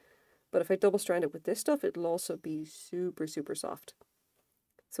 But if I double strand it with this stuff, it'll also be super, super soft.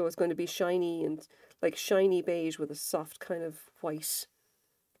 So it's going to be shiny and like shiny beige with a soft kind of white,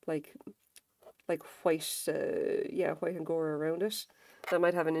 like white, white angora around it. That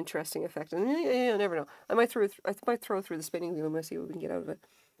might have an interesting effect. And you never know. I might throw through the spinning wheel and see what we can get out of it.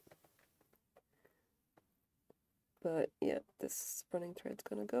 But yeah, this running thread's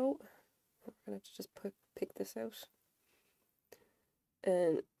gonna go. We're gonna have to just pick this out.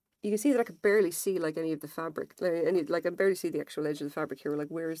 And you can see that I can barely see like any of the fabric, I can barely see the actual edge of the fabric here. Like,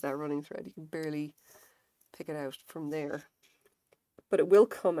 where is that running thread? You can barely pick it out from there, but it will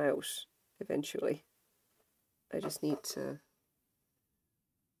come out eventually. I just need to.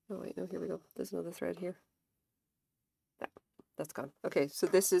 Oh wait, no, here we go. There's another thread here. That's gone. Okay, so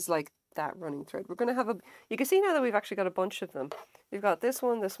this is like that running thread. We're gonna have you can see now that we've actually got a bunch of them. We've got this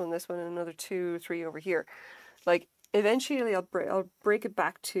one, this one, this one, and another 2, 3 over here. Like, eventually I'll break it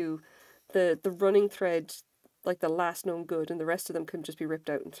back to the running thread, like the last known good, and the rest of them can just be ripped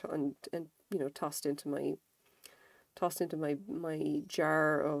out and you know, tossed into my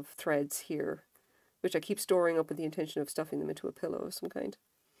jar of threads here, which I keep storing up with the intention of stuffing them into a pillow of some kind.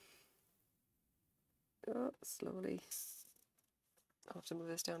 Slowly. I'll have to move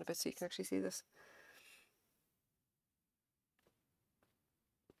this down a bit so you can actually see this.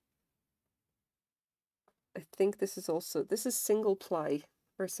 I think this is single ply,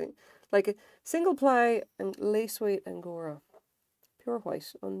 or like a single ply and lace weight angora, pure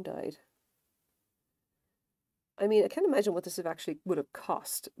white, undyed. I mean, I can't imagine what this would have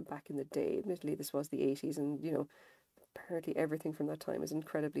cost back in the day. Admittedly, this was the 80s, and you know, apparently everything from that time is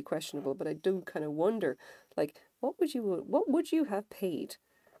incredibly questionable. But I do kind of wonder, like, what would you have paid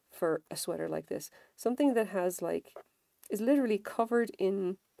for a sweater like this? Something that has is literally covered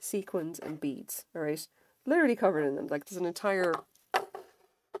in sequins and beads. All right. Literally covered in them. Like, there's an entire,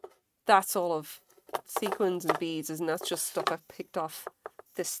 that's all of sequins and beads, and that's just stuff I've picked off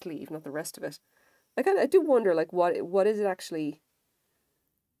this sleeve, not the rest of it. I do wonder, like, what is it actually?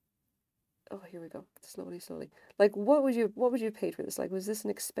 Oh, here we go. Slowly. Like, what would you have paid for this? Like, was this an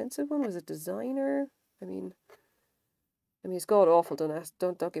expensive one? Was it designer? I mean, it's god awful.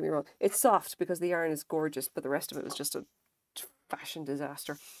 Don't get me wrong. It's soft because the yarn is gorgeous, but the rest of it was just a fashion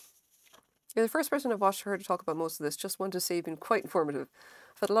disaster. You're the first person I've watched her to talk about most of this. Just wanted to say you've been quite informative.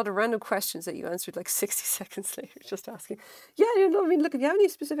 I've had a lot of random questions that you answered like 60 seconds later, just asking. Yeah, you know, I mean, look, if you have any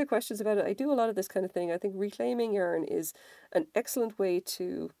specific questions about it, I do a lot of this kind of thing. I think reclaiming yarn is an excellent way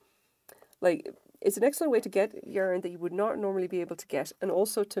to, it's an excellent way to get yarn that you would not normally be able to get, and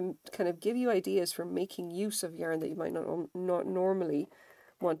also to kind of give you ideas for making use of yarn that you might not normally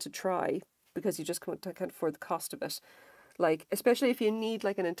want to try because you just can't afford the cost of it. Like, especially if you need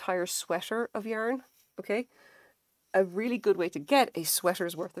like an entire sweater of yarn, okay? A really good way to get a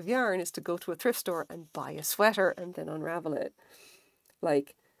sweater's worth of yarn is to go to a thrift store and buy a sweater and then unravel it.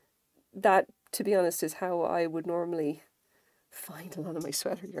 Like, that, to be honest, is how I would normally find a lot of my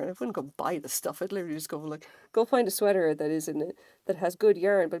sweater yarn. I wouldn't go buy the stuff. I'd literally just go find a sweater that has good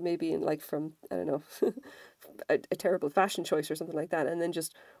yarn, but maybe in from, I don't know, a terrible fashion choice or something like that, and then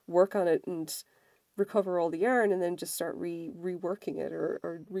just work on it and recover all the yarn and then just start reworking it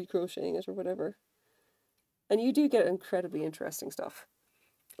or recrocheting it or whatever. And you do get incredibly interesting stuff.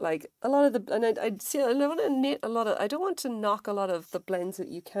 Like a lot of the, and I see, I want to knit a lot of, I don't want to knock a lot of the blends that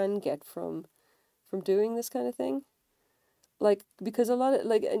you can get from doing this kind of thing. Like, because a lot of,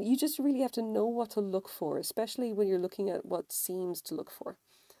 like, and you just really have to know what to look for, especially when you're looking at what seams to look for.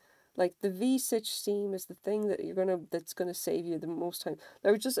 Like the V-stitch seam is the thing that that's gonna save you the most time.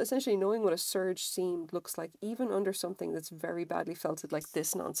 Now, just essentially knowing what a serge seam looks like, even under something that's very badly felted, like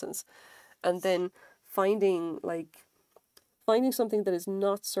this nonsense, and then finding finding something that is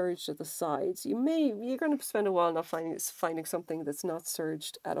not serged at the sides. You're going to spend a while not finding something that's not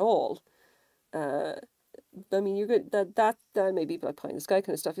serged at all. I mean, you're good. That may be like pie in the sky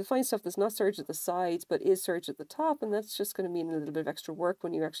kind of stuff. You'll find stuff that's not serged at the sides, but is serged at the top, and that's just going to mean a little bit of extra work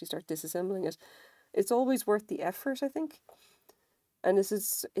when you actually start disassembling it. It's always worth the effort, I think. And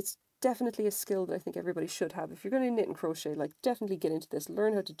it's definitely a skill that I think everybody should have. If you're going to knit and crochet, like definitely get into this,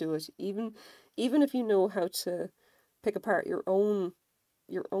 learn how to do it. Even if you know how to pick apart your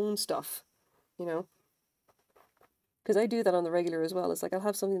own stuff, you know. Because I do that on the regular as well. It's like I'll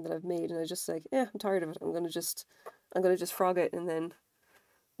have something that I've made and I just like, yeah, I'm tired of it. I'm gonna just frog it and then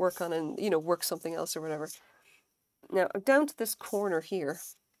work on and work something else or whatever. Now I'm down to this corner here,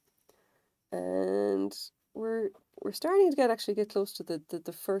 and we're starting to get close to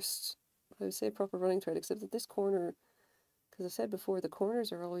the first, I would say, proper running thread. Except that this corner, because I said before, the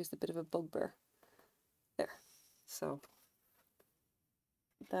corners are always a bit of a bugbear. There, so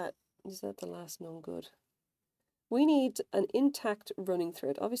that is that the last known good. We need an intact running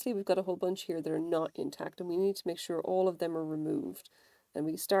thread. Obviously, we've got a whole bunch here that are not intact, and we need to make sure all of them are removed. And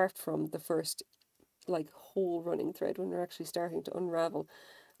we start from the first, like, whole running thread when we're actually starting to unravel.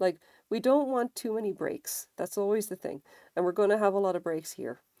 Like, we don't want too many breaks. That's always the thing. And we're going to have a lot of breaks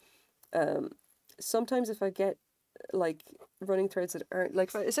here. Sometimes if I get, like, running threads that aren't, like,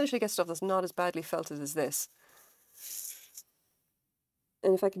 if I essentially get stuff that's not as badly felted as this,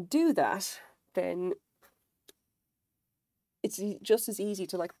 and if I can do that, then it's just as easy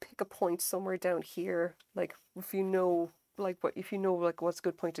to like pick a point somewhere down here, like if you know what's a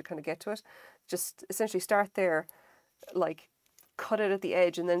good point to kind of get to it, just essentially start there, like cut it at the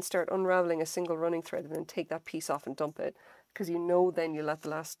edge and then start unraveling a single running thread and then take that piece off and dump it, because then you let the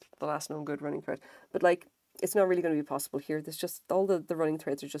last known good running thread. But like it's not really going to be possible here. There's just all the running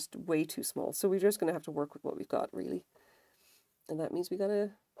threads are just way too small, so we're just going to have to work with what we've got, really, and that means we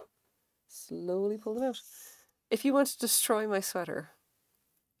gotta slowly pull them out. If you want to destroy my sweater,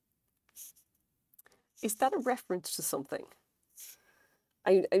 is that a reference to something?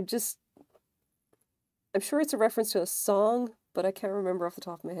 I'm sure it's a reference to a song, but I can't remember off the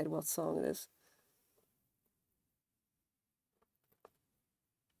top of my head what song it is.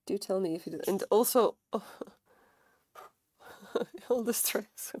 Do tell me if you did. And also, all this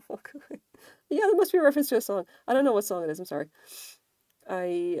threads. Yeah, there must be a reference to a song. I don't know what song it is. I'm sorry.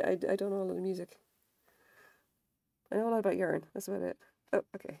 I don't know a lot of music. I know a lot about yarn. That's about it. Oh,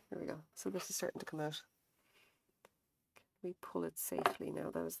 okay. Here we go. So this is starting to come out. Can we pull it safely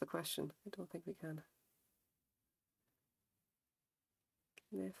now? That was the question. I don't think we can.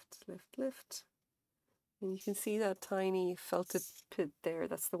 Lift, lift, lift. And you can see that tiny felted pit there.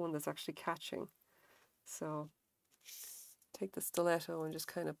 That's the one that's actually catching. So take the stiletto and just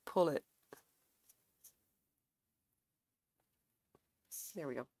kind of pull it. There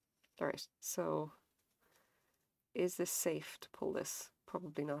we go. All right. So is this safe to pull this?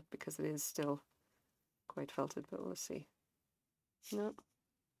 Probably not, because it is still quite felted, but we'll see. No.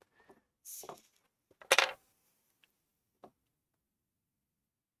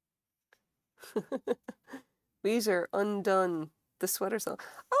 Weezer, Undone, the sweater song.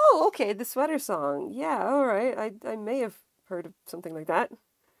 Oh, okay, the sweater song. Yeah, all right. I may have heard of something like that.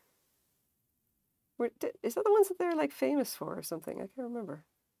 Is that the ones that they're like famous for or something? I can't remember.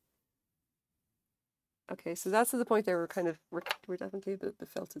 Okay, so that's to the point there we're definitely a bit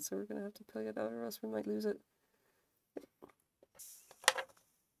felted, so we're gonna have to play it out or else we might lose it.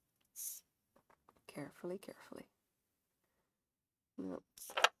 Carefully, carefully. No,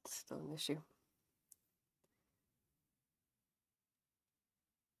 still an issue.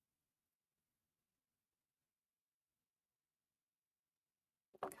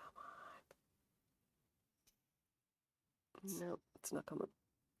 Come on. No, it's not coming.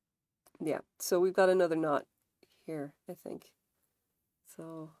 Yeah, so we've got another knot here, I think.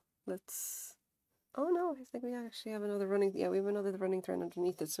 So let's... Oh no, I think we actually have another running... Yeah, we have another running thread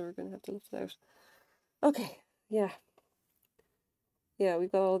underneath it, so we're going to have to lift it out. Okay, yeah. Yeah,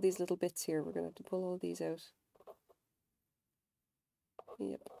 we've got all these little bits here. We're going to have to pull all these out.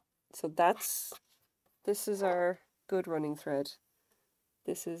 Yep. So this is our good running thread.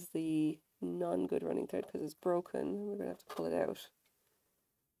 This is the non-good running thread because it's broken. We're going to have to pull it out.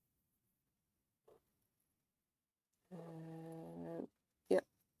 Yeah,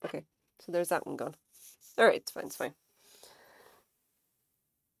 okay. So there's that one gone. All right, it's fine, it's fine.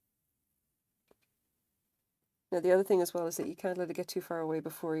 Now the other thing as well is that you can't let it get too far away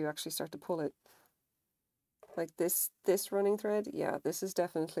before you actually start to pull it. Like this running thread, yeah, this is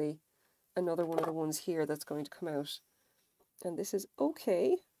definitely another one of the ones here that's going to come out. And this is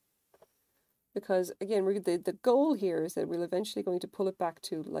okay, because again, the goal here is that we're eventually going to pull it back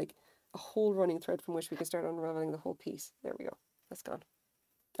to like a whole running thread from which we can start unraveling the whole piece. There we go. That's gone.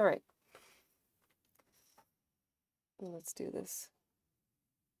 All right. Well, let's do this.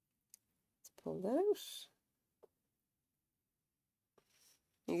 Let's pull that out.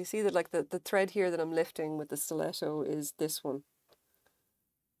 You can see that like the thread here that I'm lifting with the stiletto is this one.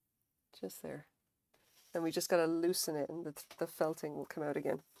 Just there. And we just got to loosen it and the felting will come out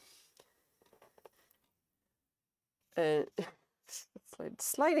again.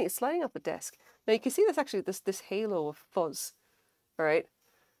 Sliding up the desk. Now you can see this actually, this halo of fuzz. All right.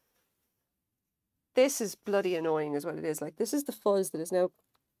 This is bloody annoying is what it is. Like this is the fuzz that is now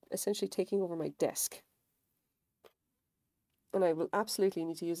essentially taking over my desk. And I will absolutely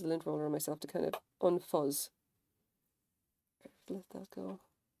need to use the lint roller on myself to kind of unfuzz. Let that go.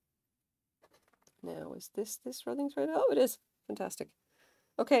 Now, is this running thread? Oh, it is. Fantastic.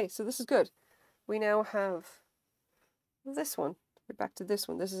 Okay, so this is good. We now have this one. We're back to this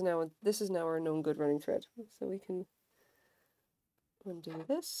one. This is now our known good running thread. So we can undo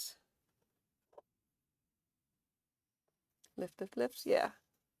this. Lift, lift, lift. Yeah.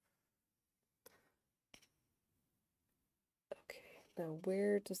 Okay. Now,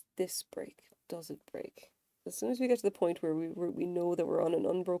 where does this break? Does it break? As soon as we get to the point where we know that we're on an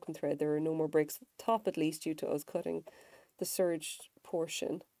unbroken thread, there are no more breaks at the top, at least due to us cutting the serged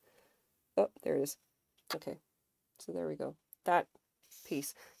portion. Oh, there it is. Okay, so there we go. That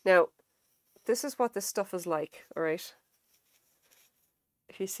piece. Now, this is what this stuff is like, all right?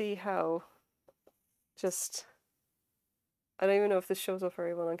 If you see how just, I don't even know if this shows up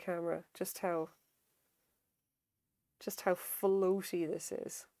very well on camera, just how floaty this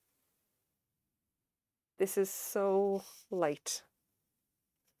is. This is so light.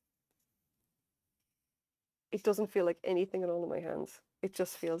 It doesn't feel like anything at all in my hands. It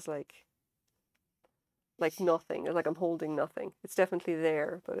just feels like nothing, like I'm holding nothing. It's definitely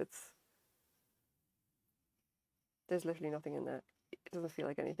there, but there's literally nothing in that. It doesn't feel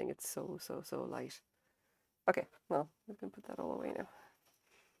like anything. It's so light. Okay, well, we can put that all away now.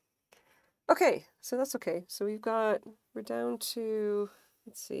 Okay, so that's okay. So we're down to,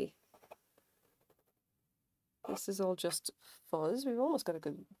 let's see. This is all just fuzz. We've almost got a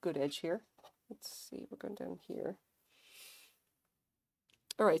good edge here. Let's see, we're going down here.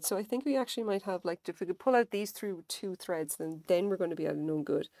 All right, so I think we actually might have, like, if we could pull out these through 2 threads, then we're going to be at a known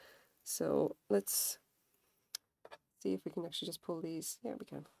good. So let's see if we can actually just pull these. Yeah, we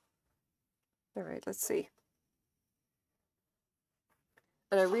can. All right, let's see.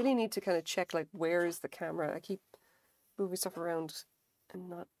 And I really need to kind of check, like, where is the camera? I keep moving stuff around and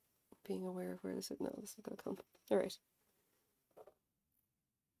not being aware of where this is. No, this is going to come. All right.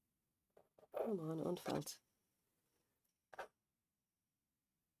 Come on, unfelt.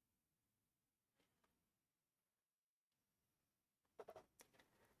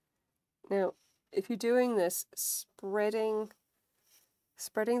 Now, if you're doing this, spreading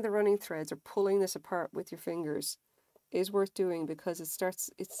the running threads or pulling this apart with your fingers is worth doing, because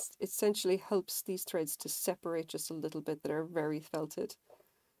it essentially helps these threads to separate just a little bit that are very felted.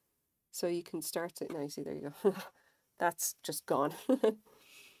 So you can start it. Now you see, there you go. That's just gone.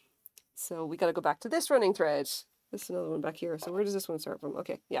 So we got to go back to this running thread. This is another one back here. So where does this one start from?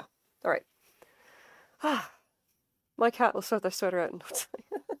 Okay, yeah. All right. My cat will sort their sweater out in no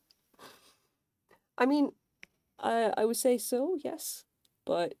time. I mean, I would say so, yes.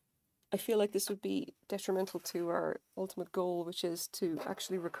 But I feel like this would be detrimental to our ultimate goal, which is to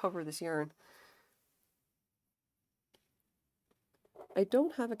actually recover this yarn. I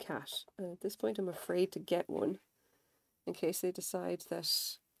don't have a cat. At this point, I'm afraid to get one in case they decide that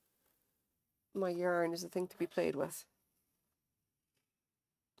my yarn is a thing to be played with.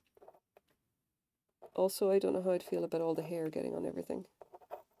 Also, I don't know how I'd feel about all the hair getting on everything,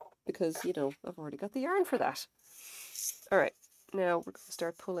 because, you know, I've already got the yarn for that. All right, now we're going to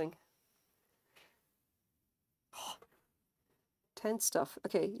start pulling. Tense stuff.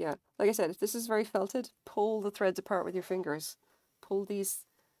 Okay, yeah. Like I said, if this is very felted, pull the threads apart with your fingers. Pull these,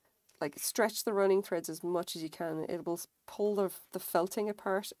 like, stretch the running threads as much as you can. It will pull the felting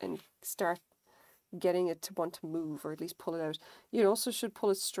apart and start getting it to want to move, or at least pull it out. You also should pull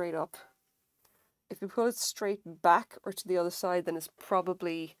it straight up. If you pull it straight back or to the other side, then it's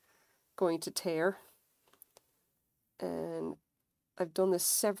probably going to tear. And I've done this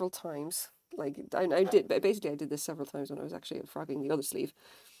several times. Like, I did this several times when I was actually frogging the other sleeve.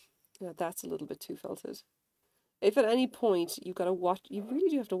 Now that's a little bit too felted. If at any point you've got to watch, you really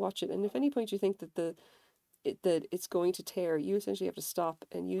do have to watch it. And if at any point you think that that it's going to tear, you essentially have to stop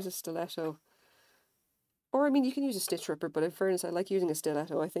and use a stiletto. Or, I mean, you can use a stitch ripper, but in fairness, I like using a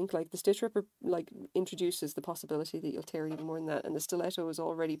stiletto. I think, like, the stitch ripper, like, introduces the possibility that you'll tear even more than that, and the stiletto is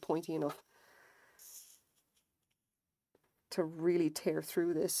already pointy enough to really tear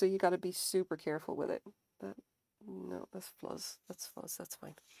through this, so you got to be super careful with it. No, that's fuzz. That's fuzz. That's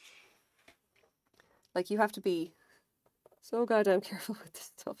fine. Like, you have to be so goddamn careful with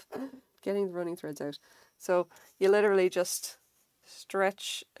this stuff. Getting the running threads out. So, you literally just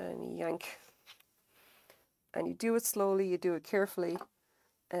stretch and yank. And you do it slowly, you do it carefully,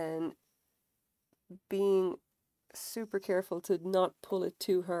 and being super careful to not pull it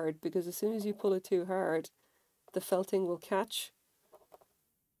too hard, because as soon as you pull it too hard, the felting will catch.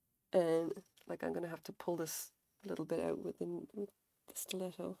 And, like, I'm going to have to pull this a little bit out with the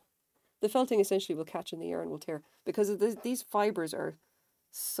stiletto. The felting essentially will catch and the yarn will tear, because these fibres are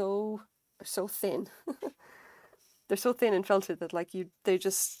so thin. They're so thin and felted that, like, you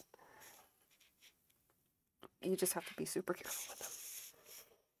just have to be super careful with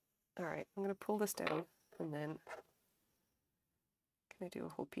them. Alright, I'm going to pull this down, and then, can I do a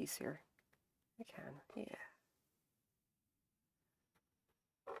whole piece here? I can, yeah.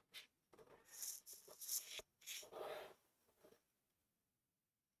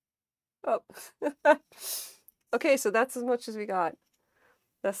 Oh, okay, so that's as much as we got.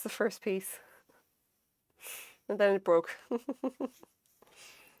 That's the first piece. And then it broke.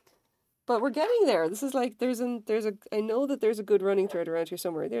 But we're getting there. This is like, I know that there's a good running thread around here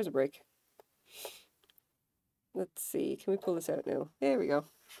somewhere. There's a break. Let's see, can we pull this out now? There we go.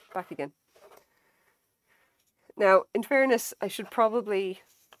 Back again. Now, in fairness, I should probably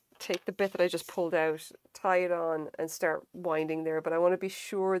take the bit that I just pulled out, tie it on, and start winding there, but I want to be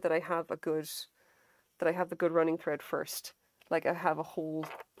sure that I have the good running thread first. Like, I have a whole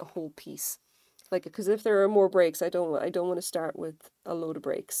piece. Like, because if there are more breaks, I don't want to start with a load of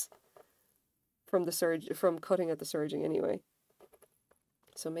breaks from cutting at the serging anyway.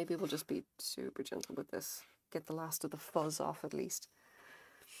 So maybe we'll just be super gentle with this. Get the last of the fuzz off at least.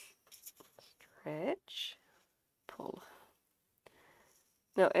 Stretch, pull.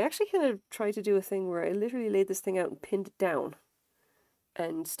 Now, I actually kind of tried to do a thing where I literally laid this thing out and pinned it down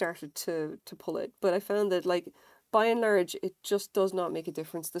and started to pull it. But I found that, like, by and large, it just does not make a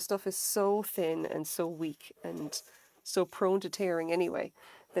difference. The stuff is so thin and so weak and so prone to tearing anyway,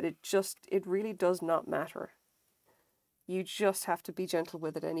 that it really does not matter. You just have to be gentle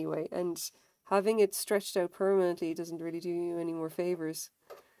with it anyway. And having it stretched out permanently doesn't really do you any more favors.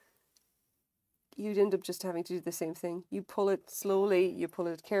 You'd end up just having to do the same thing. You pull it slowly, you pull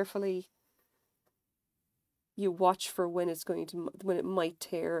it carefully. You watch for when it might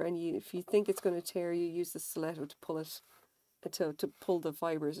tear, and if you think it's going to tear, you use the stiletto to pull it, to pull the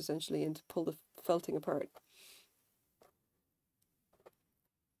fibres essentially, and to pull the felting apart.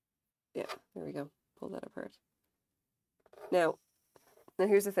 Yeah, there we go. Pull that apart. Now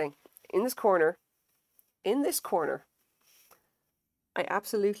here's the thing. In this corner, I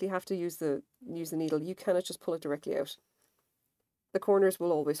absolutely have to use the needle. You cannot just pull it directly out. The corners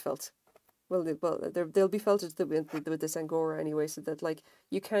will always felt. Well, they'll be felted with this angora anyway, so that, like,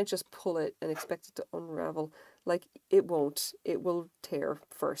 you can't just pull it and expect it to unravel. Like, it won't. It will tear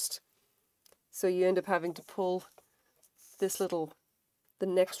first. So you end up having to pull the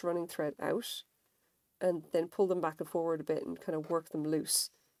next running thread out, and then pull them back and forward a bit and kind of work them loose,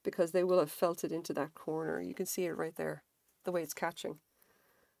 because they will have felted into that corner. You can see it right there, the way it's catching.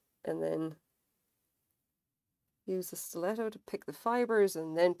 And then use the stiletto to pick the fibres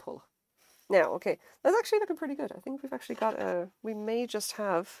and then pull. Now, okay, that's actually looking pretty good. I think we've actually got we may just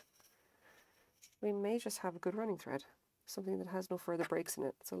have a good running thread. Something that has no further breaks in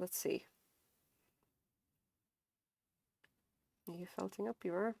it. So let's see. Are you felting up?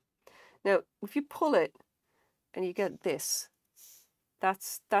 You are. Now, if you pull it and you get this,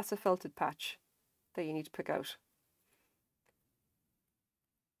 that's a felted patch that you need to pick out.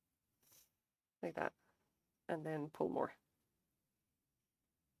 Like that. And then pull more.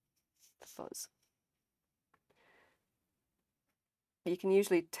 The fuzz. You can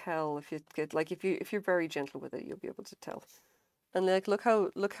usually tell if you get, like, if you're very gentle with it, you'll be able to tell. And, like, look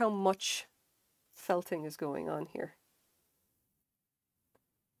how much felting is going on here.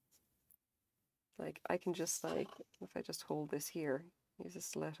 Like, I can just, like, if I just hold this here, use a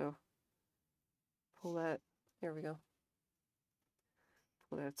stiletto, pull that, there we go.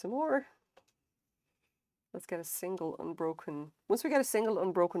 Pull out some more. Let's get a single unbroken. Once we get a single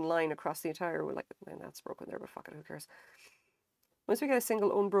unbroken line across the entire, we're like, man, that's broken there, but fuck it, who cares? Once we get a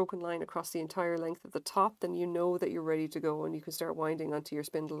single unbroken line across the entire length of the top, then you know that you're ready to go and you can start winding onto your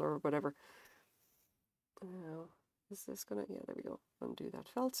spindle or whatever. Now, is this gonna, yeah, there we go. Undo that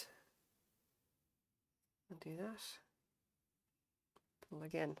felt. Undo that. Pull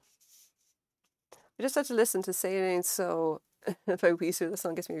again. I just had to listen to Say It Ain't So by Weezer. The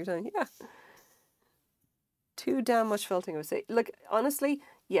song gets me every time. Yeah. Too damn much felting, I would say. Like, honestly,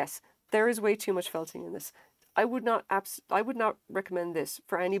 yes, there is way too much felting in this. I would not recommend this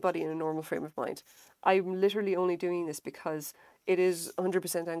for anybody in a normal frame of mind. I'm literally only doing this because it is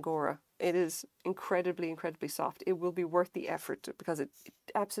 100% angora. It is incredibly, incredibly soft. It will be worth the effort because it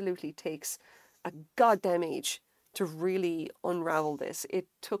absolutely takes a goddamn age to really unravel this. It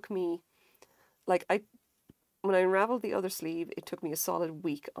took me, like, when I unraveled the other sleeve, it took me a solid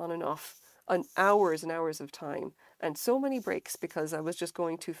week on and off, and hours of time, and so many breaks because I was just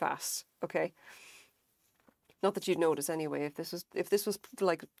going too fast. Okay. Not that you'd notice anyway. If this was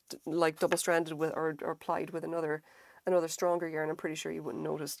like double stranded with or plied with another stronger yarn, I'm pretty sure you wouldn't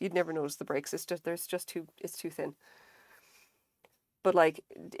notice. You'd never notice the breaks. It's too thin. But like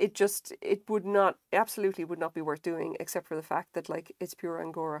it would not, absolutely would not be worth doing, except for the fact that like it's pure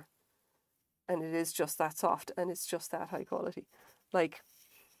angora, and it is just that soft and it's just that high quality. Like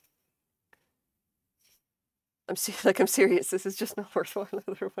I'm serious. This is just not worthwhile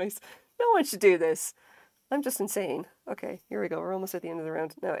otherwise. No one should do this. I'm just insane. Okay, here we go. We're almost at the end of the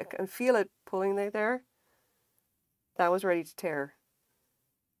round. Now I can feel it pulling there. That was ready to tear.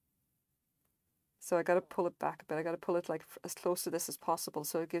 So I got to pull it back a bit. I got to pull it like as close to this as possible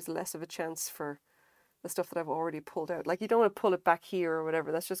so it gives less of a chance for the stuff that I've already pulled out. Like you don't want to pull it back here or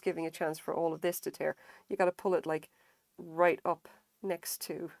whatever. That's just giving a chance for all of this to tear. You got to pull it like right up next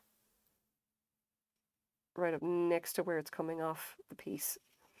to where it's coming off the piece.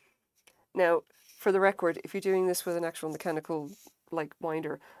 Now, for the record, if you're doing this with an actual mechanical like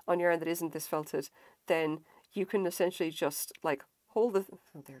winder on yarn that isn't this felted, then you can essentially just like hold the,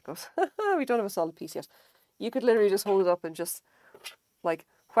 oh, there it goes. We don't have a solid piece yet. You could literally just hold it up and just like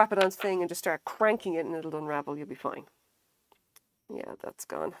whap it on thing and just start cranking it and it'll unravel. You'll be fine. Yeah, that's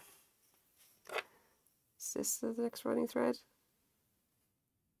gone. Is this the next running thread?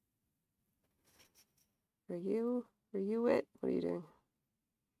 Are you it? What are you doing?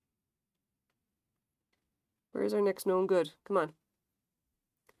 Where's our next known good? Come on.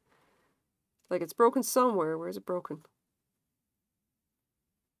 Like it's broken somewhere. Where is it broken?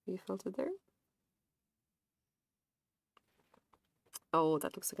 You felt it there? Oh,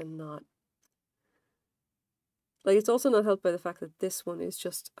 that looks like a knot. Like it's also not helped by the fact that this one is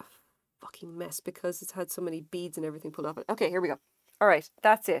just a fucking mess because it's had so many beads and everything pulled off it. Okay, here we go. All right,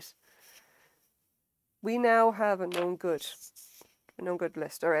 that's it. We now have a known good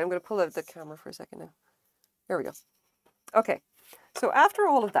list. All right, I'm going to pull out the camera for a second now. There we go. Okay, so after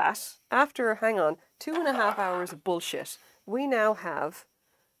all of that, after, hang on, 2.5 hours of bullshit, we now have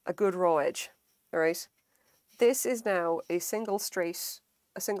a good raw edge. All right, this is now a single straight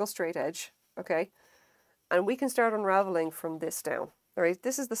edge. Okay, and we can start unraveling from this down. All right,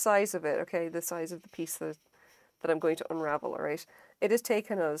 this is the size of it. Okay, the size of the piece that I'm going to unravel. All right, it has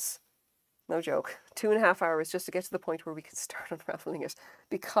taken us, no joke, 2.5 hours just to get to the point where we can start unraveling it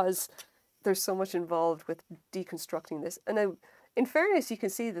because there's so much involved with deconstructing this. And now, in fairness, you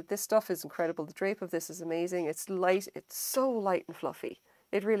can see that this stuff is incredible. The drape of this is amazing. It's light. It's so light and fluffy.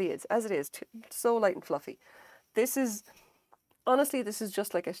 It really is, as it is, so light and fluffy. This is, honestly, this is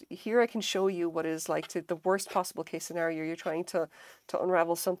just like, here I can show you what it is like to the worst possible case scenario. You're trying to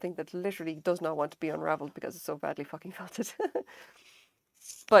unravel something that literally does not want to be unraveled because it's so badly fucking felted.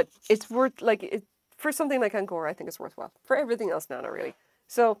 But it's worth, like, for something like angora, I think it's worthwhile. For everything else, not really.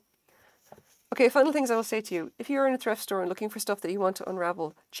 So, okay, final things I will say to you. If you're in a thrift store and looking for stuff that you want to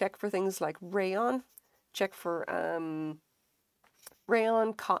unravel, check for things like rayon. Check for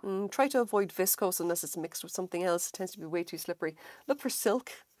rayon, cotton. Try to avoid viscose unless it's mixed with something else. It tends to be way too slippery. Look for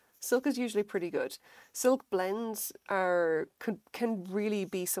silk. Silk is usually pretty good. Silk blends can really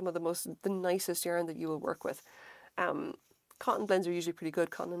be some of the nicest yarn that you will work with. Cotton blends are usually pretty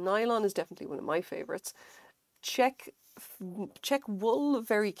good. Cotton and nylon is definitely one of my favorites. Check wool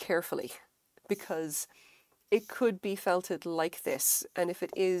very carefully, because it could be felted like this, and if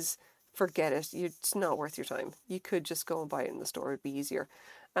it is, forget it. It's not worth your time. You could just go and buy it in the store. It'd be easier.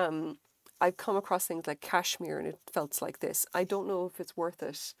 I've come across things like cashmere and it felts like this. I don't know if it's worth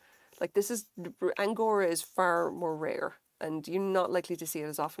it. Like angora is far more rare and you're not likely to see it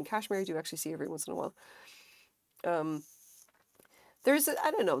as often. Cashmere you do actually see every once in a while.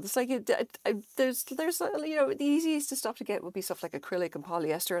 I don't know, there's like, there's, you know, the easiest stuff to get would be stuff like acrylic and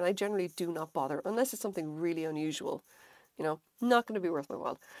polyester, and I generally do not bother unless it's something really unusual, you know, not going to be worth my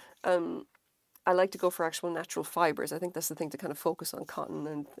while. I like to go for actual natural fibers. I think that's the thing, to kind of focus on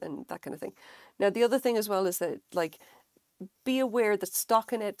cotton and that kind of thing. Now, the other thing as well is that, like, be aware that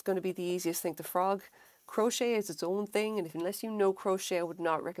stockinette is going to be the easiest thing to frog. Crochet is its own thing, and unless you know crochet, I would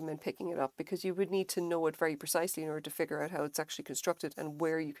not recommend picking it up, because you would need to know it very precisely in order to figure out how it's actually constructed and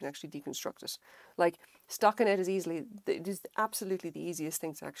where you can actually deconstruct it. Like, stockinette it is absolutely the easiest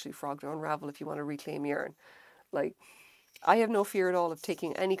thing to actually frog to unravel if you want to reclaim yarn. Like, I have no fear at all of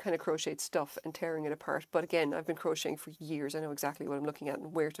taking any kind of crocheted stuff and tearing it apart. But again, I've been crocheting for years. I know exactly what I'm looking at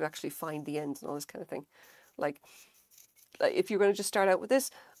and where to actually find the ends and all this kind of thing. Like, if you're going to just start out with this,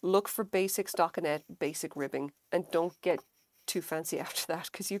 look for basic stockinette, basic ribbing, and don't get too fancy after that,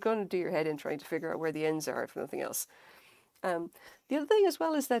 because you're going to do your head in trying to figure out where the ends are, if nothing else. The other thing as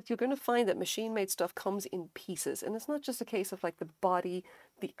well is that you're going to find that machine-made stuff comes in pieces, and it's not just a case of like the body,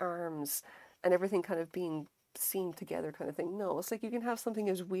 the arms, and everything kind of being seamed together kind of thing. No, it's like you can have something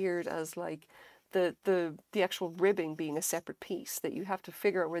as weird as like the actual ribbing being a separate piece that you have to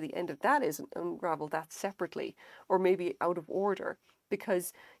figure out where the end of that is and unravel that separately, or maybe out of order,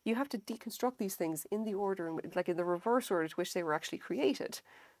 because you have to deconstruct these things in the order, like in the reverse order to which they were actually created.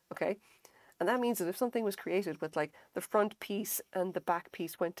 Okay. And that means that if something was created with like the front piece and the back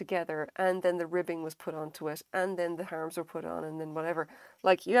piece went together, and then the ribbing was put onto it, and then the arms were put on, and then whatever,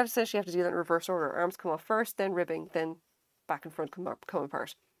 like you have essentially have to do that in reverse order. Arms come off first, then ribbing, then back and front come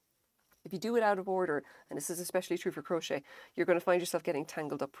apart. If you do it out of order, and this is especially true for crochet, you're going to find yourself getting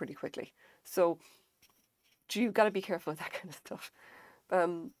tangled up pretty quickly. So you've got to be careful with that kind of stuff.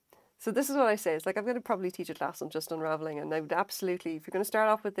 So this is what I say. It's like, I'm going to probably teach a class on just unraveling, and I would absolutely, if you're going to start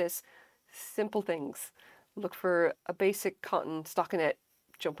off with this, simple things. Look for a basic cotton stockinette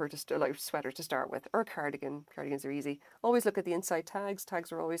jumper like sweater to start with, or a cardigan. Cardigans are easy. Always look at the inside tags.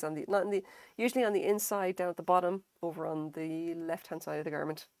 Tags are always usually on the inside, down at the bottom, over on the left-hand side of the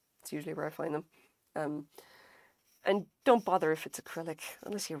garment. It's usually where I find them. And don't bother if it's acrylic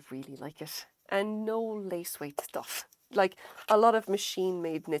unless you really like it. And no lace weight stuff. Like, a lot of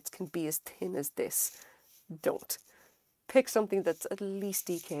machine-made knits can be as thin as this. Don't. Pick something that's at least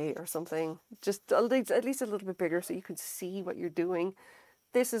DK or something. Just at least a little bit bigger so you can see what you're doing.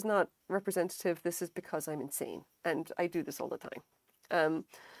 This is not representative. This is because I'm insane. And I do this all the time.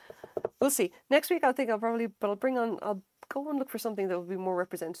 We'll see. Next week, I'll go and look for something that will be more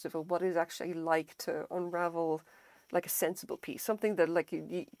representative of what it is actually like to unravel like a sensible piece, something that like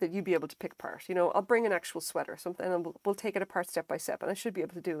that you'd be able to pick apart. You know, I'll bring an actual sweater, something, and we'll take it apart step by step, and I should be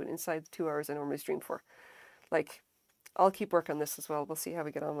able to do it inside the 2 hours I normally stream for. Like, I'll keep working on this as well. We'll see how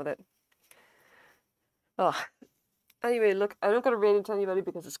we get on with it. Oh, anyway, look, I'm not going to rant into anybody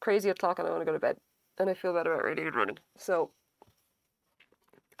because it's crazy o'clock and I want to go to bed, and I feel bad about ready and running. So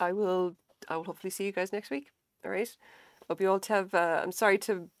I will hopefully see you guys next week. All right. Hope you all have. I'm sorry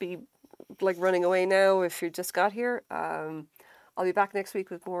to be like running away now if you just got here. I'll be back next week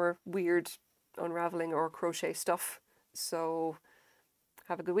with more weird unraveling or crochet stuff. So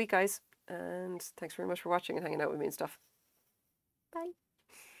have a good week, guys, and thanks very much for watching and hanging out with me and stuff. Bye.